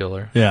Serial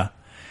Killer. Yeah.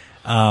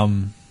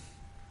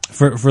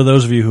 For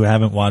those of you who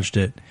haven't watched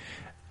it,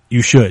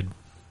 you should.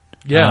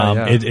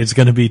 Yeah, It's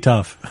going to be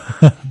tough,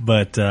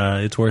 but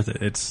it's worth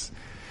it.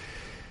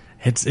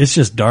 It's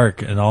just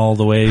dark in all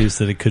the ways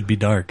that it could be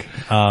dark.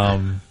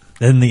 Then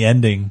the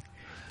ending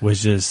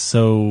was just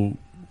so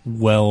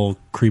well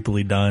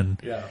creepily done.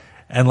 Yeah.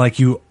 And like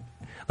you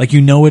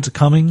know it's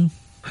coming,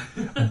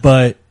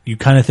 but you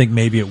kind of think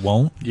maybe it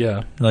won't.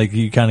 Yeah. Like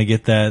you kind of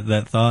get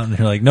that thought, and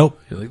you're like,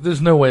 nope. You're like, there's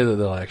no way that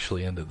they'll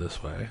actually end it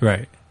this way.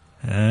 Right.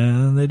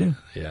 And they do.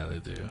 Yeah, they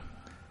do.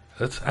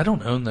 I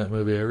don't own that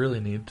movie. I really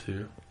need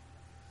to.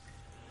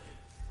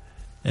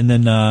 And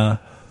then, Oh,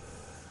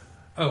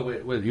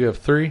 wait, you have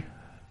 3?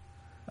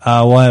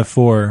 well, I have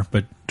 4,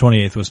 but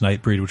 28th was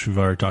Nightbreed, which we've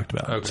already talked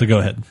about. Okay. So go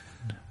ahead.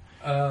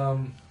 I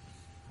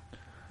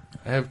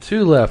have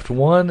 2 left.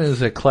 One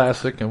is a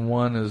classic, and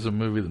one is a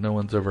movie that no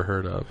one's ever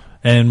heard of.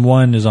 And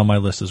 1 is on my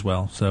list as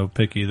well. So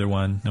pick either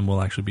one, and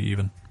we'll actually be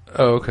even.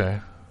 Oh, okay.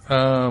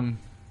 All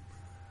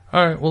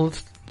right, well,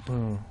 let's...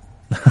 Oh.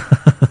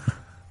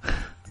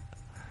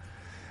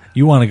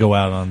 You want to go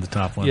out on the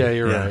top one. Yeah,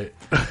 you're right.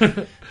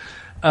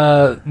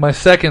 My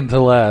second to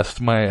last,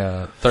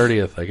 my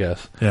 30th, I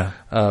guess, Yeah.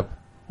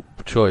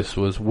 choice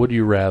was Would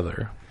You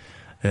Rather.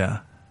 Yeah.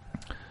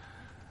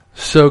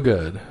 So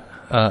good.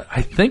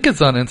 I think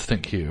it's on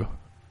Instant Queue.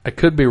 I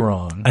could be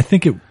wrong. I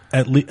think it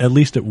at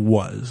least it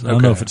was. I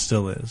don't know Okay. if it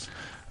still is.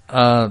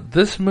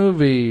 This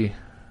movie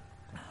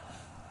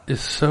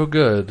is so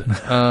good.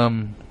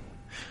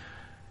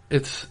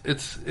 It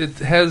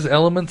has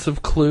elements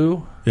of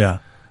Clue. Yeah.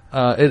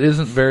 It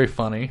isn't very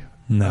funny.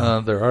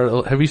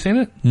 No. Have you seen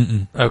it?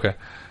 Mm-mm. Okay,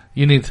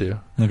 you need to.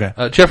 Okay.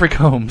 Jeffrey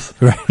Combs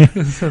Right.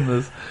 is in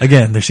this,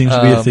 Again, there seems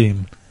to be a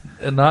theme.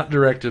 and not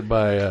directed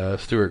by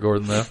Stuart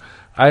Gordon though.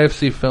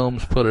 IFC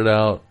Films put it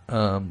out.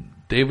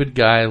 David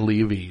Guy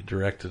Levy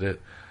directed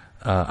it.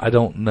 I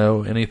don't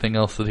know anything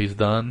else that he's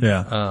done.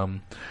 Yeah.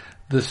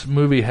 This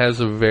movie has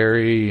a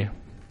very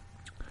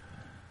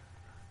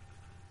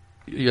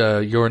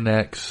Your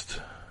Next,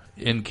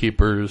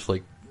 Innkeepers,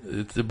 like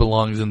it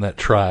belongs in that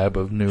tribe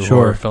of new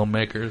horror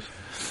filmmakers.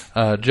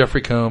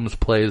 Jeffrey Combs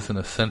plays an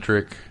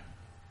eccentric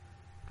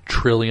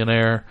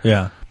trillionaire,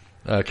 Yeah.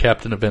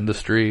 captain of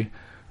industry,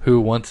 who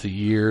once a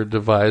year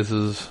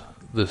devises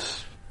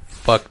this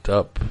fucked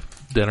up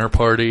dinner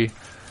party.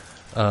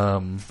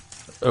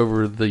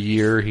 Over the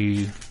year,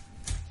 he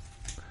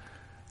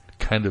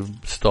kind of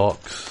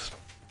stalks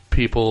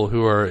people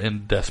who are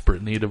in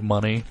desperate need of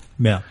money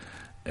Yeah.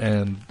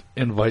 and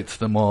invites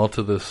them all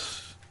to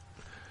this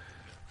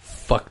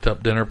fucked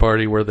up dinner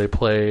party where they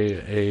play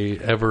a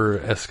ever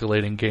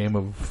escalating game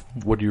of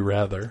Would You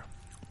Rather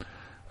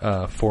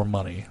for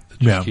money. It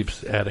just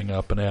keeps adding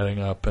up,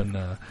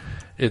 and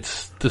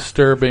it's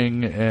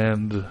disturbing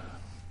and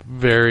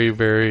very,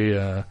 very.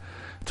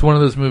 It's one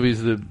of those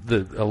movies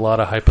that a lot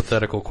of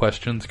hypothetical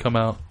questions come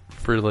out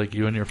for like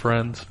you and your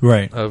friends.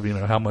 Right. Of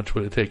how much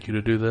would it take you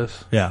to do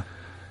this? Yeah.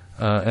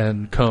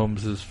 And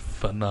Combs is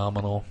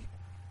phenomenal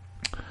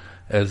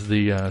as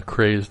the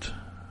crazed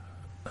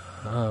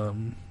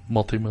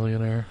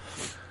multimillionaire.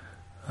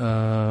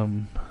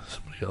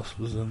 Somebody else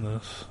was in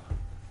this.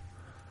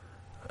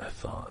 I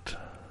thought.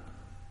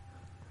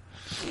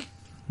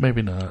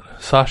 Maybe not.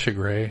 Sasha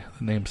Grey.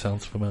 The name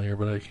sounds familiar,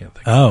 but I can't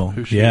think of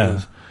who she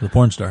is. The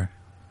porn star.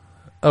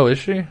 Oh, is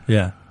she?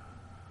 Yeah.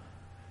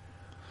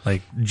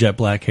 Like jet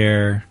black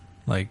hair,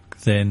 like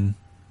thin.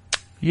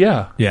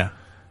 Yeah. Yeah.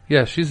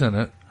 Yeah, she's in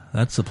it.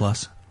 That's the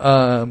plus.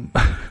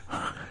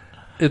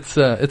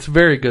 It's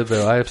very good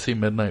though. IFC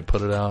Midnight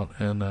put it out,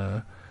 and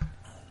I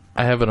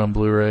have it on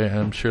Blu-ray.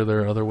 I'm sure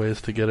there are other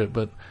ways to get it,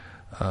 but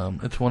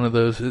it's one of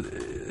those.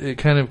 It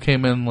kind of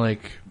came in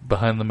like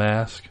Behind the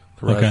Mask,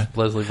 the rise of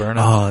Leslie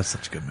Vernon. Oh, that's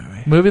such a good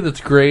movie. Movie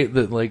that's great.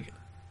 That like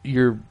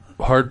you're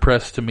hard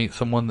pressed to meet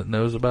someone that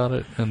knows about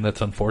it, and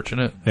that's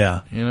unfortunate.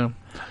 Yeah, you know.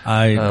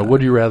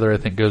 Would You Rather? I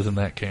think goes in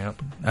that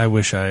camp. I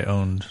wish I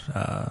owned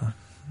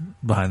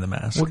Behind the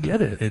Mask. Well,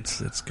 get it.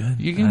 It's good.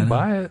 You can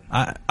buy it.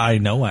 I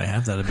know I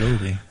have that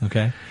ability.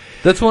 Okay.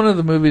 That's one of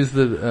the movies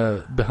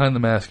that Behind the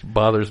Mask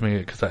bothers me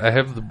because I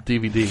have the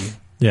DVD.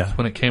 Yeah.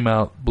 When it came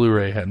out,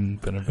 Blu-ray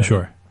hadn't been invented.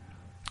 Sure.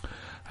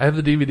 I have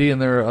the DVD,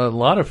 and there are a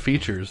lot of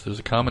features. There's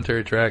a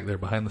commentary track there,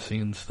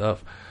 behind-the-scenes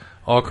stuff,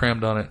 all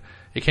crammed on it.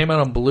 It came out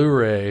on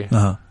Blu-ray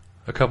a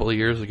couple of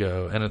years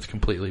ago, and it's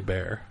completely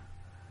bare.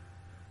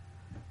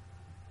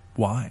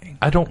 Why?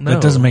 I don't know.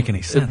 That doesn't make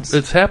any sense.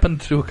 It's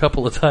happened to a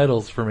couple of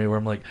titles for me where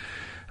I'm like,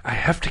 I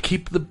have to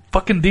keep the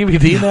fucking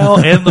DVD now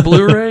and the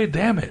Blu-ray?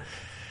 Damn it.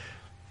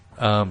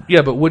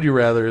 Yeah, but Would You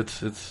Rather,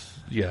 it's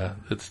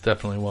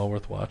definitely well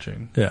worth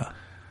watching. Yeah.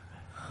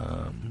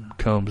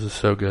 Combs is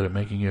so good at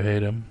making you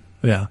hate him.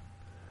 Yeah.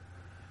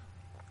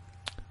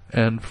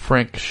 And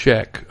Frank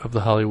Scheck of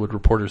The Hollywood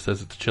Reporter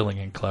says it's chilling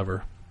and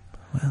clever.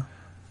 Well,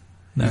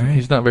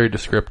 he's not very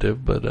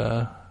descriptive, but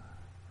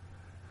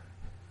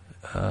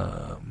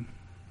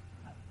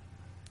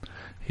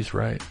he's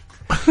right.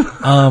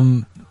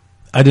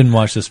 I didn't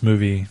watch this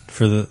movie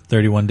for the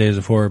 31 Days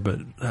of Horror, but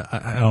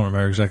I don't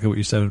remember exactly what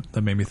you said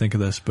that made me think of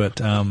this. But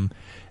have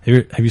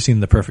you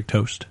seen The Perfect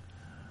Toast?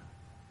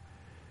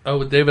 Oh,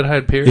 with David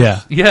Hyde Pierce?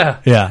 Yeah.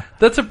 Yeah.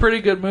 That's a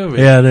pretty good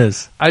movie. Yeah, it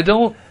is. I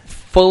don't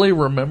fully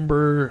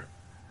remember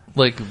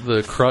like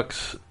the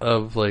crux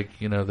of like,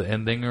 you know, the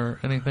ending or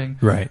anything.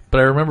 Right.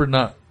 But I remember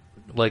not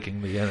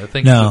liking the end. I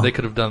think that they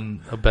could have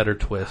done a better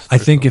twist. I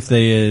think if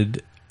they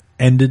had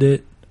ended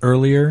it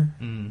earlier,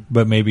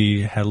 but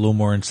maybe had a little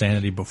more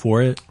insanity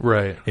before it,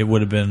 right, it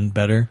would have been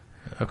better.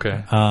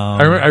 Okay.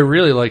 I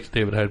really liked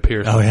David Hyde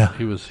Pierce. Oh yeah,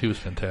 he was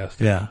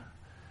fantastic. Yeah,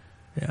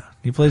 yeah,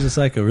 he plays a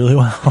psycho really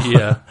well.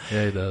 yeah,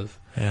 he does.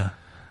 Yeah.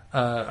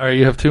 All right,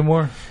 you have two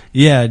more?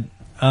 Yeah.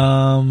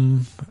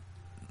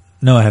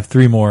 No, I have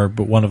three more,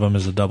 but one of them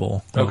is a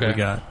double. Okay. We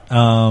got.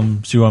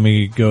 So you want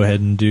me to go ahead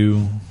and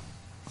do?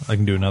 I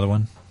can do another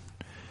one.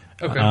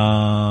 Okay.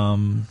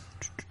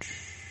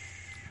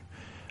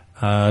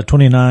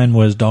 29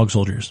 was Dog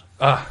Soldiers.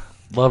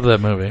 Love that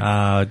movie.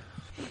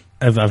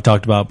 I've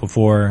talked about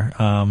before.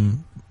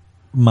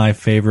 My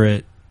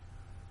favorite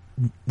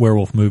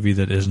werewolf movie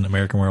that isn't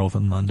American Werewolf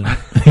in London.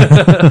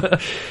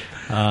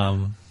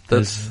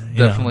 That's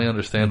definitely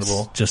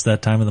understandable. It's just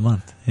that time of the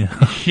month.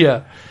 Yeah.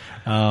 Yeah.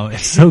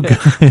 It's so good.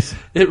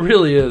 It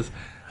really is,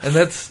 and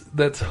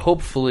that's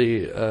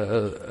hopefully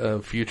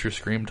a future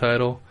Scream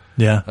title.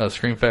 Yeah.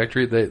 Scream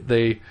Factory.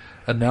 They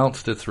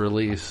announced its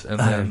release,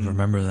 and I then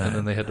remember that, and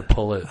then they had to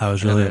pull it. I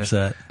was really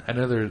upset. I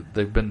know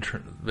they've been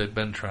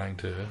trying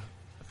to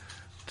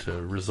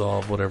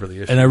resolve whatever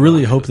the issue. And I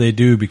really hope they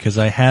do, because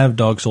I have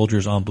Dog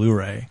Soldiers on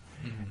Blu-ray,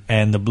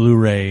 and the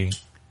Blu-ray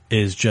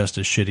is just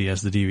as shitty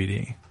as the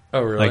DVD.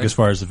 Oh, really? Like, as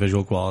far as the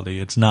visual quality,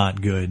 it's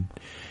not good.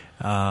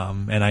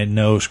 And I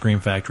know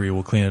Scream Factory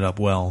will clean it up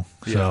well,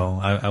 so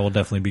I will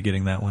definitely be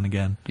getting that one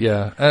again.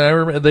 Yeah, and I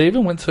remember they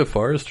even went so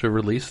far as to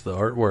release the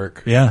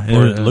artwork. Yeah,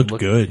 it looked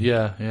good.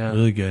 Yeah,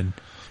 really good.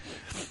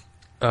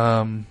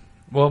 Well,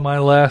 my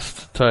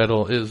last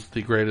title is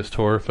the greatest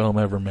horror film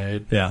ever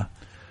made. Yeah,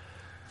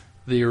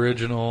 the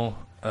original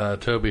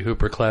Tobe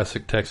Hooper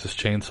classic, Texas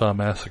Chainsaw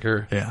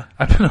Massacre. Yeah,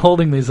 I've been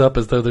holding these up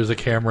as though there's a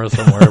camera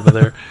somewhere over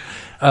there.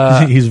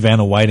 He's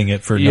Vanna Whiting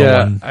it for no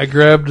one. I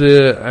grabbed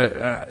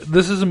it.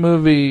 This is a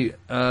movie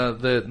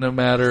that no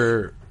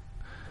matter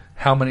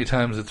how many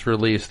times it's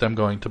released, I'm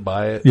going to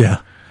buy it.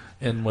 Yeah,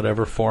 in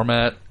whatever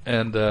format.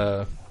 And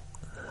the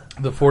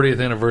 40th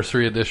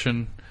anniversary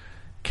edition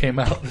came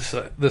out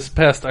this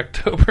past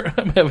October.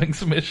 I'm having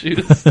some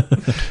issues.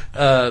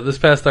 This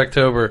past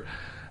October,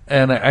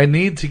 and I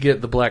need to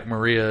get the Black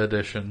Maria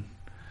edition,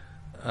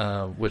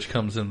 which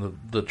comes in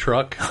the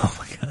truck. Oh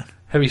my god.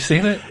 Have you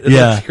seen it? It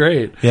looks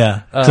great.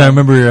 Yeah. So I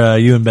remember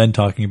you and Ben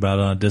talking about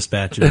it on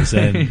Dispatches,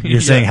 and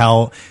you're saying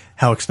how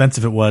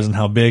expensive it was and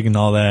how big and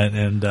all that,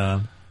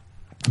 and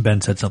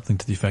Ben said something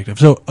to the effect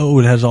of,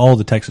 it has all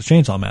the Texas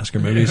Chainsaw Massacre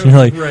movies. And you're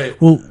like,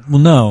 right. well,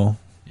 no.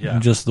 Yeah.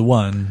 Just the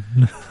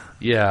one.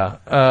 Yeah.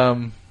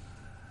 Ben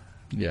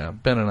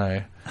and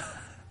I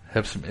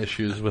have some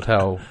issues with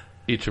how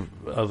each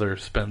other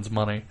spends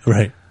money.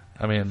 Right.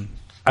 I mean,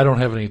 I don't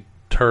have any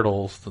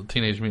Turtles, the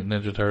Teenage Mutant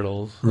Ninja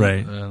Turtles.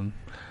 Right. And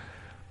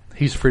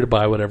he's free to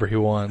buy whatever he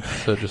wants.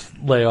 So just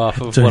lay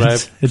off of So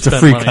what it's a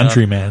free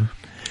country, man.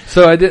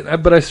 So I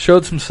didn't, but I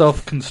showed some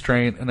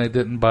self-constraint, and I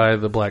didn't buy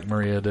the Black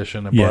Maria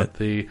edition. I bought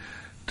the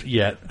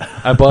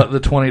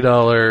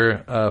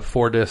 $20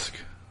 4-disc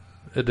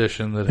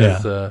edition that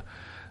has a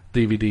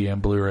DVD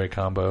and Blu-ray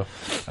combo,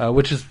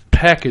 which is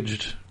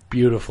packaged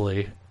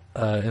beautifully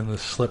in the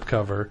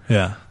slipcover.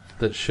 Yeah,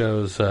 that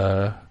shows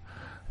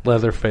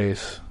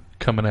Leatherface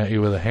coming at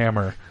you with a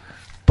hammer.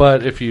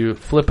 But if you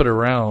flip it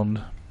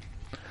around,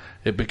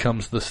 it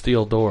becomes the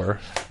steel door.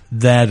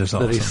 That is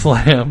awesome. That he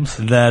slams.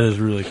 That is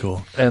really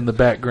cool. And the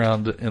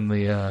background in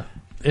the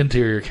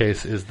interior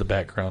case is the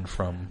background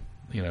from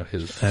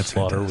his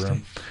slaughter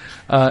room.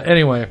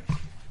 Anyway,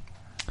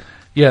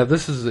 yeah,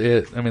 this is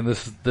it. I mean,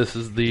 this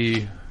is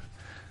the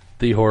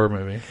horror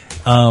movie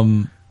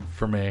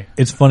for me.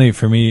 It's funny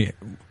for me,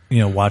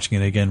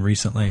 watching it again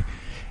recently.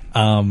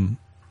 Of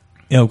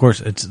course,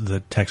 it's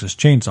the Texas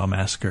Chainsaw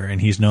Massacre, and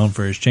he's known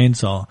for his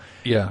chainsaw.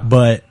 Yeah,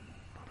 but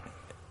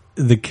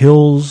the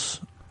kills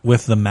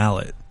with the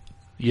mallet.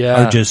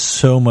 Yeah. Are just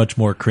so much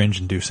more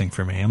cringe-inducing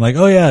for me. I'm like,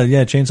 oh yeah,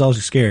 chainsaws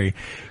are scary.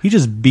 He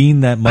just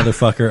beamed that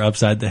motherfucker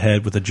upside the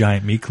head with a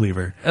giant meat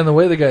cleaver. And the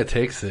way the guy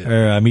takes it.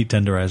 Or a meat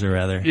tenderizer,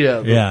 rather.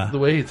 Yeah. The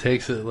way he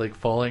takes it, like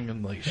falling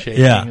and like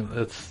shaking.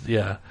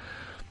 Yeah.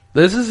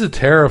 This is a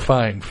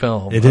terrifying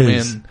film. It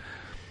is. I mean,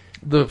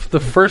 the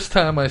first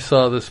time I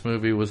saw this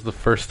movie was the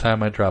first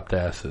time I dropped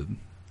acid.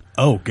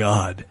 Oh,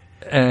 God.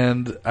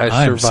 And I'm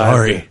survived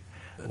sorry. it.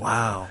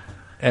 Wow.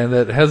 And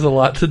that has a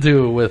lot to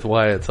do with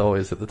why it's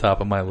always at the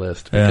top of my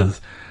list, because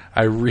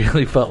I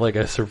really felt like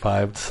I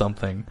survived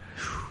something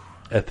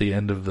at the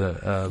end of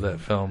that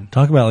film.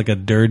 Talk about like a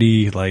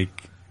dirty,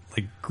 like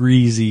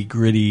greasy,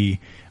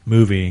 gritty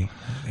movie.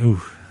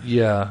 Ooh.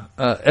 Yeah.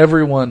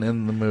 Everyone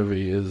in the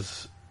movie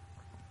is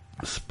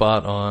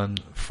spot on.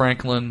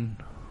 Franklin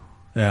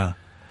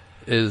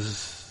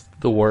is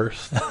the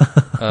worst,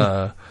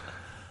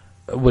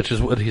 which is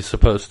what he's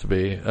supposed to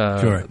be.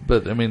 Sure.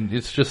 But, I mean,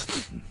 it's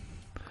just...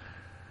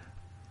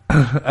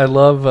 I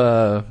love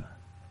the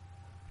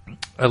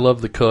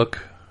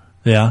cook.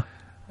 Yeah.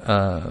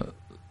 Why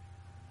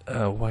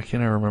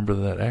can't I remember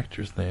that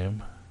actor's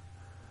name?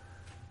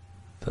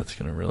 That's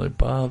going to really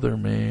bother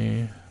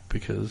me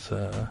because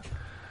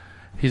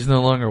he's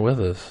no longer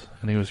with us,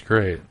 and he was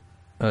great.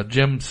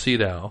 Jim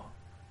Seedow.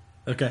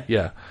 Okay.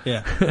 Yeah.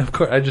 Yeah. Of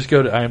course, I just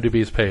go to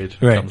IMDb's page.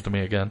 It comes to me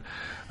again.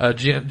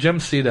 Jim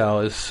Seedow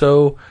is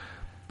so...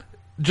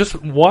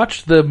 Just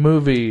watch the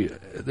movie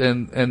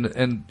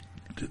and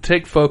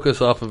take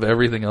focus off of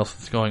everything else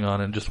that's going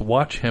on and just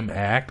watch him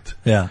act.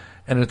 Yeah.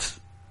 And it's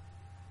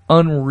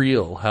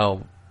unreal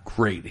how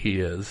great he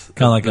is.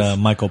 Kind of like a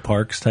Michael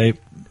Parks type.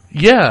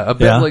 Yeah, a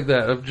bit like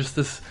that. Of just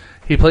this,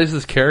 he plays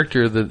this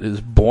character that is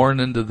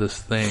born into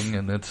this thing,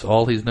 and it's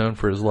all he's known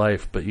for his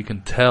life, but you can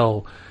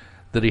tell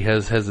that he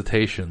has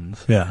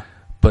hesitations. Yeah.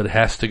 But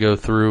has to go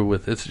through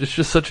with it's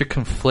just such a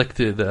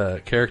conflicted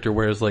character.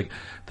 Whereas like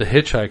the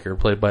hitchhiker,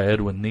 played by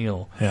Edwin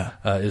Neal,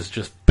 is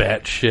just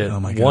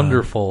batshit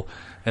wonderful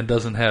and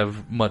doesn't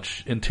have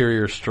much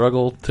interior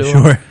struggle to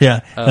him. Sure, yeah.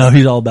 No,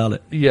 he's all about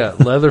it. Yeah,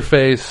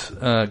 Leatherface,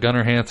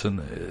 Gunnar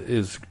Hansen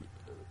is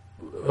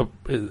a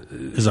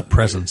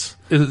presence.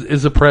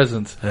 Is a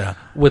presence. Yeah.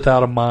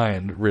 Without a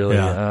mind, really.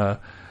 Yeah.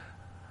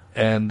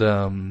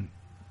 And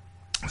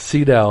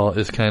Seedow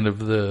is kind of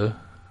the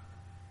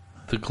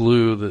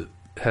glue that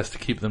has to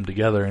keep them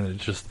together, and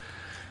it's just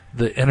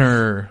the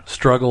inner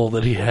struggle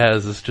that he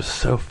has is just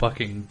so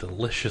fucking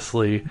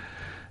deliciously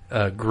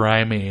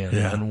grimy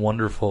and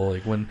wonderful.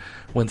 Like when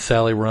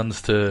Sally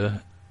runs to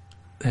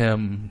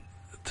him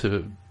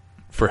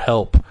for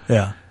help,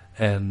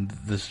 and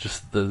there's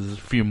just those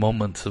few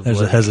moments of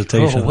there's a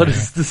hesitation. Oh,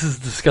 this is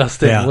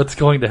disgusting. Yeah. What's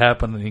going to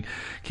happen? And he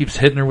keeps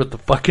hitting her with the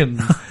fucking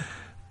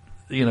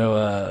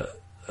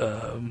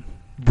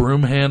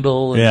broom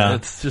handle. And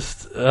it's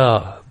just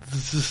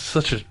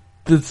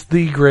it's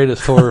the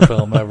greatest horror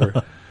film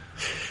ever.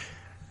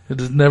 It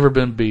has never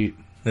been beat.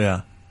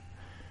 Yeah.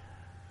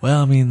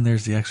 Well, I mean,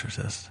 there's The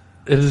Exorcist.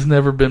 It has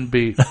never been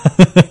beat.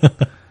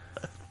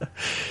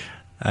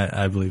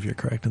 I believe you're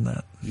correct in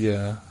that.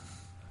 Yeah.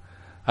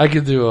 I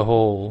could do a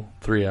whole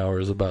 3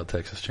 hours about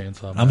Texas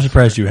Chainsaw Massacre. I'm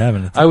surprised you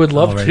haven't. I would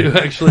love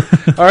to, actually.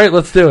 All right,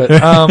 let's do it.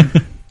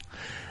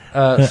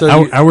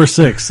 So hour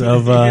 6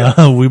 of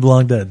We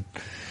Belong Dead.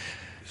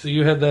 So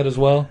you had that as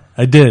well?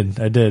 I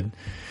did.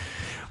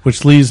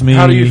 Which leaves me...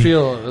 How do you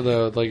feel,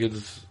 though? Like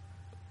it's...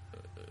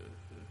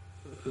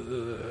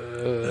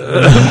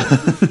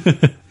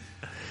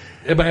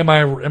 Am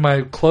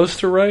I close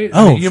to right?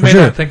 Oh, I mean, you for may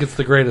sure. not think it's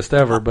the greatest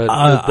ever, but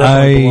it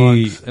definitely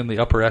belongs in the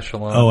upper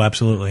echelon. Oh,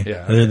 absolutely.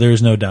 Yeah,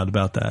 there's no doubt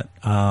about that.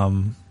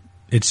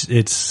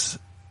 It's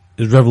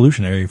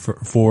revolutionary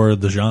for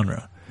the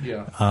genre.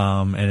 Yeah.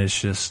 And it's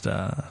just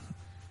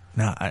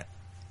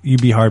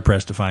you'd be hard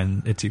pressed to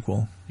find its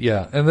equal.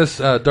 Yeah, and this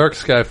Dark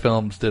Sky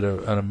Films did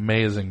an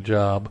amazing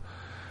job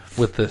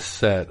with this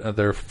set.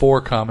 There are 4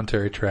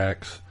 commentary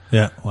tracks.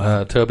 Yeah,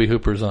 wow. Toby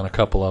Hooper's on a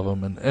couple of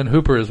them, and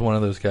Hooper is one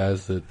of those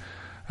guys that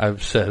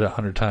I've said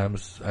 100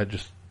 times. I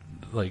just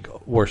like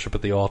worship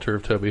at the altar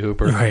of Tobe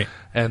Hooper, Right.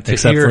 And to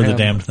Except hear for him, the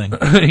damned thing.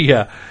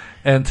 yeah,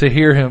 and to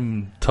hear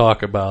him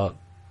talk about,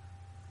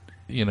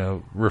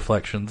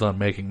 reflections on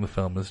making the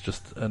film is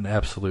just an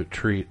absolute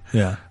treat.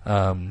 Yeah.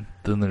 Then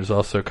there's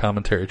also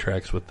commentary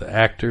tracks with the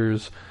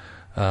actors.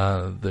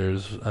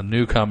 There's a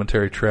new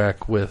commentary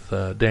track with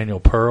Daniel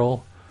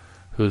Pearl,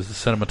 who is the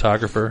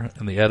cinematographer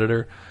and the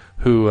editor,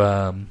 who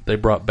they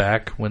brought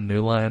back when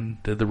New Line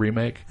did the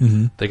remake.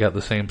 Mm-hmm. They got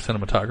the same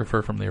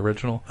cinematographer from the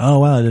original, Oh,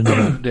 wow. I didn't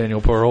know that.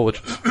 Daniel Pearl,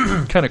 which is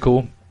kind of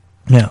cool.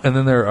 Yeah. And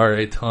then there are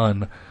a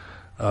ton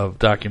of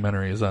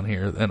documentaries on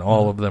here, and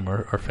all of them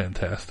are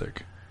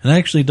fantastic. And I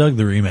actually dug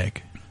the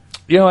remake.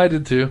 I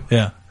did too.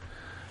 Yeah.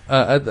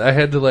 I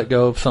had to let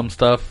go of some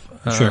stuff.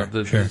 Sure.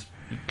 Just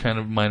kind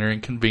of minor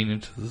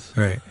inconveniences.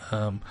 Right.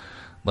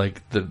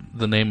 Like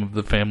the name of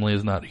the family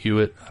is not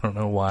Hewitt. I don't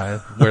know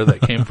where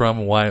that came from,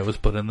 and why it was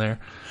put in there.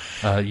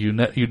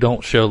 You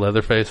don't show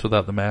Leatherface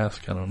without the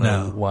mask. I don't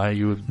know why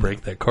you would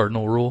break that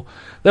cardinal rule.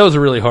 That was a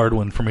really hard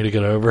one for me to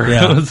get over.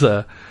 Yeah. It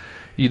was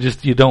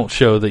you don't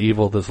show the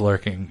evil that's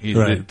lurking.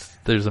 Right.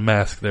 There's a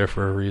mask there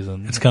for a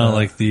reason. It's kind of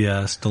like the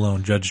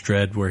Stallone Judge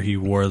Dredd, where he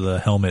wore the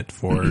helmet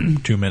for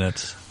 2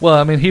 minutes. Well,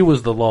 I mean, he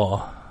was the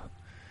law.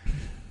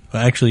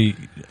 Well, actually,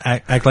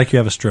 act like you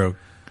have a stroke,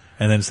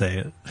 and then say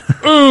it.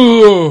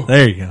 Ooh.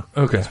 There you go.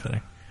 Okay. That's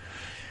better.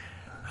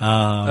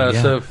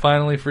 So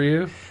finally for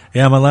you,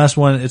 Yeah, my last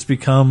one, it's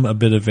become a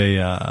bit of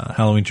a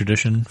Halloween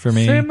tradition for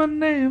me. say my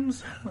name.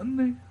 Say my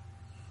name.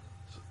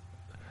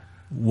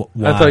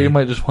 Why? I thought you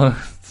might just want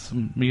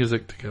some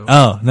music to go.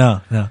 Oh,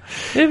 no.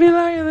 If you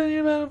like it, then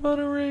you better put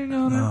a ring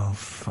on it. Oh,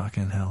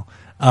 fucking hell.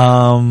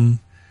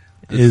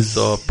 This is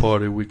our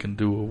party. We can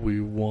do what we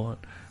want.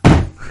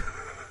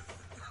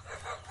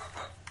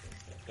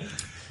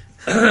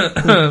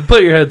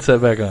 Put your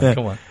headset back on. Yeah.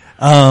 Come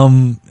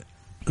on.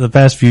 The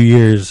past few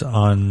years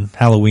on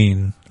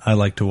Halloween, I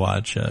like to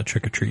watch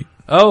Trick or Treat.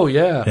 Oh,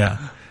 yeah.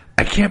 Yeah.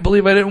 I can't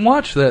believe I didn't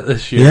watch that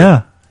this year.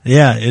 Yeah.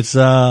 Yeah, it's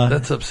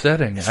That's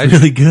upsetting. it's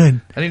really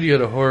good. I need to go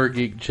to Horror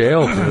Geek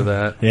Jail for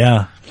that.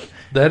 Yeah.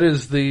 That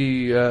is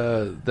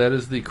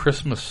the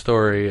Christmas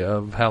story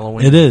of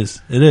Halloween. It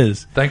is.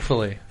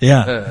 Thankfully.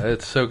 Yeah.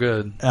 It's so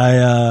good.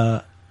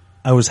 I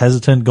was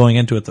hesitant going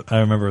into it. I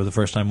remember the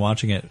first time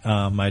watching it.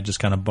 I just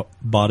kind of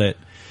bought it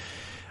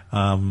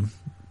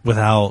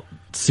without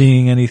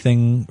seeing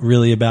anything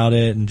really about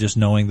it, and just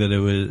knowing that it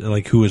was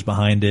like who was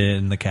behind it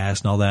and the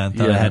cast and all that, and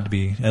thought it had to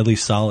be at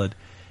least solid,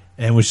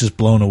 and was just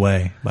blown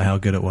away by how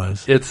good it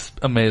was. It's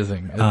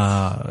amazing.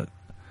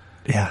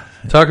 Yeah.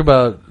 Talk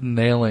about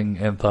nailing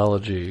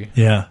anthology.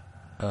 Yeah.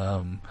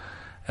 And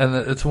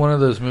it's one of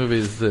those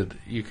movies that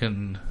you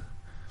can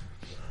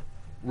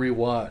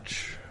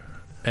rewatch,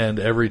 and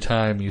every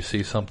time you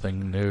see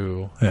something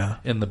new Yeah.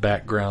 in the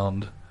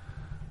background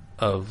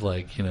of,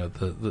 like,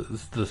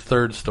 the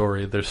third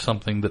story, there's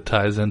something that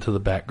ties into the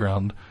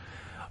background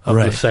of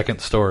the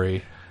second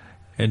story.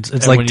 It's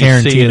And like when you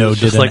see it, Tarantino it's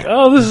did just like,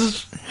 oh,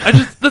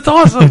 that's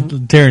awesome.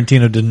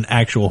 Tarantino did an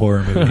actual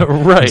horror movie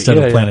Right, instead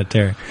yeah, of Planet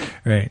Terror.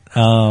 Right.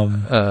 Well,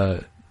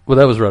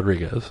 that was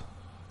Rodriguez.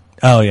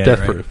 Oh yeah, Death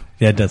right. Proof.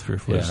 Yeah, Death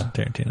Proof was Yeah.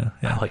 Tarantino.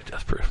 Yeah. I like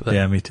Death Proof.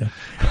 Yeah, me too.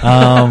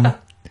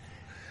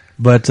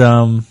 But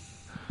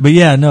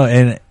yeah, no,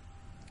 and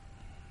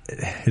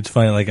it's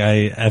funny. Like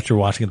after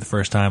watching it the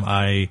first time,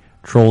 I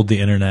trolled the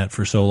internet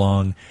for so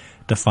long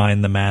to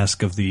find the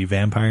mask of the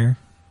vampire.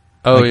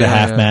 Oh, like yeah, the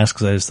half yeah. mask,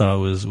 because I just thought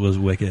it was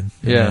wicked.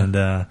 Yeah.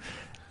 And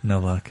no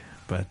luck.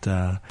 But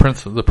the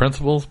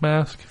principal's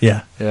mask.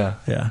 yeah, Yeah.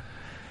 yeah.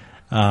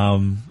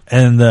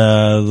 And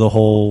the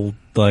whole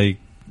like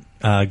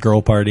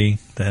girl party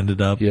that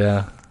ended up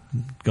Yeah.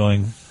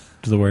 going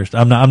to the worst.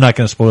 I'm not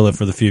going to spoil it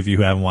for the few of you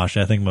who haven't watched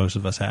it. I think most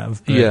of us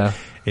have. But Yeah.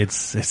 it's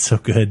so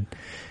good.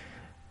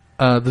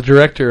 The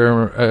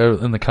director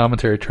in the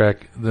commentary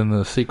track, then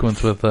the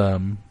sequence with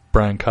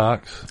Brian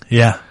Cox,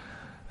 Yeah.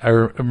 I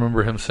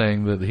remember him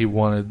saying that he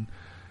wanted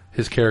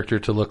his character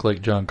to look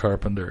like John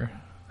Carpenter.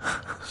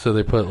 So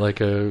they put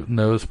like a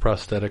nose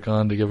prosthetic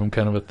on to give him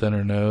kind of a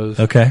thinner nose.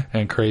 Okay.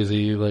 And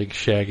crazy, like,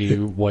 shaggy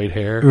white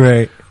hair.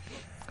 Right.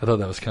 I thought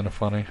that was kind of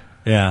funny.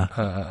 Yeah.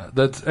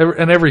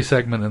 And every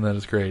segment in that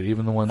is great.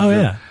 Even the ones Oh,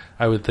 that yeah.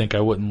 I would think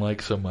I wouldn't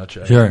like so much,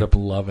 I Sure. end up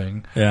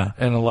loving. Yeah.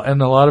 And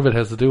a lot of it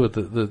has to do with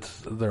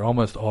they're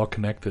almost all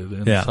connected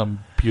in Yeah. some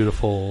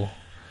beautiful,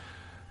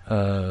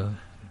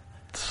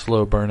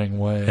 slow burning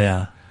way.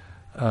 Yeah.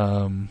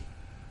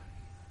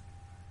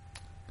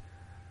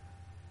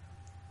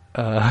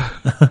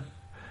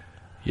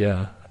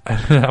 Yeah.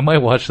 I might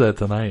watch that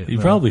tonight. You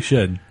probably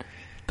should.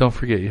 Don't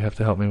forget, you have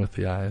to help me with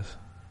the eyes.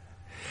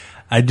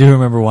 I do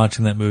remember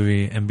watching that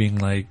movie and being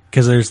like,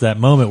 because there's that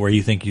moment where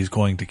you think he's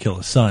going to kill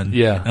his son.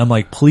 Yeah. And I'm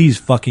like, please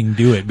fucking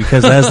do it,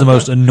 because that's the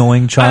most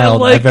annoying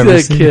child I like I've ever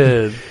that seen.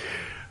 kid.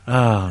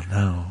 Oh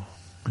no.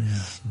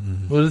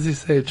 What does he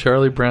say?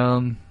 Charlie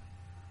Brown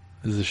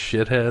is a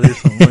shithead or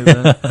something like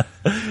that?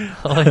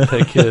 I like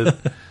that kid.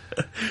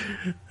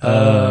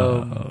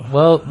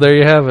 Well, there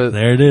you have it.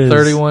 There it is.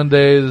 31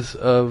 days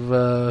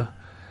of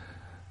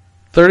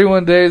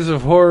 31 days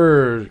of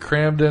horror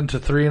crammed into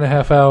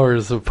 3.5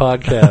 hours of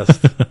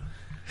podcast.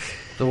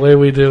 The way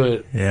we do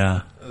it.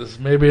 Yeah. This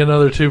may be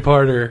another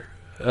two-parter.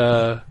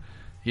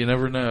 You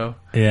never know.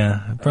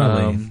 Yeah,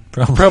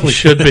 probably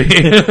should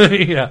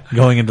be. Yeah.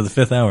 Going into the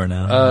 5th hour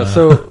now.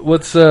 So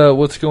what's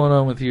going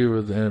on with you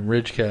and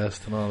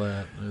Ridgecast and all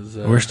that?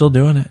 We're still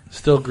doing it.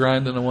 Still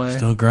grinding away.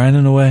 Still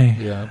grinding away.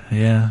 Yeah.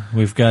 Yeah.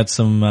 We've got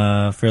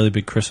some fairly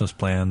big Christmas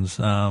plans.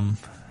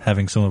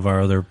 Having some of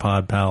our other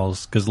pod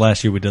pals, because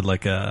last year we did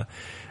like a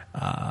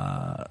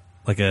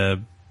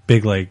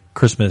big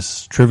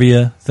Christmas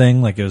trivia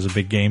thing, like it was a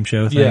big game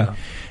show thing. Yeah.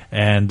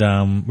 And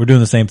we're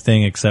doing the same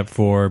thing, except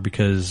for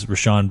because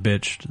Rashawn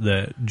bitched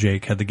that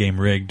Jake had the game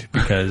rigged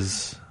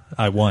because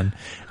I won.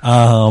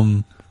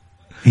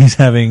 He's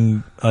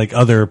having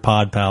other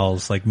pod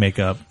pals make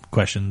up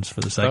questions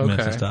for the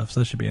segments and stuff, so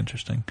that should be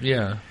interesting.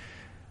 Yeah.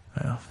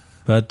 Yeah.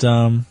 But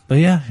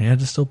yeah,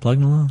 just still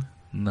plugging along.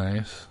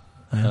 Nice.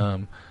 Yeah.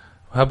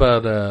 How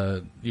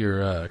about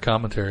your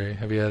commentary?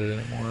 Have you added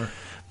any more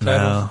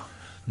titles?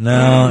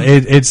 No,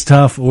 it's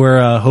tough.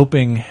 We're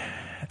hoping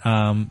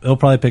it'll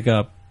probably pick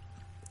up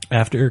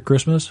after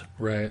Christmas,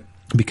 right?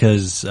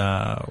 Because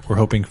we're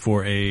hoping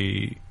for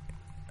a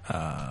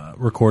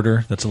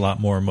recorder that's a lot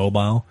more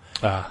mobile,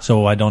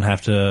 so I don't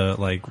have to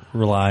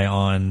rely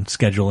on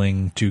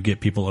scheduling to get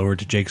people over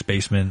to Jake's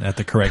basement at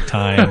the correct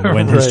time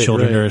when his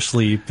children are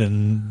asleep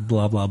and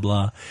blah blah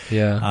blah.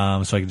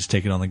 Yeah. So I can just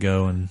take it on the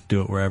go and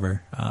do it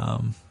wherever.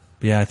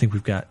 Yeah, I think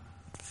we've got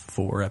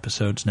 4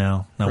 episodes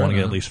now. I want to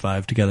get at least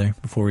 5 together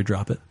before we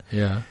drop it.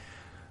 Yeah.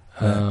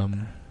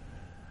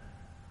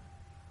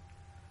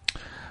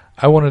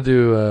 I want to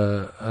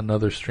do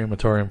another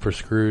Streamatorium for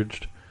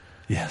Scrooged.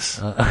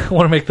 Yes. I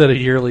want to make that a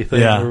yearly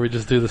thing where we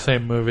just do the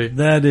same movie.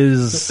 That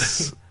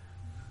is,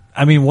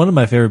 one of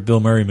my favorite Bill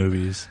Murray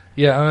movies.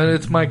 Yeah,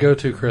 it's my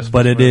go-to Christmas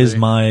But it movie. is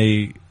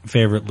my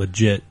favorite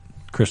legit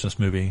Christmas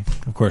movie.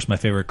 Of course, my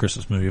favorite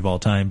Christmas movie of all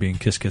time being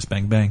Kiss Kiss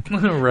Bang Bang.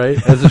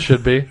 Right, as it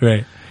should be.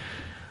 Right.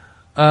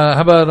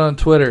 How about on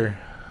Twitter?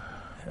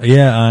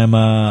 Yeah, I'm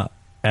at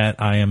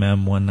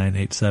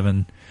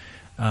IMM1987.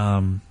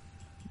 I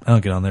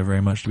don't get on there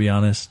very much, to be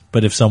honest.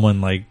 But if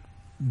someone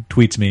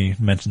tweets me,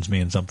 mentions me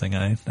in something,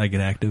 I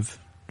get active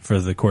for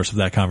the course of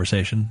that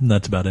conversation. And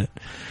that's about it.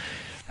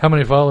 How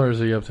many followers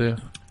are you up to?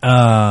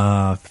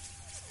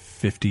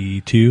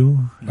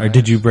 52. Nice. Or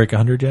did you break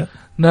 100 yet?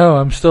 No,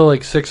 I'm still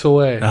 6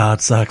 away. Ah,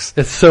 it sucks.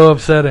 It's so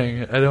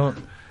upsetting. I don't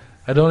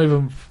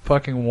even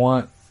fucking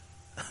want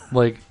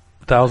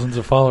thousands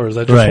of followers.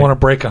 I just want to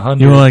break 100.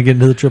 You want to get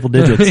into the triple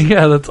digits.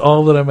 Yeah, that's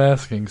all that I'm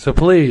asking. So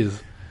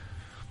please,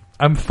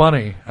 I'm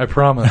funny. I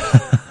promise.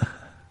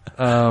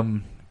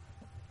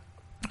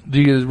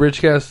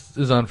 Ridgecast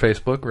is on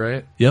Facebook,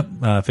 right? Yep.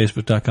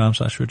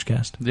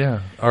 Facebook.com/Ridgecast.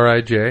 Yeah.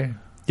 RIJ.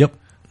 Yep.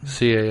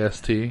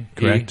 CAST.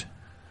 Correct.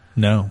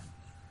 No.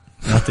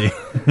 Not the.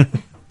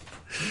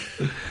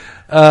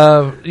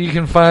 You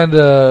can find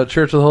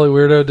Church of the Holy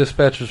Weirdo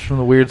dispatches from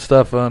the weird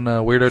stuff on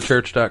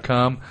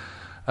weirdochurch.com.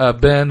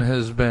 Ben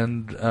has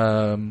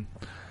been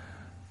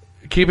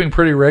keeping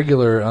pretty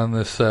regular on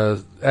this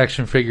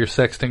action figure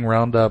sexting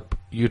roundup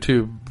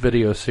YouTube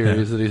video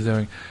series that he's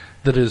doing.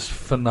 That is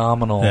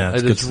phenomenal. Yeah,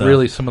 it is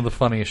really some of the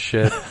funniest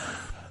shit.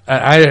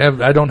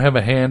 I don't have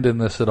a hand in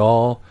this at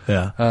all.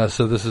 Yeah.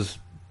 So this is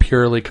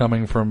purely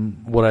coming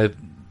from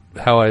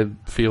how I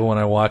feel when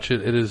I watch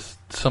it. It is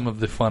some of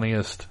the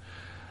funniest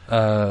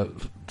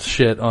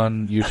shit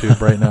on YouTube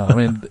right now. I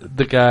mean,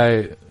 the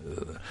guy,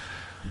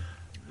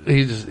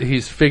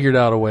 he's figured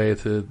out a way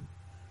to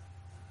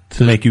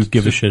make you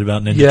give a shit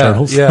about Ninja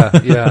Turtles.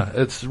 Yeah.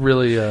 It's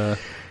really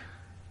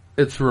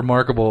it's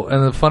remarkable.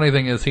 And the funny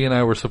thing is, he and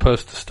I were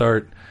supposed to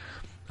start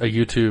a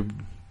YouTube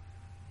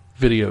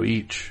video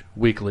each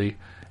weekly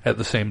at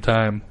the same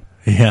time.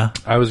 Yeah.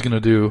 I was going to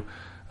do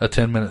a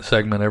 10-minute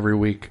segment every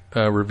week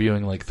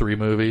reviewing 3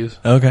 movies.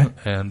 Okay.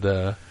 And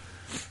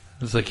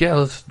it's yeah,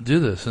 let's do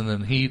this. And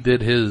then he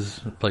did his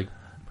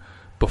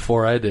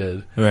before I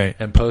did, right?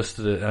 And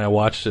posted it, and I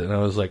watched it, and I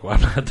was like, well,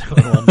 I'm not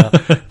doing one now.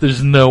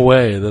 There's no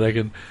way that I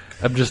can.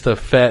 I'm just a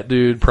fat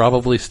dude,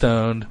 probably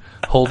stoned,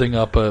 holding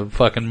up a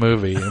fucking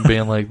movie and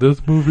being like, this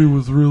movie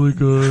was really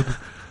good.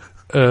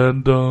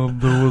 And there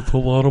was a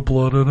lot of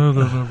blood in it,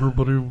 and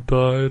everybody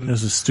died. It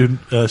was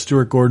a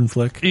Stuart Gordon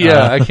flick.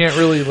 Yeah, I can't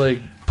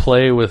really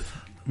play with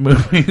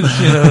movies,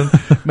 and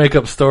make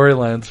up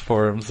storylines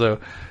for them. So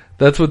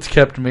that's what's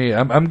kept me.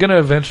 I'm going to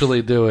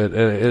eventually do it.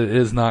 It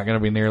is not going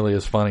to be nearly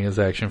as funny as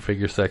Action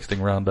Figure Sexting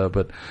Roundup,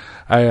 but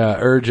I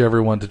urge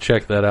everyone to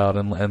check that out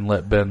and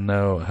let Ben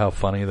know how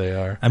funny they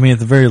are. I mean, at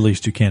the very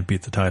least, you can't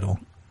beat the title.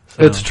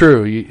 So. It's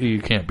true.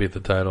 You can't beat the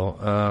title.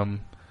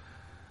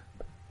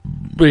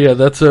 But yeah,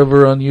 that's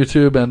over on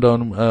YouTube and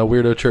on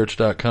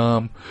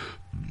WeirdoChurch.com.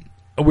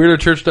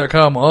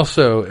 WeirdoChurch.com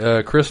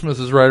also, Christmas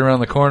is right around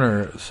the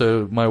corner,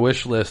 so my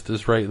wish list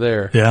is right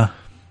there. Yeah.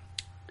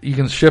 You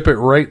can ship it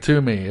right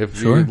to me.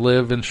 If you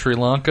live in Sri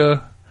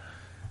Lanka,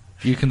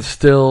 you can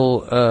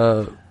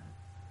still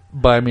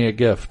buy me a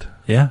gift.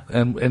 Yeah.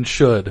 And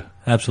should.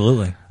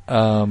 Absolutely.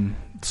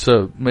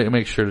 So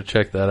make sure to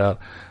check that out.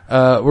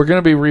 We're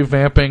going to be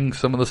revamping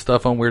some of the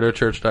stuff on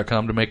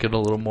WeirdoChurch.com to make it a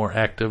little more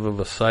active of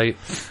a site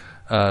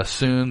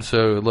soon.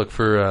 So look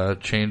for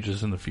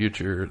changes in the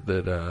future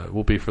that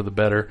will be for the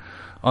better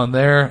on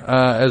there.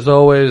 As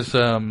always,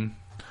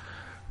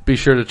 be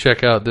sure to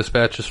check out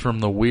Dispatches from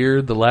the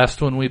Weird. The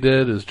last one we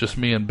did is just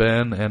me and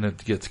Ben, and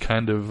it gets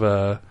kind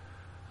of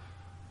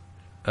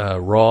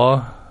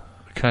raw,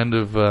 kind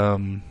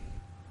of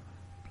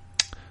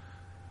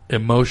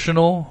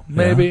emotional,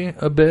 maybe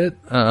a bit.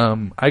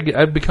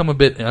 I've become a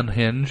bit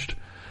unhinged.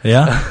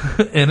 Yeah,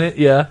 in it,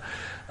 yeah.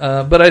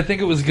 But I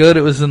think it was good.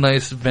 It was a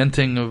nice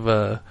venting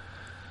of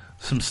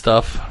some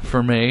stuff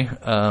for me.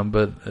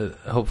 But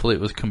hopefully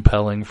it was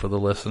compelling for the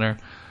listener.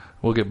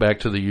 We'll get back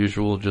to the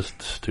usual,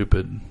 just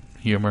stupid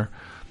humor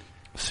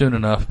soon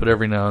enough. But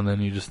every now and then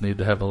you just need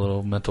to have a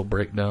little mental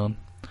breakdown.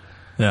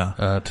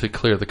 Yeah. To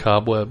clear the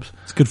cobwebs.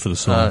 It's good for the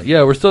soul.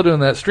 Yeah, we're still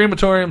doing that.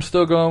 Streamatorium's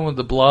still going with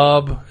The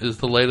Blob is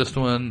the latest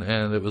one,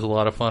 and it was a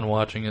lot of fun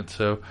watching it.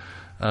 So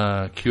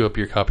queue up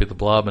your copy of The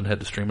Blob and head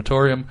to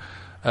Streamatorium.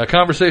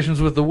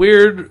 Conversations with the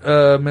Weird,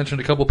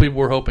 mentioned a couple people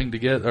we're hoping to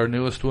get. Our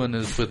newest one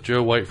is with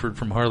Joe Whiteford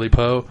from Harley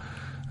Poe.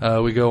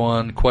 We go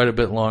on quite a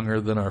bit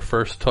longer than our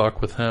first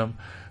talk with him.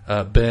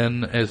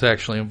 Ben is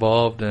actually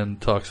involved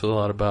and talks a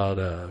lot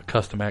about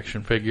custom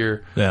action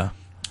figure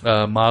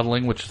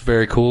modeling, which is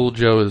very cool.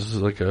 Joe is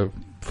like a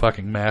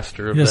fucking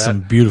master of that. He has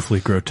some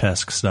beautifully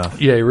grotesque stuff.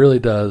 Yeah, he really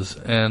does.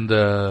 And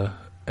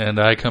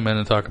I come in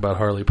and talk about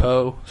Harley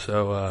Poe.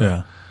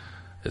 So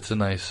it's a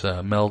nice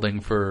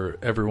melding for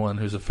everyone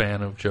who's a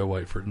fan of Joe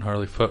Whiteford and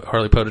Harley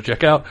Poe to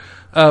check out.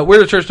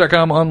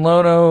 WeirdoChurch.com on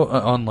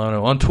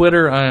on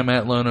Twitter. I am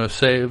at Lono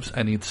Saves.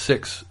 I need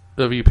 6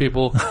 of you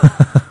people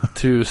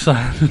to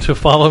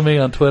follow me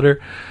on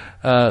Twitter.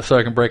 So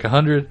I can break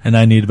 100. And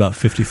I need about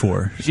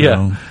 54. So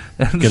yeah.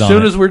 And as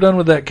soon as we're done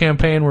with that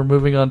campaign, we're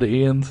moving on to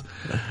Ian's.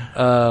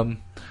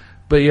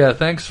 But yeah,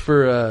 thanks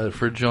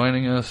for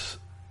joining us.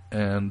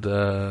 And,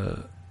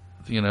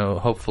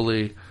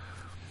 hopefully,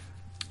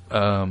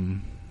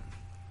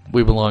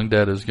 We Belong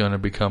Dead is going to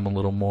become a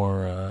little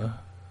more,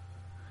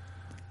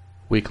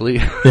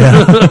 weekly.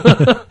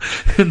 Yeah.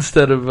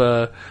 Instead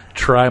of,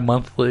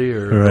 tri-monthly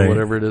or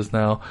whatever it is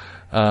now.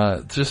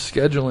 Just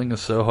scheduling is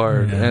so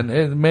hard, and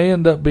it may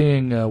end up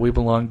being We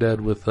Belong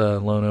Dead with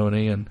Lono and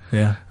Ian.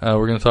 Yeah,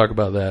 we're going to talk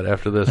about that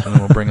after this, and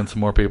then we'll bring in some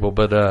more people.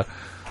 But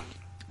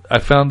I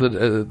found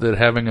that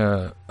having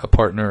a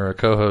partner or a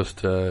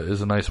co-host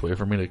is a nice way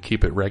for me to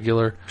keep it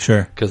regular.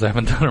 Sure, because I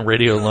haven't done a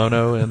Radio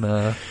Lono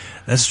in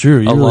that's true.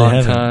 You a really long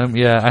haven't. time.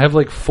 Yeah, I have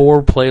like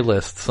 4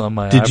 playlists on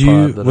my Did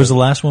iPod. Was the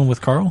last one with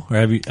Carl, or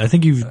have you? I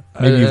think you've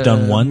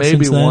done one.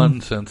 Maybe since then?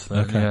 one since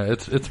then. Okay. Yeah,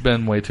 it's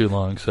been way too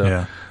long. So.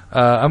 Yeah.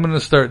 I'm going to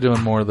start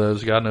doing more of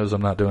those. God knows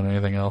I'm not doing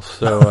anything else.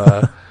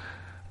 So,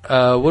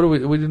 what do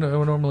we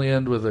normally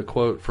end with a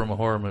quote from a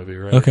horror movie,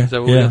 right? Okay. Is that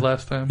what we did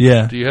last time?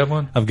 Yeah. Do you have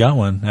one? I've got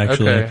one,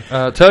 actually.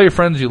 Okay. Tell your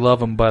friends you love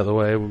them, by the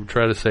way. We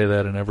try to say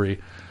that in every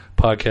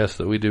podcast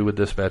that we do with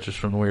Dispatches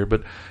from the Weird,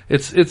 but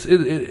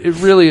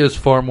it really is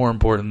far more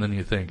important than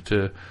you think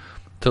to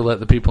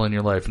let the people in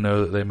your life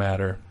know that they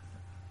matter.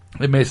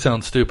 It may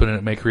sound stupid and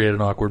it may create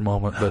an awkward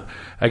moment, but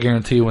I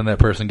guarantee you when that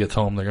person gets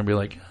home, they're going to be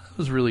like, that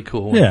was really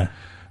cool.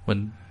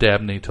 When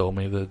Dabney told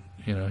me that,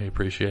 he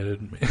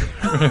appreciated me,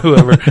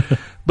 whoever.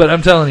 But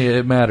I'm telling you,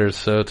 it matters,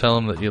 so tell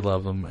them that you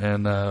love them.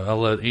 And I'll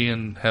let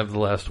Ian have the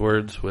last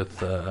words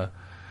with, I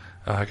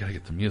gotta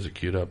get the music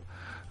queued up.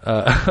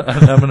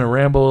 I'm gonna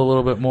ramble a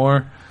little bit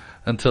more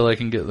until I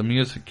can get the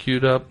music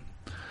queued up.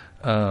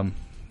 Come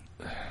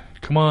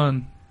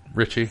on,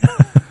 Richie.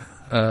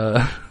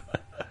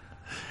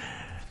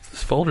 This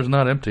folder's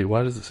not empty.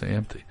 Why does it say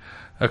empty?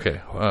 Okay,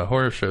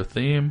 horror show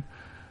theme.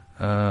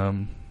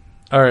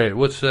 All right,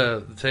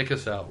 take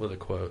us out with a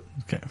quote.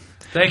 Okay.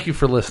 Thank you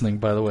for listening,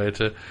 by the way,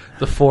 to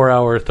the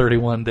 4-hour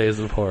 31 Days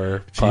of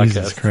Horror Jesus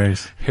podcast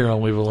Christ. Here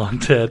on We Belong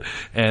Dead.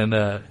 And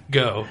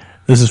go.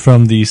 This is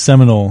from the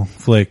seminal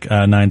flick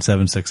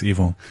 976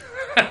 Evil.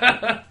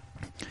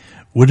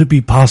 Would it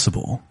be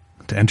possible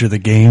to enter the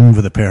game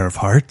with a pair of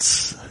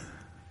hearts?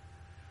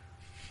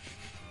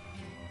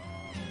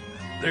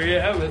 There you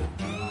have it.